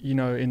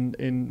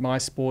 in my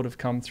sport have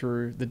come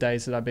through the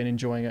days that I've been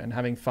enjoying it and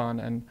having fun.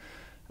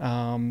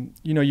 And,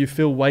 you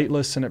feel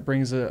weightless, and it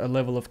brings a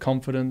level of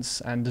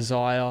confidence and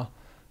desire.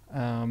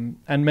 And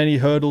many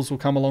hurdles will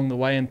come along the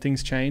way and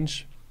things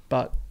change,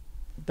 but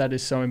that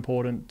is so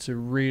important to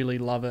really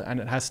love it. And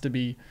it has to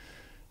be,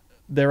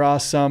 there are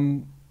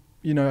some,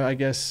 I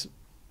guess,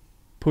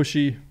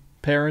 pushy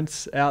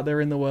parents out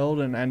there in the world,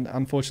 and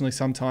unfortunately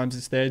sometimes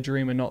it's their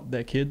dream and not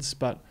their kids,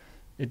 but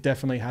it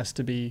definitely has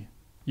to be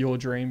your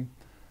dream.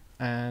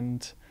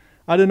 And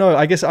I don't know,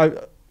 I guess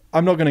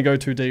I'm not going to go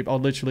too deep. I'll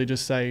literally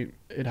just say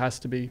it has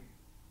to be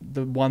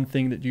the one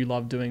thing that you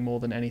love doing more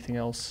than anything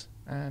else.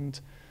 And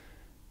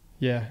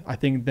yeah, I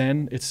think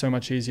then it's so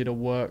much easier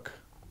to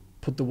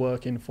put the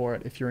work in for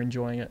it if you're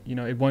enjoying it.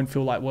 It won't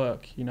feel like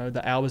work.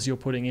 The hours you're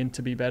putting in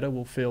to be better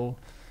will feel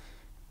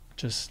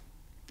just,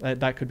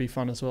 that could be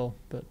fun as well.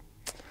 But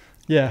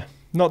yeah,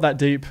 not that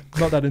deep,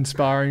 not that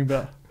inspiring,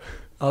 but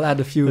I'll add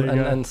a few.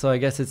 And so I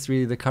guess it's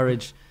really the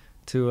courage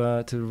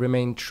to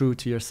remain true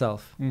to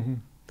yourself.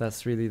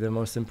 That's really the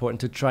most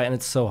important, to try. And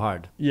it's so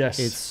hard. Yes.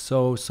 It's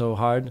so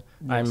hard.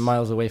 Yes. I'm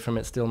miles away from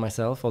it still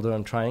myself, although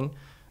I'm trying.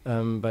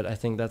 But I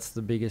think that's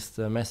the biggest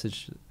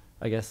message,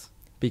 I guess.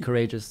 Be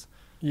courageous.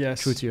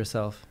 Yes. True to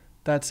yourself.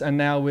 And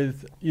now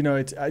with,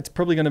 it's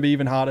probably going to be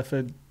even harder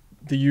for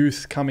the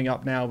youth coming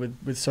up now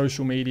with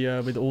social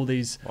media, with all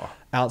these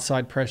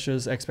outside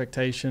pressures,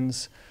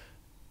 expectations.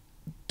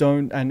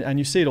 And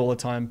you see it all the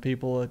time.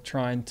 People are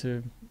trying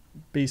to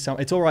be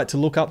it's all right to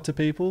look up to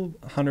people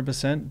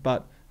 100%,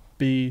 but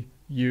be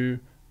you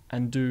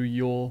and do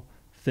your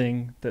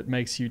thing that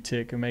makes you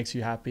tick and makes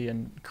you happy,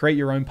 and create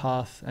your own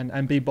path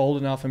and be bold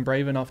enough and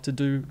brave enough to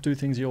do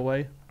things your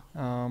way.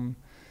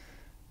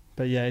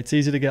 But yeah, it's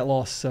easy to get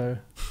lost. So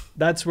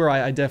that's where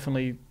I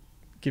definitely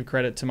give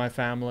credit to my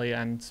family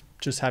and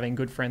just having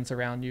good friends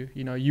around you.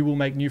 You will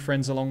make new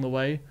friends along the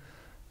way.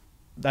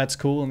 That's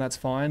cool and that's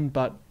fine,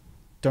 but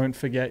don't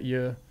forget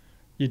your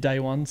your day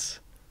ones,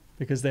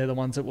 because they're the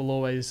ones that will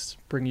always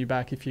bring you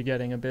back if you're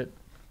getting a bit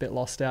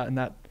lost out in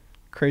that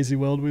crazy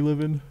world we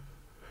live in.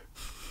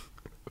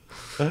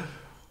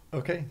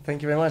 Okay,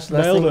 thank you very much.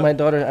 Last Nailed thing, it. my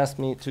daughter asked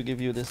me to give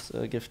you this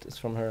gift. It's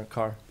from her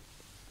car.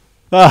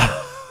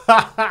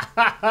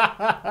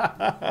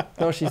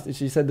 No,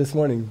 she said this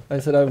morning. I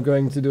said I'm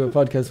going to do a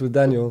podcast with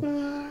Daniel,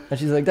 and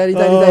she's like, Daddy,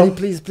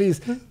 please,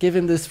 give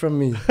him this from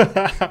me.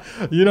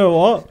 You know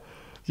what?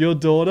 Your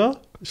daughter,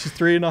 she's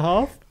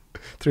 3.5.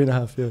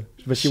 3.5, yeah.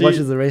 But she She-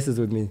 watches the races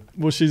with me.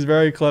 Well, she's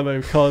very clever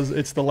because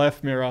it's the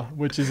left mirror,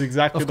 which is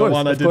exactly Of the course,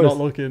 one I of did course, not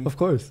look in. Of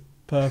course.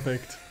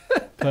 Perfect.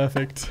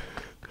 Perfect.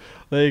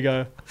 There you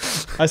go.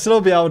 I still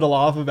will be able to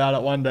laugh about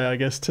it one day. I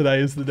guess today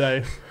is the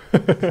day.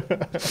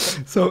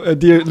 So,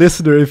 dear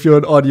listener, if you're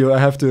on audio, I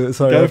have to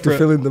Go for it.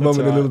 fill in the That's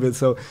moment a all little bit.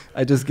 So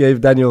I just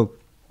gave Daniel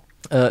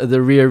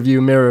the rear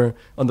view mirror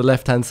on the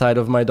left-hand side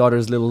of my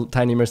daughter's little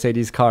tiny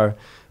Mercedes car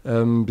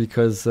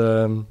because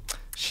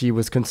she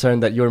was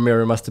concerned that your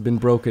mirror must have been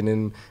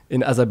broken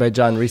in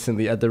Azerbaijan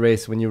recently at the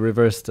race when you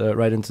reversed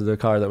right into the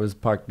car that was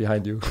parked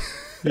behind you.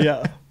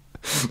 Yeah.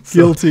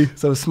 Guilty.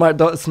 So smart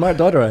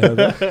daughter I have.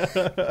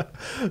 Huh?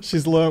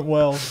 She's learnt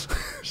well.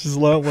 She's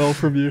learnt well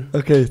from you.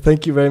 Okay,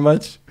 thank you very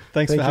much.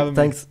 Thanks for having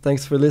me.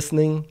 Thanks for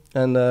listening,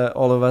 and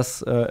all of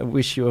us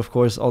wish you, of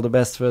course, all the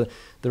best for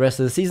the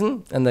rest of the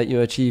season, and that you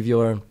achieve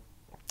your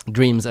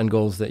dreams and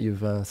goals that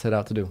you've set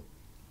out to do.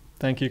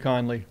 Thank you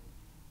kindly.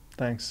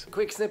 Thanks.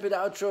 Quick snippet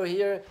outro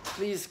here.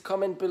 Please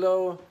comment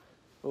below.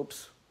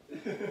 Oops.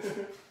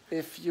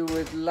 If you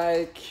would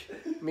like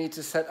me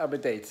to set up a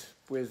date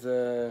with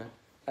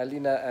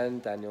Alina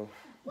and Daniel.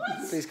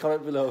 Please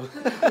comment below.